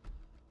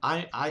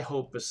I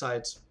hope,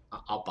 besides,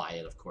 I'll buy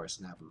it, of course,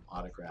 and have him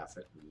autograph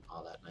it and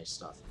all that nice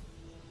stuff.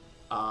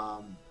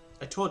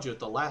 I told you at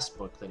the last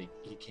book that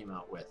he came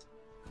out with,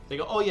 they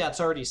go, oh yeah, it's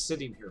already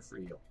sitting here for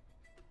you.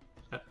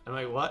 I'm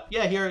like, what?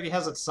 Yeah, he already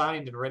has it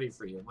signed and ready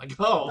for you. I'm like,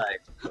 oh.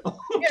 Nice.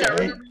 Okay. Yeah, I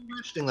remember you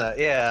mentioning that.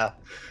 Yeah.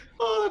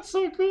 Oh, that's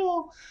so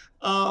cool.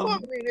 Well, I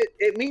mean,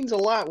 it means a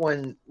lot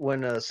when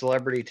a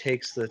celebrity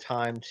takes the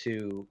time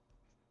to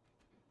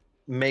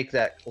make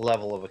that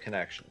level of a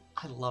connection.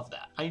 I love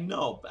that. I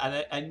know,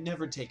 and I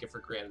never take it for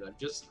granted.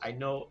 I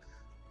know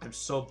I'm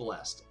so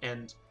blessed.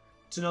 And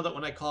to know that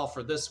when I call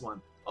for this one,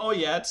 oh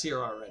yeah, it's here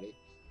already.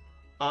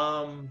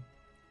 I'm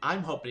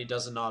hoping he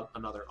does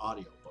another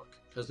audio book,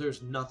 because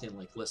there's nothing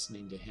like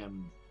listening to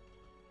him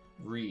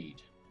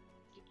read,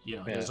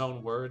 his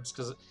own words.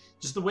 Because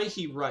just the way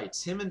he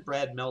writes, him and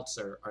Brad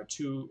Meltzer are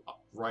 2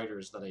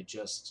 writers that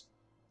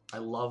I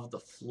love the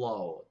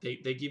flow. They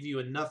give you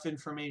enough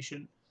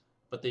information,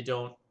 but they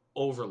don't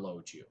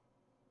overload you.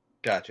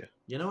 Gotcha.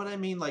 You know what I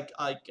mean? Like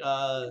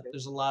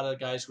there's a lot of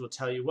guys who will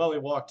tell you, well, we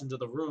walked into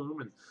the room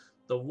and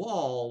the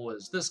wall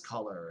was this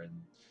color,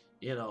 and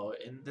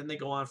and then they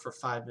go on for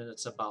 5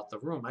 minutes about the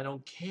room. I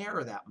don't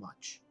care that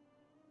much.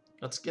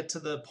 Let's get to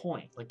the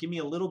point. Like, give me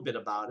a little bit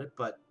about it,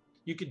 but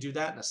you could do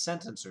that in a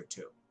sentence or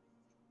 2.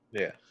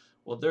 Yeah.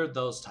 Well, they're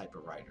those type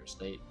of writers.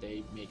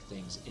 They make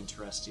things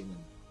interesting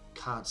and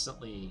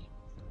constantly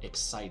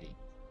exciting.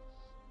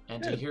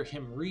 And to hear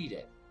him read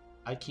it,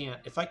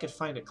 if I could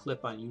find a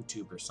clip on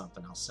YouTube or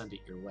something, I'll send it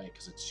your way,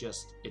 because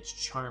it's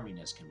charming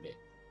as can be.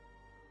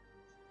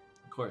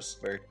 Of course,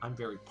 I'm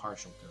very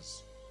partial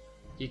because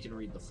he can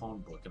read the phone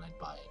book and I'd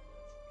buy it.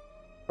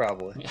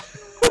 Probably.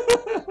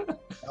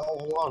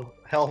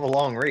 Hell of a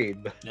long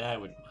read. But... Yeah, I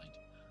wouldn't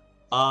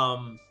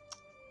mind.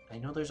 I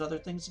know there's other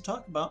things to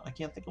talk about. I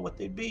can't think of what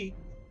they'd be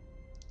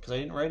because I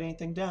didn't write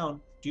anything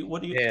down.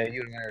 Yeah,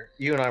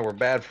 you and I were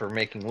bad for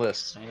making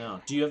lists. I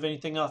know. Do you have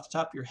anything off the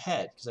top of your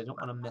head? Because I don't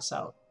want to miss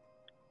out.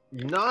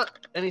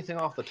 Not anything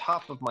off the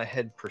top of my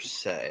head per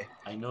se.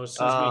 I know as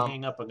soon as we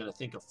hang up, I'm going to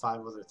think of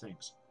 5 other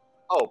things.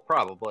 Oh,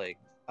 probably.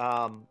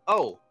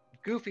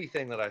 Goofy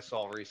thing that I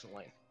saw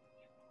recently.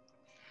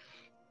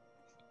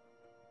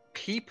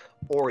 Peep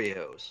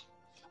Oreos.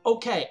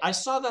 Okay, I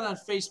saw that on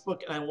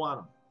Facebook and I want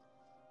them.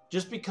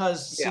 Just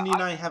because Cindy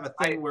and I have a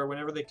thing where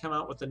whenever they come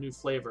out with a new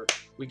flavor,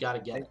 we got to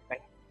get it.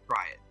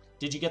 Try it.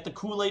 Did you get the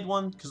Kool-Aid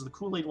one? Because the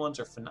Kool-Aid ones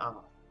are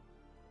phenomenal.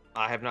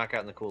 I have not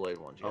gotten the Kool-Aid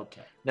ones yet.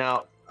 Okay.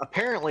 Now,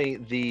 apparently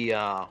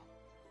the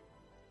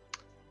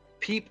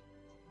Peep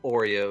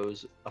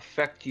Oreos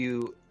affect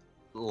you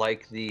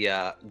like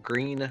the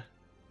green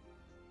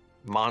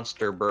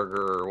monster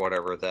burger or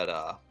whatever that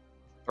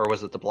or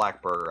was it the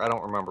black burger? I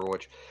don't remember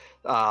which.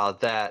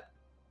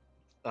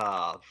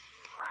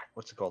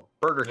 What's it called?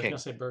 Burger King. I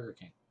was going to say Burger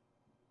King.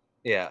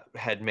 Yeah,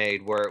 had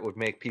made where it would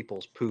make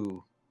people's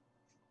poo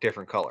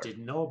different color.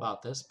 Didn't know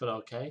about this, but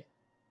okay.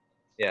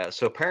 Yeah,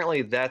 so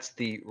apparently that's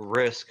the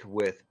risk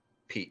with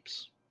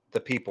Peeps, the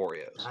Peep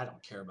Oreos. I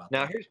don't care about now,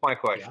 that. Now, here's my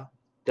question. Yeah.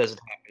 Does it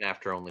happen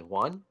after only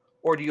one?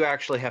 Or do you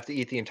actually have to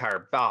eat the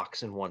entire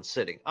box in one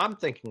sitting? I'm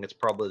thinking it's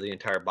probably the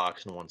entire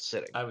box in one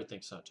sitting. I would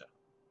think so, too.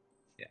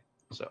 Yeah.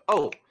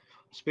 So,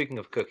 speaking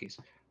of cookies,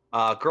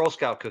 Girl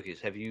Scout cookies.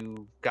 Have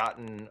you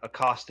gotten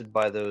accosted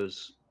by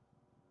those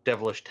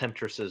devilish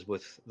temptresses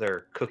with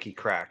their cookie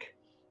crack?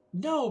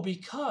 No,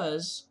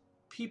 because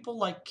people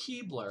like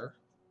Keebler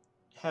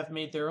have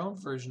made their own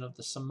version of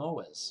the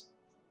Samoas,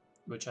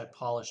 which I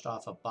polished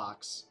off a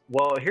box.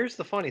 Well, here's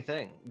the funny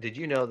thing. Did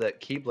you know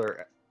that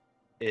Keebler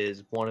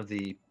is one of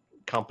the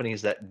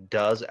companies that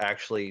does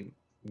actually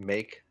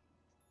make,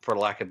 for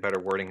lack of better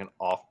wording, an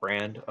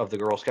off-brand of the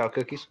Girl Scout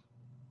cookies?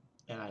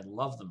 And I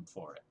love them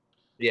for it.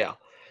 Yeah.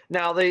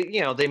 Now,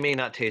 they may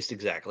not taste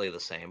exactly the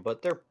same,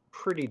 but they're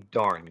pretty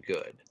darn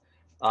good.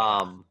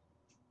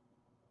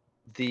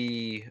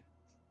 The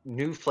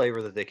new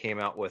flavor that they came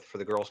out with for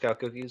the Girl Scout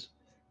cookies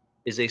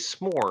is a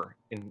s'more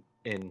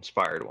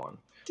inspired one,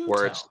 Do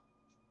where tell.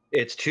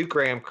 it's 2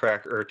 graham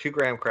cracker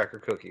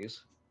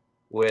cookies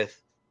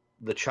with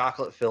the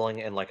chocolate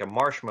filling and like a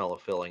marshmallow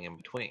filling in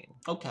between,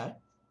 Okay.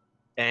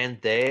 and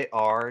they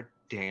are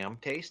damn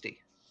tasty.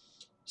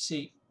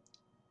 See,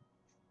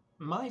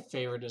 my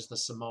favorite is the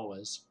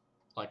Samoas,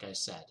 like I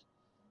said.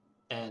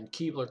 And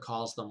Keebler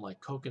calls them like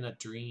coconut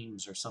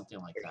dreams or something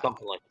like Or that.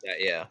 something like that,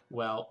 yeah.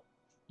 Well,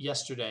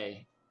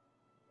 yesterday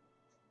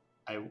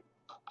I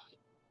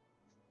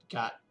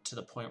got to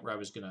the point where I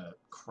was going to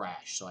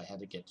crash, so I had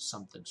to get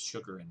something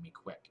sugar in me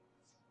quick.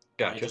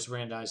 And I Gotcha. just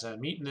ran down and said,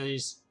 I'm eating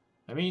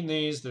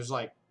these. There's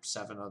like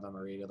 7 of them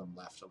or 8 of them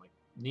left. I'm like,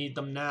 need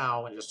them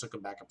now. And just took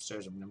them back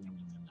upstairs. And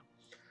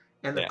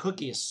the Yeah.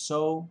 cookie is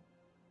so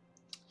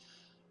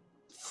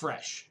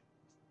fresh.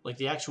 Like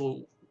the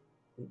actual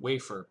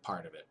wafer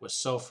part of it was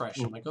so fresh.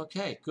 I'm like,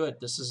 okay, good.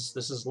 This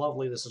is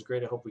lovely. This is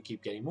great. I hope we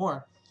keep getting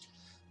more.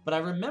 But I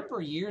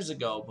remember years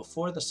ago,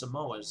 before the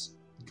Samoas,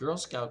 Girl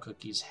Scout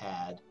cookies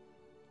had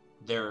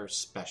their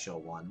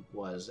special one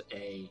was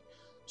a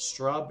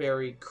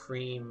strawberry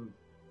cream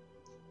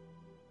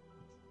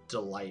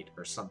delight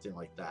or something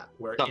like that,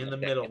 where Something in the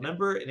like that, middle, yeah.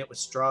 remember, and it was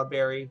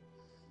strawberry.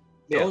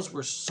 Yeah. Those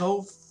were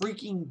so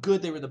freaking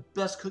good. They were the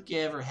best cookie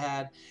I ever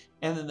had,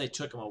 and then they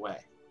took them away.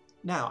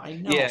 Now I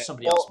know Yeah,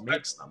 somebody well, else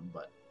makes them,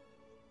 but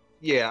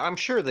Yeah, I'm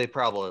sure they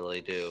probably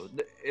do.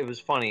 It was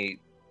funny.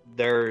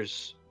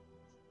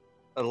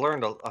 I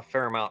learned a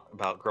fair amount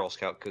about Girl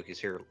Scout cookies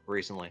here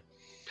recently.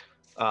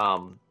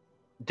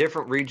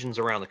 Different regions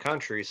around the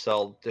country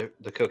sell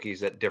the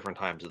cookies at different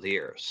times of the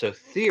year. So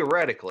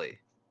theoretically,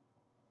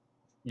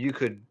 you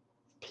could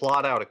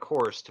plot out a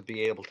course to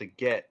be able to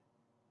get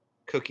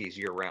cookies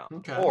year round,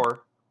 Okay.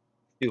 or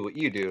do what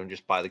you do and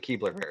just buy the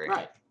Keebler variant.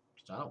 right.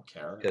 I don't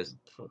care. 'Cause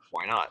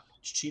Why not?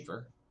 It's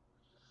cheaper.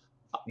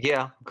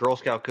 Yeah, Girl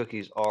Scout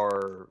cookies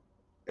are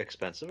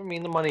expensive. I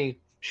mean, the money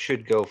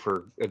should go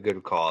for a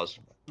good cause,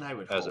 I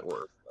would as hope. it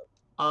were.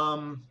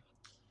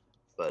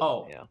 But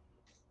Oh. yeah,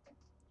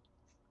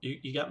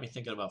 You got me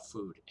thinking about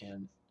food,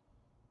 and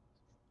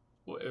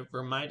it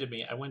reminded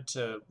me. I went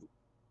to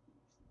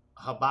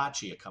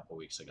Hibachi a couple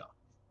weeks ago.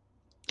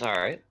 all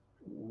right.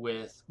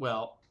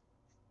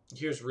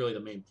 Here's really the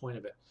main point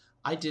of it.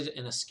 I did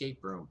an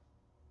escape room.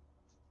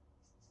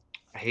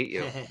 I hate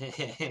you.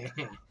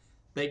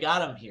 They got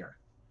them here.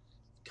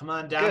 Come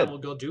on down Good. and we'll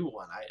go do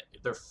one.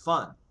 They're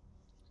fun.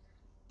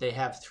 They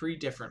have 3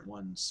 different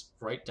ones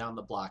right down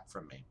the block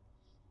from me.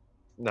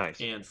 Nice.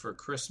 And for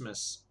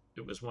Christmas,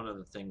 it was one of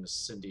the things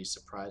Cindy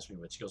surprised me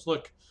with. She goes,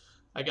 look,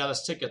 I got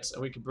us tickets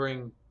and we could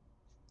bring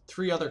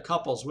 3 other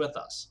couples with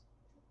us.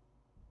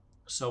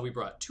 So we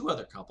brought 2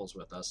 other couples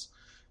with us,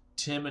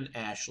 Tim and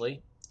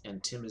Ashley.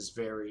 And Tim is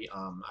very,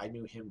 I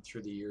knew him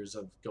through the years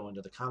of going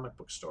to the comic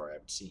book store. I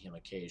would see him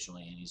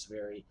occasionally, and he's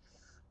very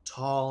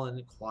tall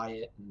and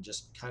quiet and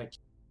just kind of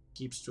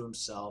keeps to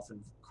himself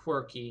and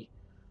quirky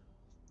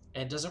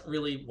and doesn't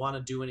really want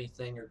to do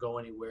anything or go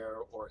anywhere,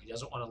 or he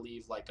doesn't want to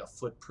leave like a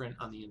footprint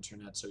on the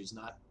internet, so he's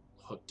not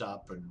hooked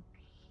up and,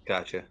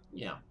 Gotcha.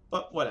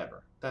 but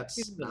whatever. That's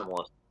He's not,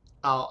 minimalist.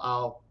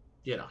 I'll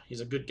he's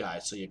a good guy,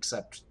 so you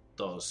accept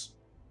those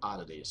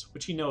oddities,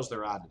 which he knows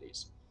they're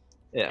oddities.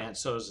 Yeah. And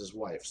so does his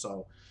wife.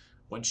 So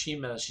when she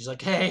met us, she's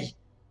like, hey,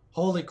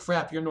 holy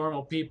crap, you're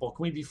normal people.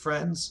 Can we be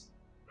friends?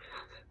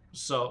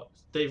 So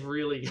they've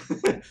really,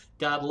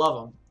 God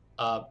love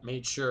them,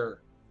 made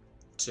sure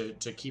to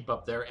keep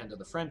up their end of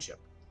the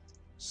friendship.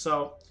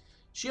 So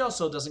she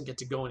also doesn't get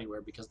to go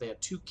anywhere because they have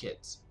 2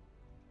 kids.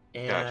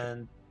 And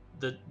Gotcha.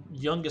 the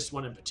youngest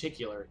one in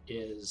particular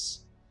is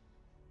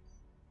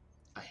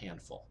a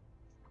handful.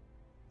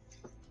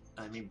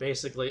 I mean,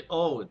 basically,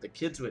 the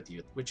kid's with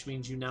you, which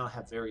means you now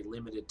have very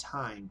limited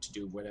time to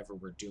do whatever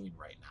we're doing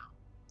right now.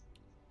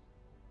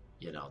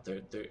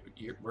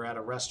 We're at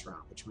a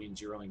restaurant, which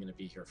means you're only going to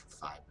be here for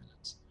 5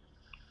 minutes.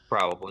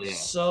 Probably. Yeah.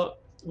 So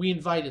we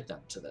invited them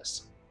to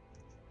this,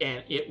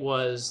 and it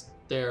was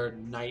their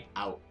night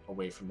out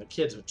away from the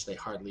kids, which they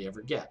hardly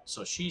ever get.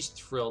 So she's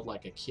thrilled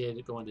like a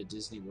kid going to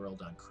Disney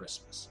World on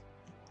Christmas.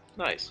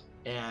 Nice.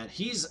 And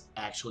he's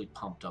actually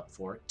pumped up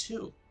for it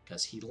too,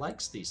 because he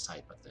likes these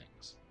type of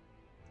things.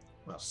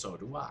 Well, so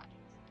do I.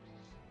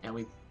 And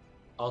we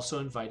also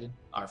invited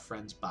our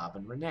friends Bob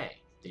and Renee.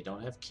 They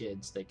don't have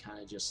kids. They kind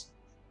of just,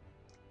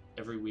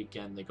 every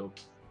weekend they go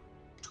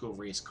to a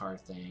race car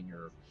thing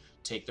or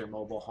take their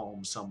mobile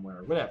home somewhere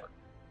or whatever.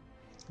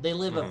 They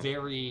live a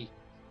very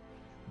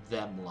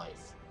them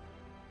life.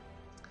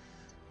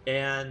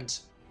 And,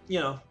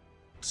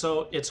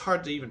 so it's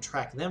hard to even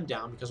track them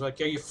down because we're like,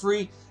 are you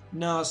free?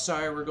 No,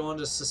 sorry, we're going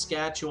to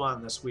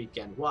Saskatchewan this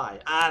weekend. Why?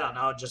 I don't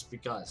know, just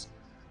because.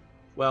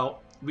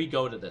 Well, we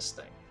go to this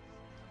thing.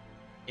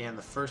 And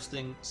the first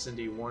thing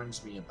Cindy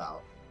warns me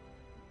about,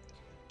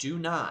 do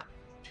not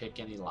pick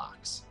any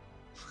locks.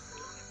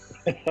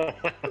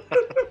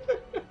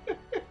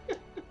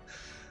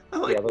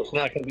 I'm like, There's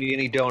not going to be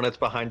any donuts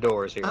behind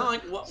doors here. I'm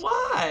like,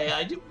 why?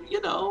 I do,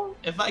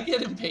 if I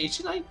get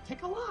impatient, I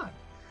pick a lock.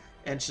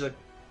 And she's like,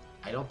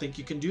 I don't think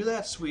you can do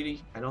that,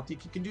 sweetie. I don't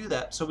think you can do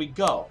that. So we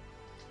go.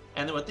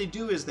 And then what they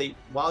do is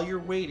while you're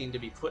waiting to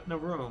be put in a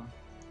room,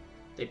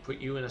 they put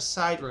you in a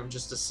side room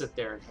just to sit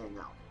there and hang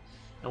out.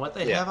 And what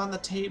they have on the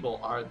table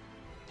are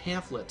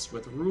pamphlets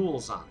with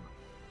rules on them.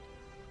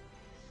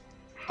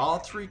 All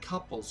three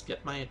couples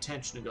get my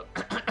attention and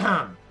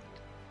go,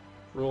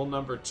 rule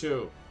number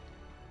 2,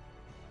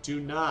 do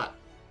not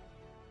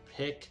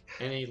pick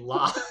any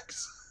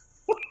locks.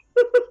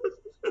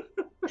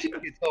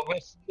 It's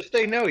almost if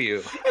they know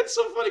you. It's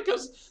so funny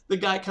because the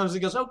guy comes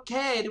and goes,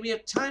 okay, do we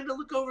have time to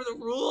look over the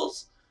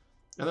rules?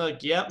 And they're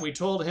like, yep, we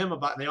told him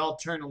about it. And they all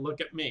turn and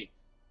look at me.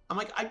 I'm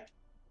like, I'm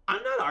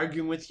not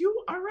arguing with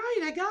you. All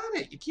right, I got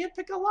it. You can't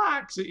pick a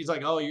lock. So he's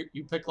like, oh,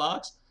 you pick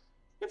locks?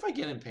 If I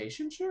get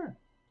impatient, sure.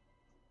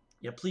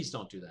 Yeah, please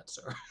don't do that,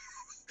 sir.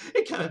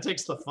 It kind of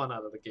takes the fun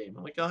out of the game.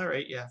 I'm like, all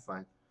right, yeah,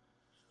 fine.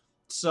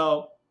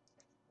 So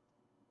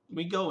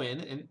we go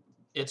in, and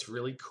it's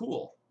really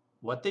cool.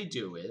 What they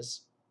do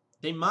is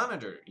they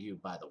monitor you,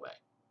 by the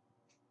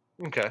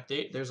way.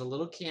 Okay. There's a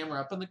little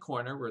camera up in the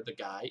corner where the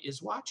guy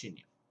is watching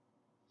you.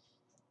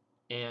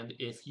 And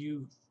if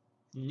you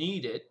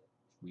need it,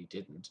 we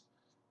didn't,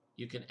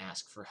 you can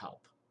ask for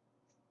help.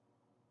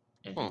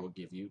 And he will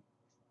give you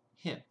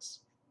hints.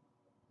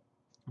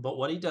 But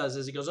what he does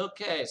is he goes,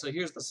 okay, so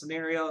here's the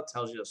scenario. It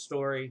tells you a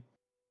story.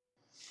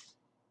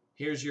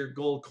 Here's your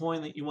gold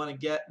coin that you want to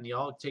get. And you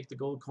all take the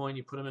gold coin,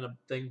 you put them in a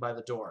thing by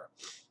the door.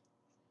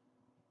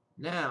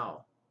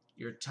 Now,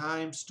 your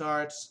time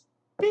starts,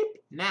 beep,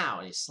 now.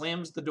 And he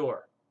slams the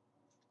door.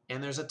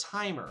 And there's a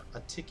timer, a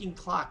ticking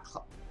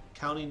clock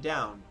counting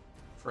down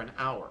for an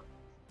hour.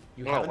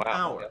 You have an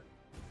hour.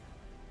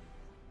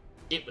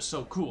 Yeah. It was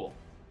so cool.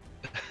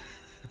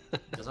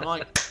 Because I'm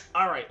like,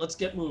 all right, let's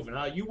get moving.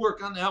 You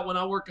work on that one,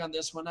 I'll work on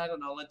this one. I don't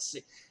know, let's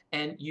see.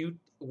 And you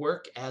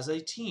work as a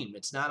team.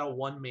 It's not a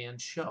one-man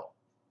show.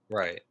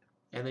 Right.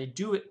 And they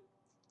do it.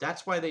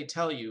 That's why they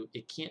tell you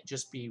it can't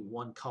just be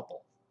one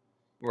couple.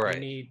 Right. You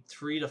need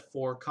 3 to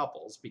 4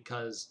 couples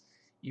because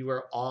you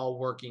are all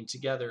working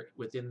together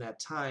within that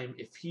time.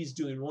 If he's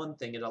doing one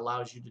thing, it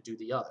allows you to do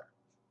the other.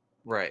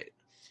 Right.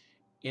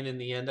 And in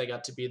the end, I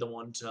got to be the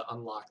one to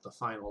unlock the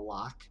final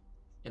lock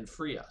and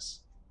free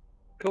us.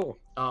 Cool.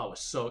 Oh,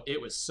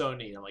 it was so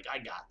neat. I'm like, I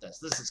got this.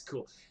 This is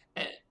cool.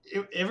 And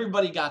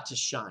everybody got to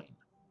shine.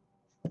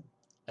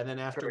 And then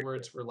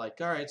afterwards, we're like,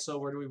 all right, so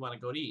where do we want to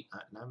go to eat?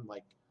 And I'm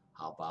like,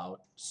 how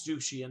about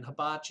sushi and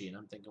hibachi? And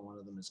I'm thinking one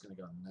of them is going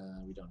to go,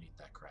 nah, we don't eat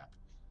that crap.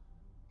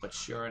 But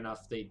sure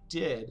enough, they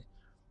did.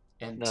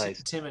 And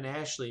nice. Tim and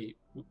Ashley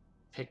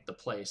picked the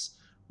place.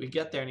 We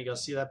get there and he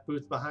goes, see that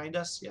booth behind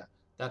us? Yeah,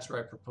 that's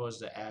where I proposed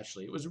to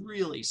Ashley. It was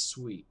really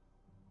sweet.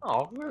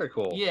 Oh, very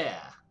cool.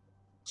 Yeah.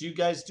 Do you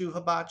guys do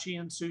hibachi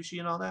and sushi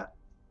and all that?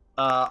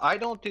 I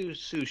don't do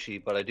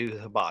sushi, but I do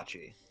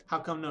hibachi. How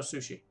come no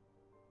sushi?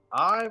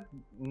 I've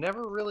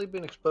never really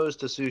been exposed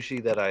to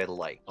sushi that I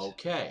liked.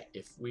 Okay,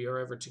 if we are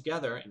ever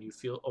together and you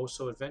feel oh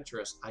so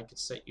adventurous, I could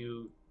set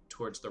you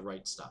towards the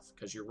right stuff.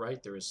 Because you're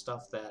right, there is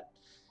stuff that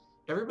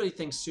everybody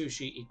thinks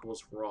sushi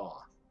equals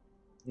raw.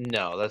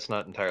 No, that's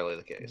not entirely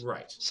the case.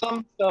 Right.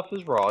 Some stuff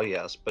is raw,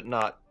 yes, but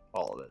not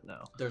all of it,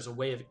 no. There's a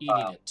way of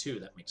eating it, too,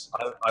 that makes a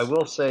difference. I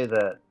will say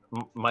that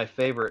my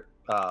favorite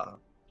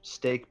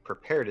steak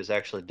prepared is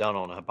actually done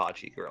on a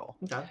hibachi grill.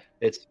 Okay.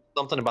 It's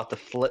something about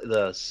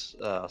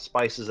the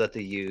spices that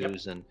they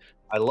use, and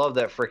I love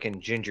that freaking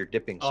ginger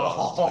dipping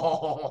sauce.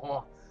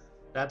 Oh,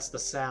 that's the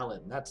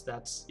salad. That's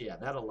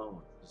that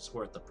alone is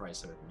worth the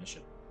price of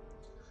admission.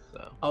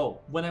 So.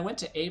 Oh, when I went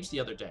to Abe's the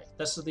other day,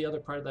 this is the other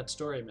part of that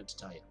story I meant to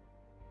tell you.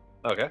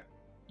 Okay.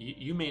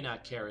 You may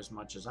not care as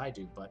much as I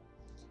do, but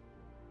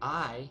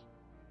I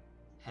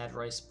had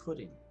rice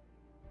pudding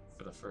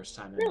for the first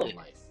time in my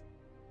life.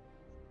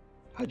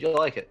 How'd you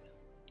like it?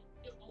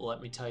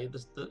 Let me tell you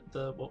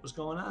the what was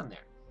going on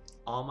there.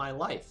 All my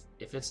life,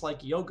 if it's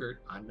like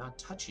yogurt, I'm not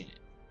touching it.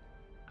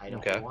 I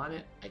don't want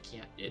it. I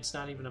can't. It's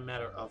not even a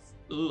matter of,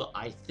 ooh,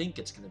 I think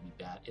it's going to be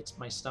bad. It's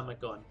my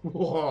stomach going,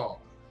 whoa,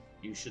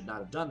 you should not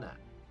have done that.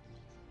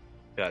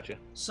 Gotcha.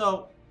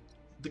 So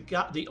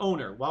the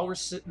owner, while we're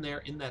sitting there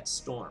in that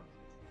storm,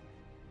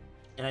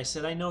 and I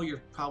said, I know you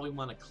probably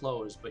want to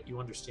close, but you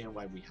understand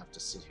why we have to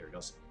sit here. He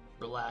goes,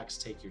 relax,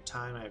 take your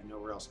time. I have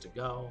nowhere else to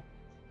go.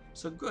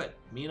 So good.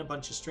 Me and a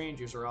bunch of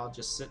strangers are all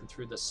just sitting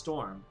through the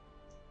storm,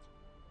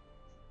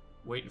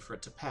 waiting for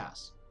it to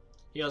pass.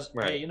 He goes,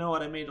 hey, you know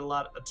what? I made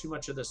too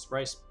much of this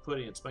rice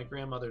pudding. It's my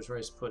grandmother's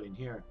rice pudding.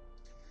 Here.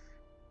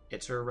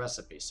 It's her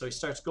recipe. So he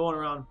starts going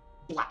around,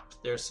 blap,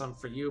 there's some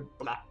for you,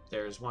 blap,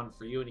 there's one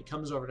for you. And he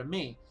comes over to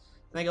me,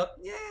 and I go,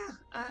 yeah,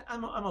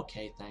 I'm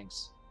okay,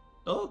 thanks.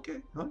 Oh, okay.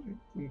 And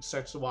he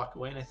starts to walk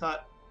away, and I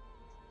thought,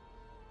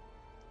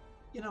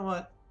 you know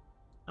what?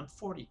 I'm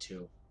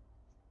 42.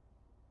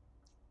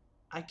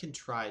 I can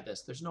try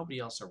this. There's nobody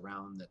else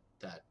around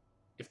that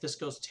if this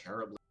goes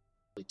terribly,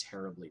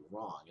 terribly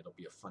wrong, it'll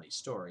be a funny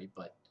story,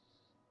 but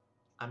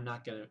I'm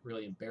not going to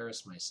really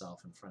embarrass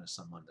myself in front of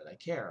someone that I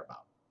care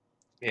about.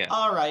 Yeah.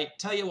 All right.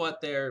 Tell you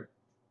what there,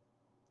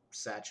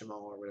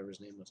 Sachimo or whatever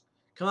his name was.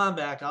 Come on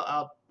back.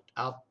 I'll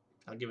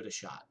I'll give it a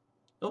shot.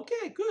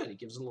 Okay, good. He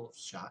gives it a little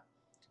shot.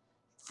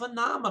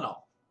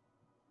 Phenomenal.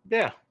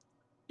 Yeah.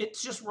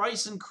 It's just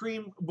rice and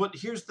cream. But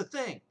here's the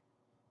thing.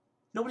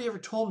 Nobody ever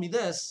told me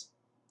this.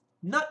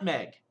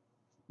 Nutmeg.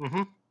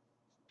 Mm-hmm.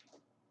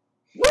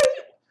 What?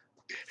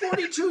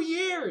 42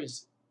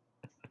 years.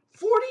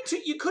 42.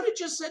 You could have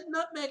just said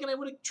nutmeg and I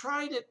would have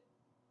tried it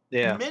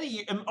Yeah. many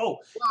years.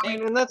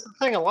 And that's the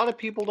thing. A lot of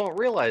people don't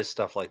realize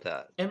stuff like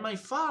that. And my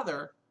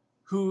father,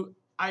 who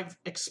I've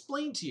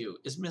explained to you,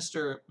 is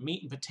Mr.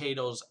 Meat and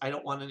Potatoes. I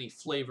don't want any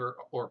flavor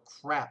or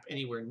crap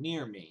anywhere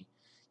near me.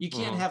 You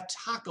can't have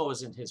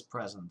tacos in his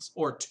presence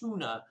or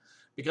tuna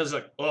because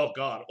like, oh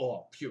God,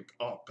 oh puke,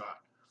 oh God.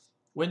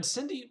 When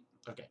Cindy,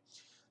 okay,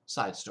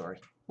 side story.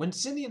 When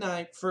Cindy and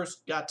I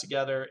first got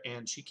together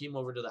and she came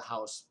over to the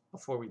house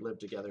before we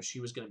lived together,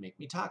 she was going to make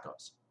me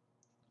tacos.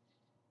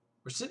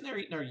 We're sitting there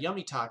eating our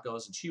yummy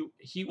tacos, and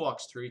he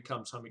walks through, he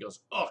comes home, he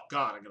goes, oh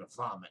God, I'm going to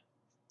vomit.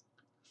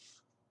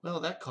 Well,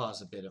 that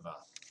caused a bit of a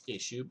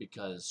issue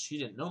because she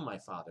didn't know my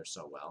father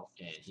so well,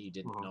 and he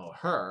didn't know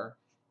her,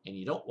 and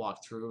you don't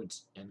walk through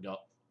and go,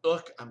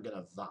 look, I'm going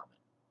to vomit.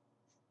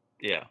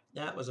 Yeah.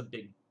 That was a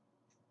big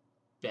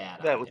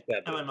bad That idea. was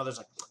bad. And my mother's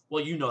like,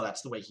 well, you know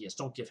that's the way he is.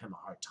 Don't give him a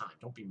hard time.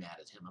 Don't be mad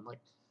at him. I'm like,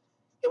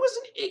 it was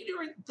an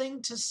ignorant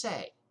thing to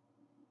say.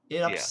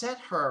 It upset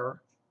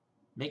her,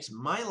 makes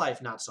my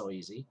life not so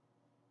easy.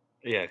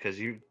 Yeah, because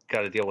you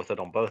got to deal with it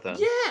on both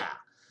ends. Yeah.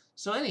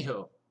 So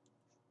anywho,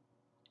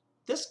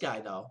 this guy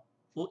though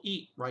will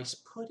eat rice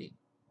pudding.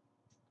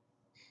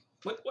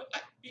 What?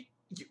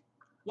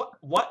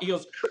 He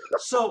goes,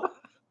 so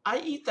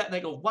I eat that and I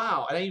go,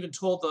 wow. And I even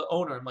told the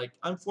owner, I'm like,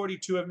 I'm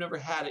 42. I've never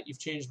had it. You've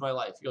changed my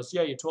life. He goes,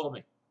 yeah, you told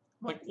me.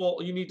 I'm like, well,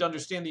 you need to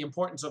understand the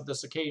importance of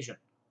this occasion.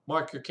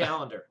 Mark your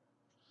calendar.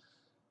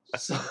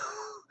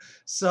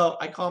 So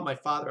I called my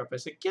father up. I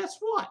said, guess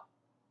what?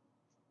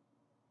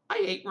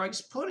 I ate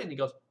rice pudding. He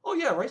goes, oh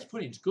yeah, rice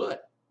pudding's good.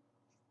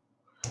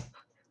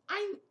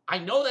 I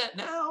know that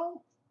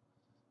now.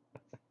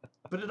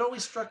 But it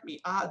always struck me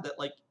odd that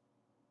like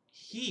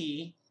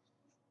he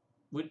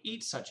would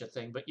eat such a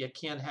thing, but you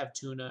can't have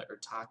tuna or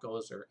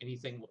tacos or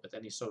anything with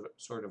any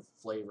sort of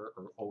flavor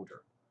or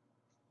odor.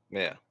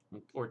 Yeah.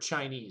 Or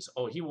Chinese.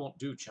 Oh, he won't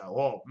do chow.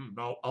 Oh,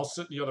 no, I'll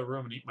sit in the other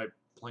room and eat my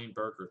plain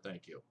burger,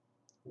 thank you.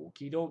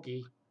 Okie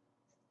dokie.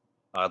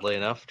 Oddly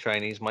enough,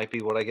 Chinese might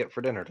be what I get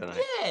for dinner tonight.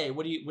 Yay!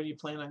 What do you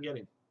plan on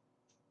getting?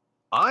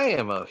 I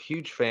am a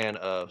huge fan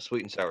of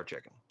sweet and sour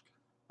chicken.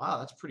 Wow,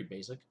 that's pretty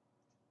basic.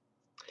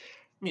 I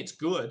mean, it's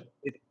good.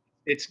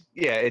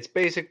 It's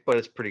basic, but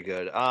it's pretty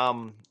good.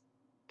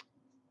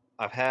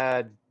 I've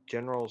had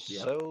General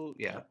Yep. So.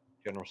 Yeah, Yep.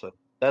 General So.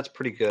 That's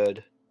pretty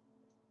good.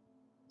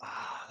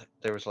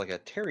 There was like a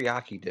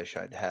teriyaki dish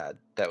I'd had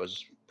that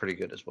was pretty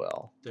good as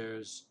well.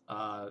 There's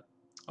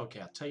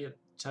okay, I'll tell you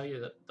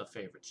the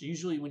favorites.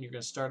 Usually when you're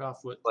going to start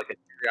off with Like a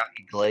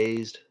teriyaki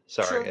glazed.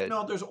 Sorry. Sure,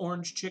 no, there's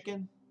orange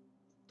chicken.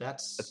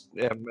 That's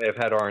I've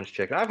had orange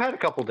chicken. I've had a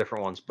couple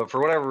different ones, but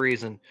for whatever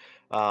reason,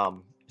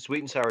 sweet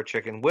and sour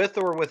chicken with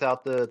or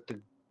without the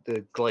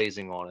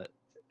glazing on it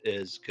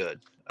is good.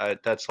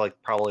 That's like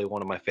probably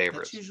one of my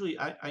favorites. That's usually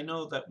I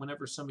know that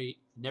whenever somebody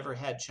never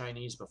had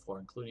Chinese before,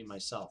 including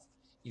myself,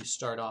 you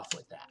start off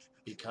with that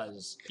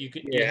because you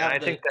have I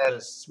think that the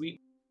sweet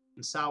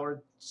and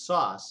sour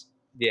sauce,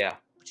 yeah,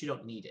 but you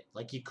don't need it.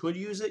 Like you could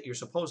use it, you're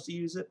supposed to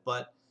use it,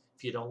 but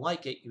if you don't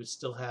like it, you would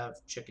still have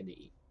chicken to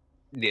eat.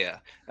 yeah,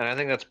 and I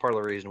think that's part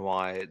of the reason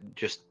why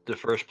just the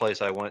first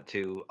place I went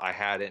to, I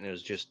had it, and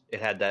it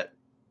had that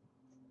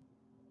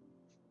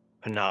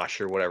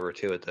panache or whatever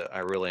to it that I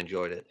really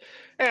enjoyed it.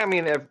 And I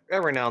mean,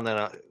 every now and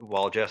then,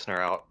 while Jess and I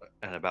are out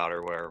and about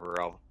or whatever,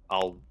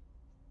 I'll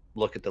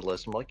look at the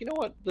list. I'm like, you know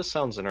what, this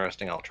sounds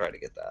interesting. I'll try to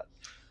get that.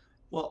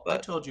 Well, I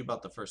told you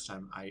about the first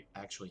time I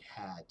actually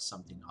had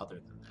something other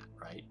than that,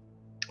 right?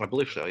 I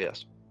believe so.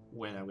 Yes.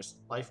 When I was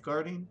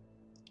lifeguarding,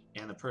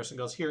 and the person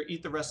goes, "Here,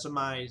 eat the rest of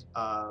my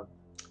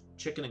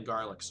chicken and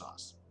garlic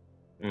sauce."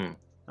 Mm.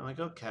 I'm like,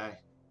 okay,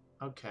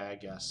 I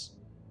guess.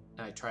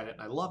 And I tried it,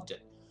 and I loved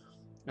it.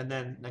 And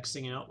then next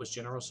thing you know, it was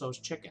General Tso's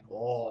chicken.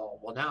 Oh,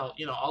 well now,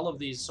 all of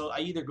these. So I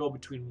either go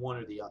between one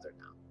or the other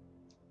now.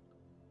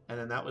 And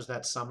then that was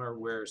that summer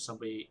where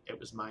it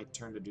was my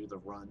turn to do the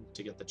run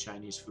to get the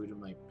Chinese food in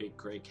my big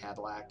gray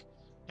Cadillac.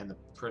 And the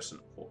person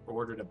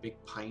ordered a big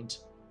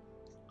pint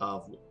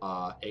of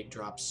egg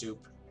drop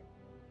soup.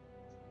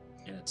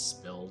 And it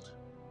spilled.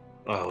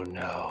 Oh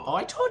no. Oh,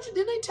 I told you,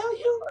 didn't I tell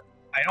you?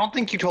 I don't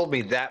think you told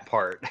me that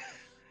part.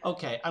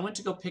 Okay, I went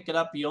to go pick it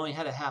up. You only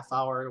had a half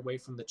hour away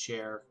from the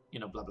chair,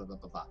 blah, blah, blah,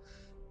 blah, blah.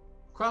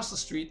 Across the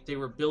street, they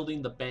were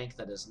building the bank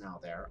that is now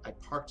there. I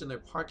parked in their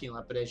parking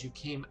lot, but as you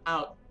came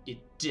out, it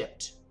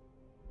dipped.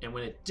 And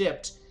when it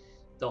dipped,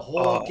 the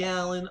whole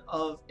gallon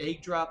of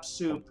egg drop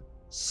soup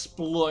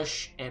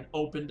splush and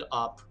opened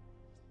up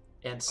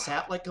and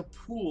sat like a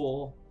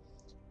pool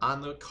on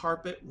the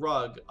carpet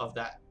rug of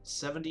that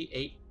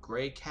 78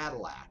 gray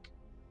Cadillac.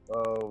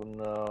 Oh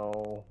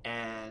no.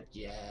 And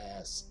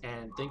yes,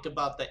 and think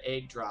about the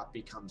egg drop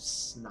becomes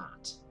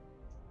snot.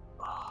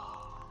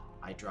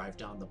 I drive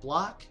down the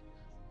block.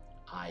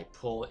 I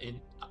pull in.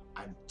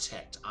 I'm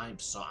ticked. I'm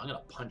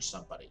gonna punch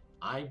somebody.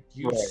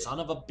 You Right. son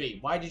of a b.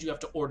 Why did you have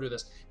to order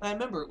this? And I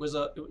remember it was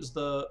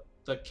the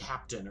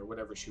captain or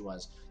whatever she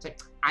was. It's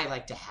like, I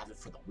like to have it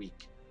for the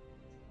week.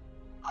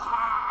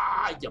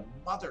 Ah, you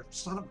mother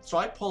son of. So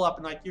I pull up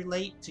and like, you're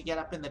late to get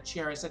up in the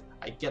chair. I said,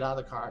 I get out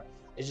of the car.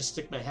 I just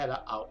stick my head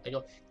out. I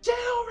go, get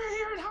over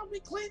here and help me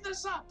clean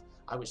this up.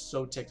 I was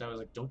so ticked. I was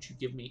like, don't you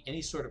give me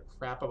any sort of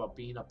crap about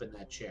being up in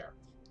that chair.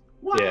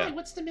 Why? Yeah.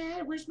 What's the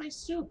matter? Where's my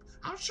soup?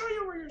 I'll show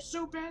you where your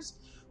soup is.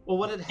 Well,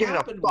 what had Get a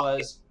happened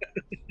was,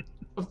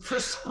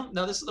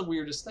 now this is the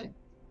weirdest thing.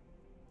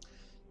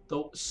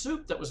 The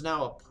soup that was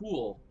now a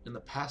pool in the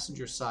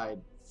passenger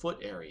side foot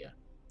area,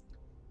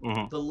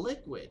 Mhm. the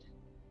liquid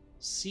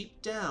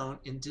seeped down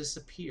and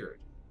disappeared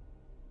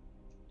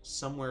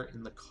somewhere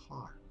in the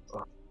car.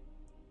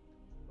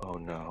 Oh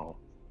no.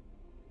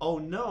 Oh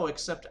no,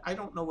 except I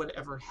don't know what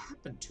ever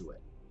happened to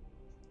it.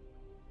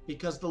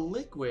 Because the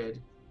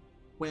liquid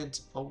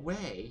went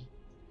away.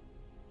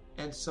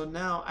 And so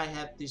now I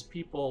had these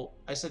people,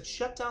 I said,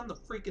 shut down the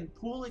freaking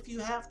pool if you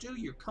have to.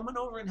 You're coming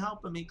over and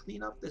helping me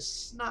clean up this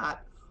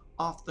snot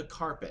off the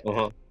carpet.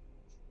 Uh-huh.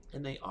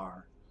 And they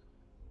are.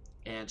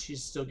 And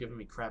she's still giving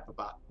me crap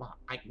about, well,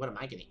 what am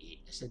I going to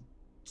eat? I said,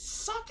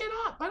 suck it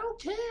up. I don't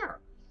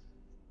care.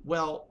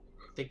 Well,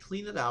 they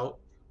clean it out.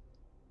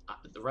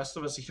 The rest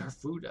of us eat our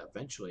food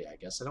eventually, I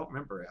guess. I don't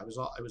remember. It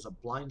was a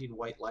blinding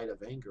white light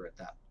of anger at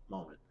that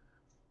moment.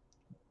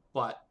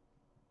 But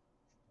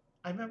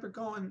I remember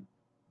going,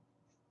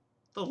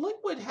 the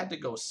liquid had to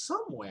go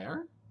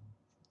somewhere.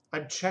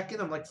 I'm checking.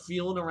 I'm like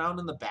feeling around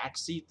in the back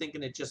seat,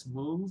 thinking it just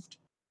moved.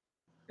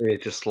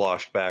 It just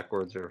sloshed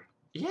backwards, or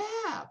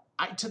Yeah.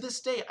 To this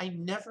day, I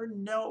never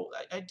know.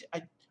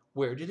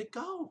 Where did it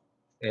go?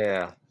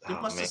 yeah. It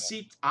Oh, must man. have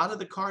seeped out of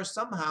the car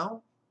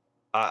somehow.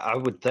 I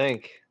would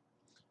think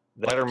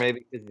that, or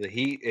maybe the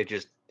heat, it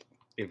just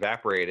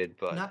evaporated.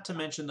 But Not to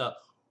mention the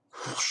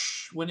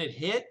whoosh, when it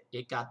hit,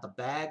 it got the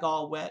bag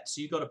all wet. So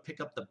you go to pick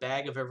up the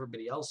bag of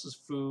everybody else's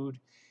food.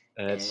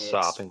 and it's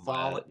sopping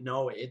wet.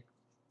 No, it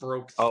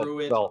broke Oh,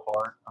 through it it. fell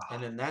apart.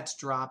 And then that's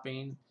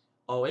dropping.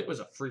 Oh, it was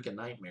a freaking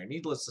nightmare.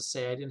 Needless to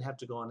say, I didn't have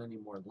to go on any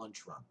more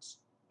lunch runs.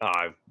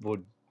 I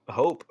would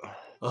hope.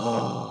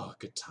 Oh,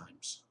 good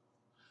times.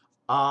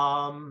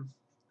 All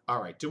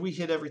right. Did we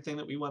hit everything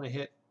that we want to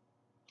hit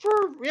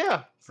For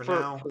now? for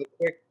the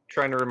quick,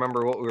 trying to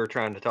remember what we were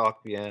trying to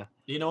talk. Yeah.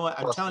 You know what?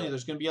 I'm Plus telling you, that.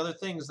 there's going to be other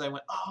things that I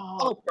went,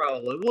 Oh,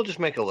 probably. We'll just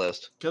make a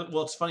list.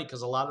 Well, it's funny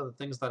because a lot of the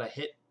things that I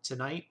hit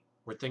tonight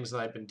were things that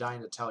I've been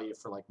dying to tell you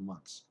for like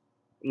months.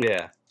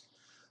 Yeah.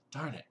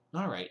 Darn it.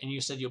 All right. And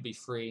you said you'll be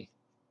free.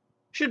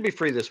 Should be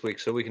free this week,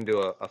 so we can do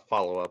a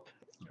follow up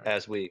All right.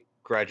 as we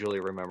gradually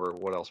remember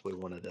what else we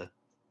wanted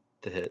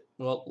to hit.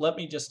 Well, let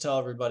me just tell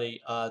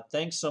everybody,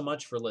 thanks so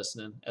much for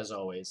listening, as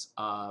always.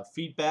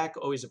 Feedback,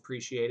 always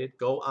appreciated.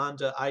 Go on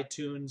to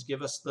iTunes,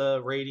 give us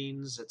the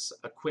ratings. It's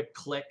a quick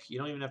click. You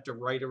don't even have to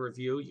write a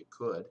review. You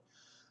could.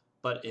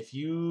 But if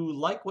you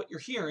like what you're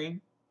hearing,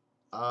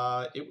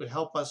 it would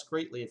help us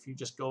greatly if you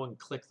just go and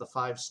click the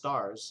 5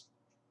 stars.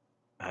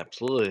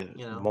 Absolutely.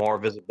 You know. More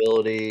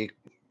visibility,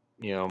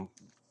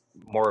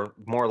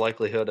 more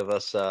likelihood of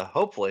us,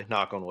 hopefully,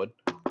 knock on wood,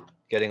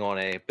 getting on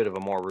a bit of a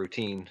more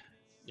routine.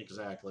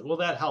 Exactly. Well,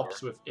 that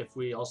helps if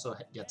we also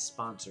get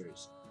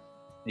sponsors.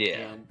 Yeah.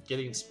 And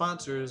getting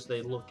sponsors,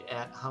 they look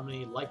at how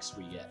many likes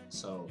we get.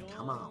 So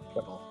come on,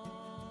 people.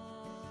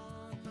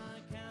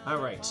 All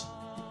right.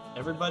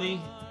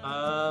 Everybody,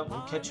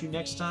 we'll catch you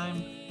next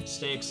time.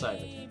 Stay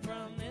excited.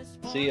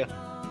 See ya.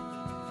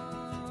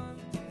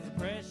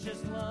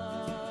 Precious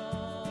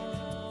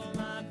love,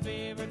 my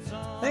favorite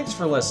song. Thanks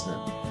for listening.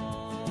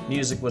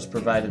 Music was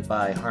provided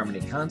by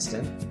Harmony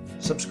Constant.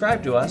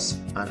 Subscribe to us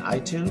on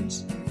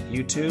iTunes,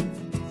 YouTube,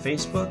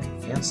 Facebook,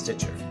 and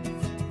Stitcher.